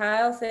 great,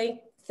 Kyle.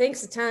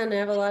 Thanks a ton. I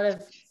have a lot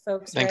of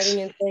folks writing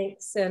in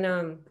thanks, and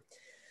I'm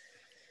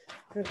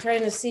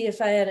trying to see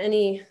if I had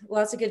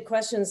lots of good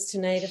questions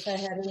tonight, if I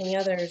had any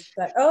others,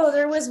 but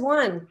there was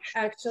one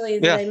actually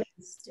that I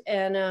missed.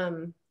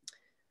 And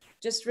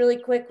just really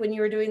quick, when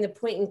you were doing the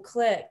point and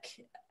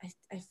click,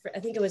 I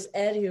think it was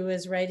Ed who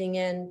was writing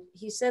in.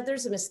 He said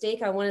there's a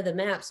mistake on one of the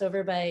maps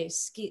over by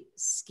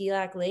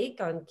Skilac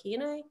Lake on the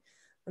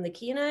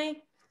Kenai.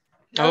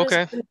 How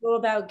does one go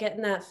about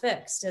getting that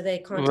fixed? Do they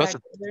contact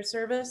their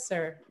service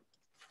or?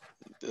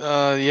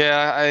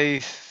 Yeah, I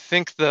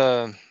think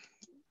the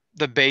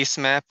base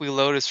map we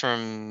load is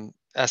from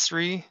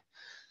Esri.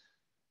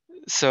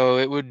 So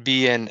it would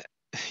be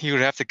you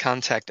would have to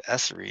contact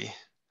Esri.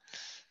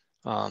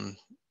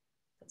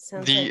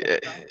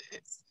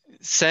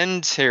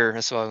 Send here,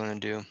 that's what I'm going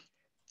to do.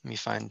 Let me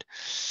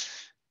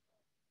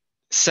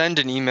send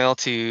an email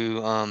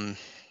to,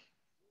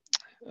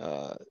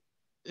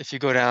 if you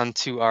go down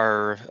to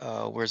our,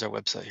 where's our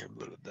website here?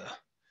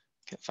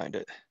 Can't find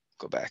it.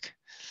 Go back.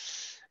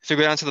 If you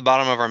go down to the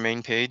bottom of our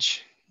main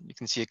page, you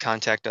can see a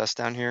contact us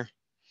down here.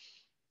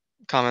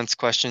 Comments,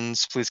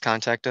 questions, please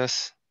contact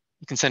us.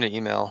 You can send an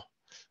email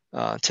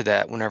to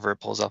that whenever it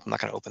pulls up. I'm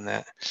not going to open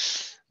that,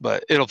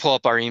 but it'll pull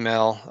up our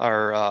email,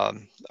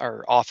 our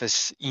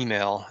office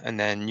email, and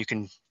then you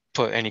can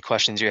put any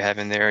questions you have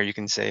in there. You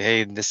can say,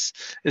 hey, this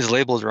is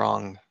labeled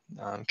wrong.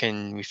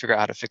 Can we figure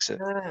out how to fix it?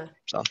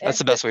 So that's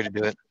the best way to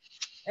do it.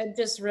 Ed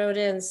just wrote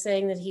in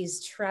saying that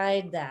he's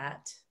tried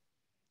that.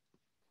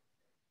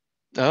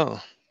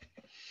 Oh.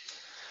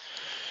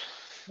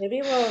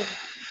 Maybe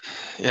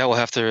we'll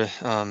have to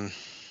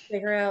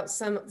figure out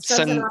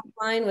something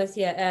offline with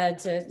you, Ed,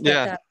 to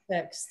get that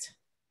fixed.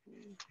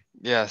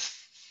 Yes.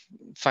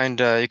 You can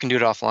do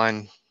it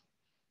offline.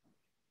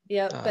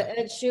 Yeah, but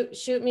Ed,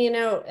 shoot me a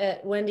note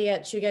at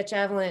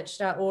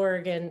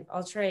wendy@chugachavalanche.org and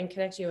I'll try and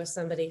connect you with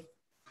somebody.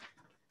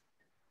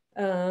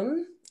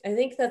 I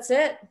think that's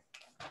it.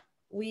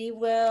 We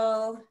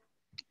will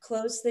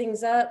close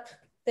things up.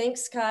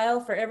 Thanks,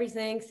 Kyle, for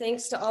everything.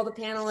 Thanks to all the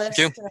panelists.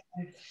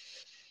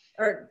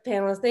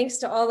 Thanks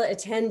to all the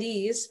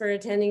attendees for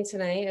attending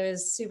tonight. It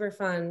was super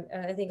fun.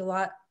 I think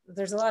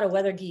there's a lot of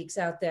weather geeks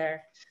out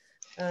there.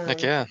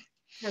 Heck yeah.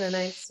 Kind of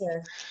nice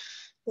to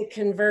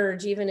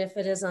converge, even if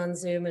it is on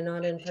Zoom and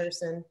not in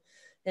person.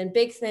 And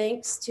big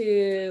thanks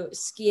to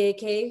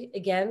CNFAIC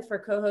again for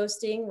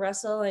co-hosting.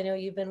 Russell, I know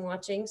you've been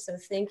watching, so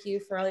thank you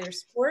for all your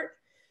support.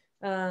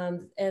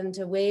 And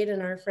to Wade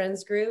and our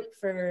friends group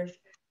for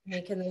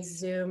making this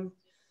Zoom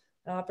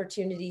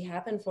opportunity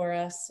happen for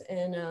us.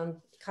 And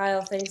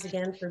Kyle, thanks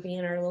again for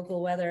being our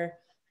local weather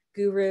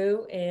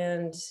guru.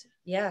 And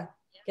yeah,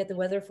 get the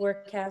weather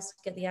forecast,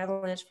 get the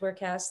avalanche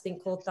forecast,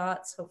 think cold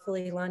thoughts.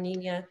 Hopefully La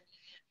Nina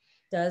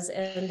does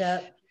end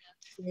up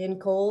being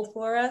cold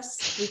for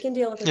us. We can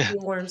deal with a few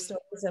warm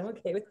storms. I'm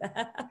okay with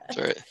that. That's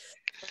right.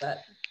 But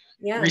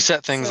yeah.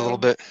 Reset things a little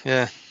bit.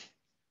 Yeah.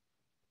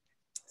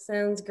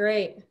 Sounds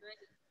great.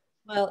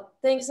 Well,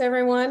 thanks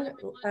everyone.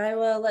 I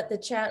will let the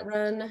chat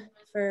run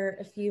for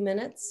a few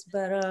minutes,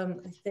 but I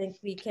think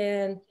we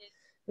can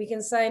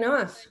sign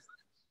off.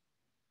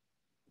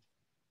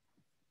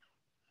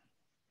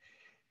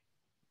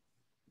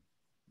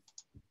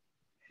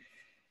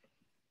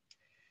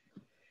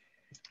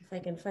 If I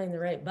can find the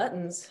right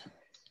buttons.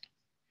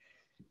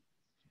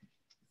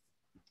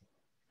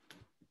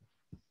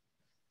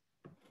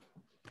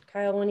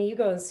 Kyle, when are you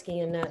going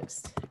skiing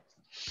next?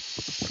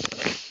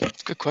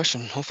 Good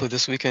question. Hopefully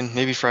this weekend,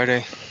 maybe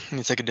Friday. Let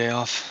me take a day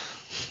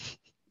off.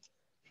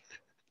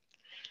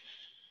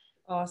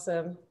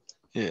 Awesome.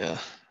 Yeah,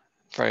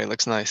 Friday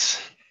looks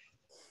nice.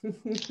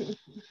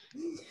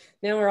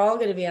 Now we're all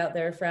going to be out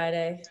there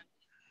Friday.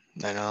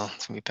 I know,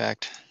 it's going to be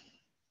packed.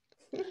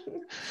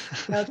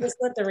 I'll just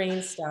let the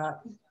rain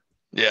stop.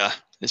 Yeah,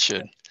 it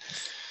should.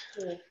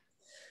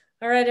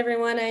 All right,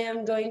 everyone, I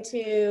am going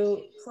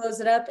to close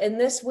it up. And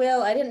this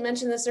I didn't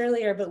mention this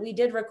earlier, but we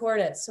did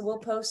record it. So we'll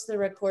post the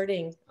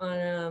recording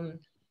on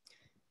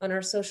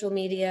our social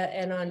media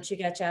and on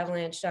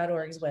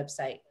chugachavalanche.org's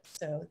website.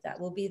 So that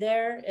will be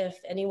there if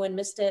anyone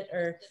missed it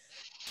or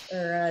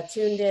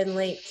tuned in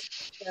late.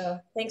 So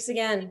thanks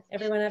again,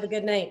 everyone. Have a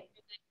good night.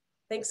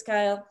 Thanks,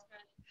 Kyle.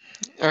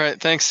 All right.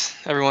 Thanks,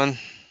 everyone.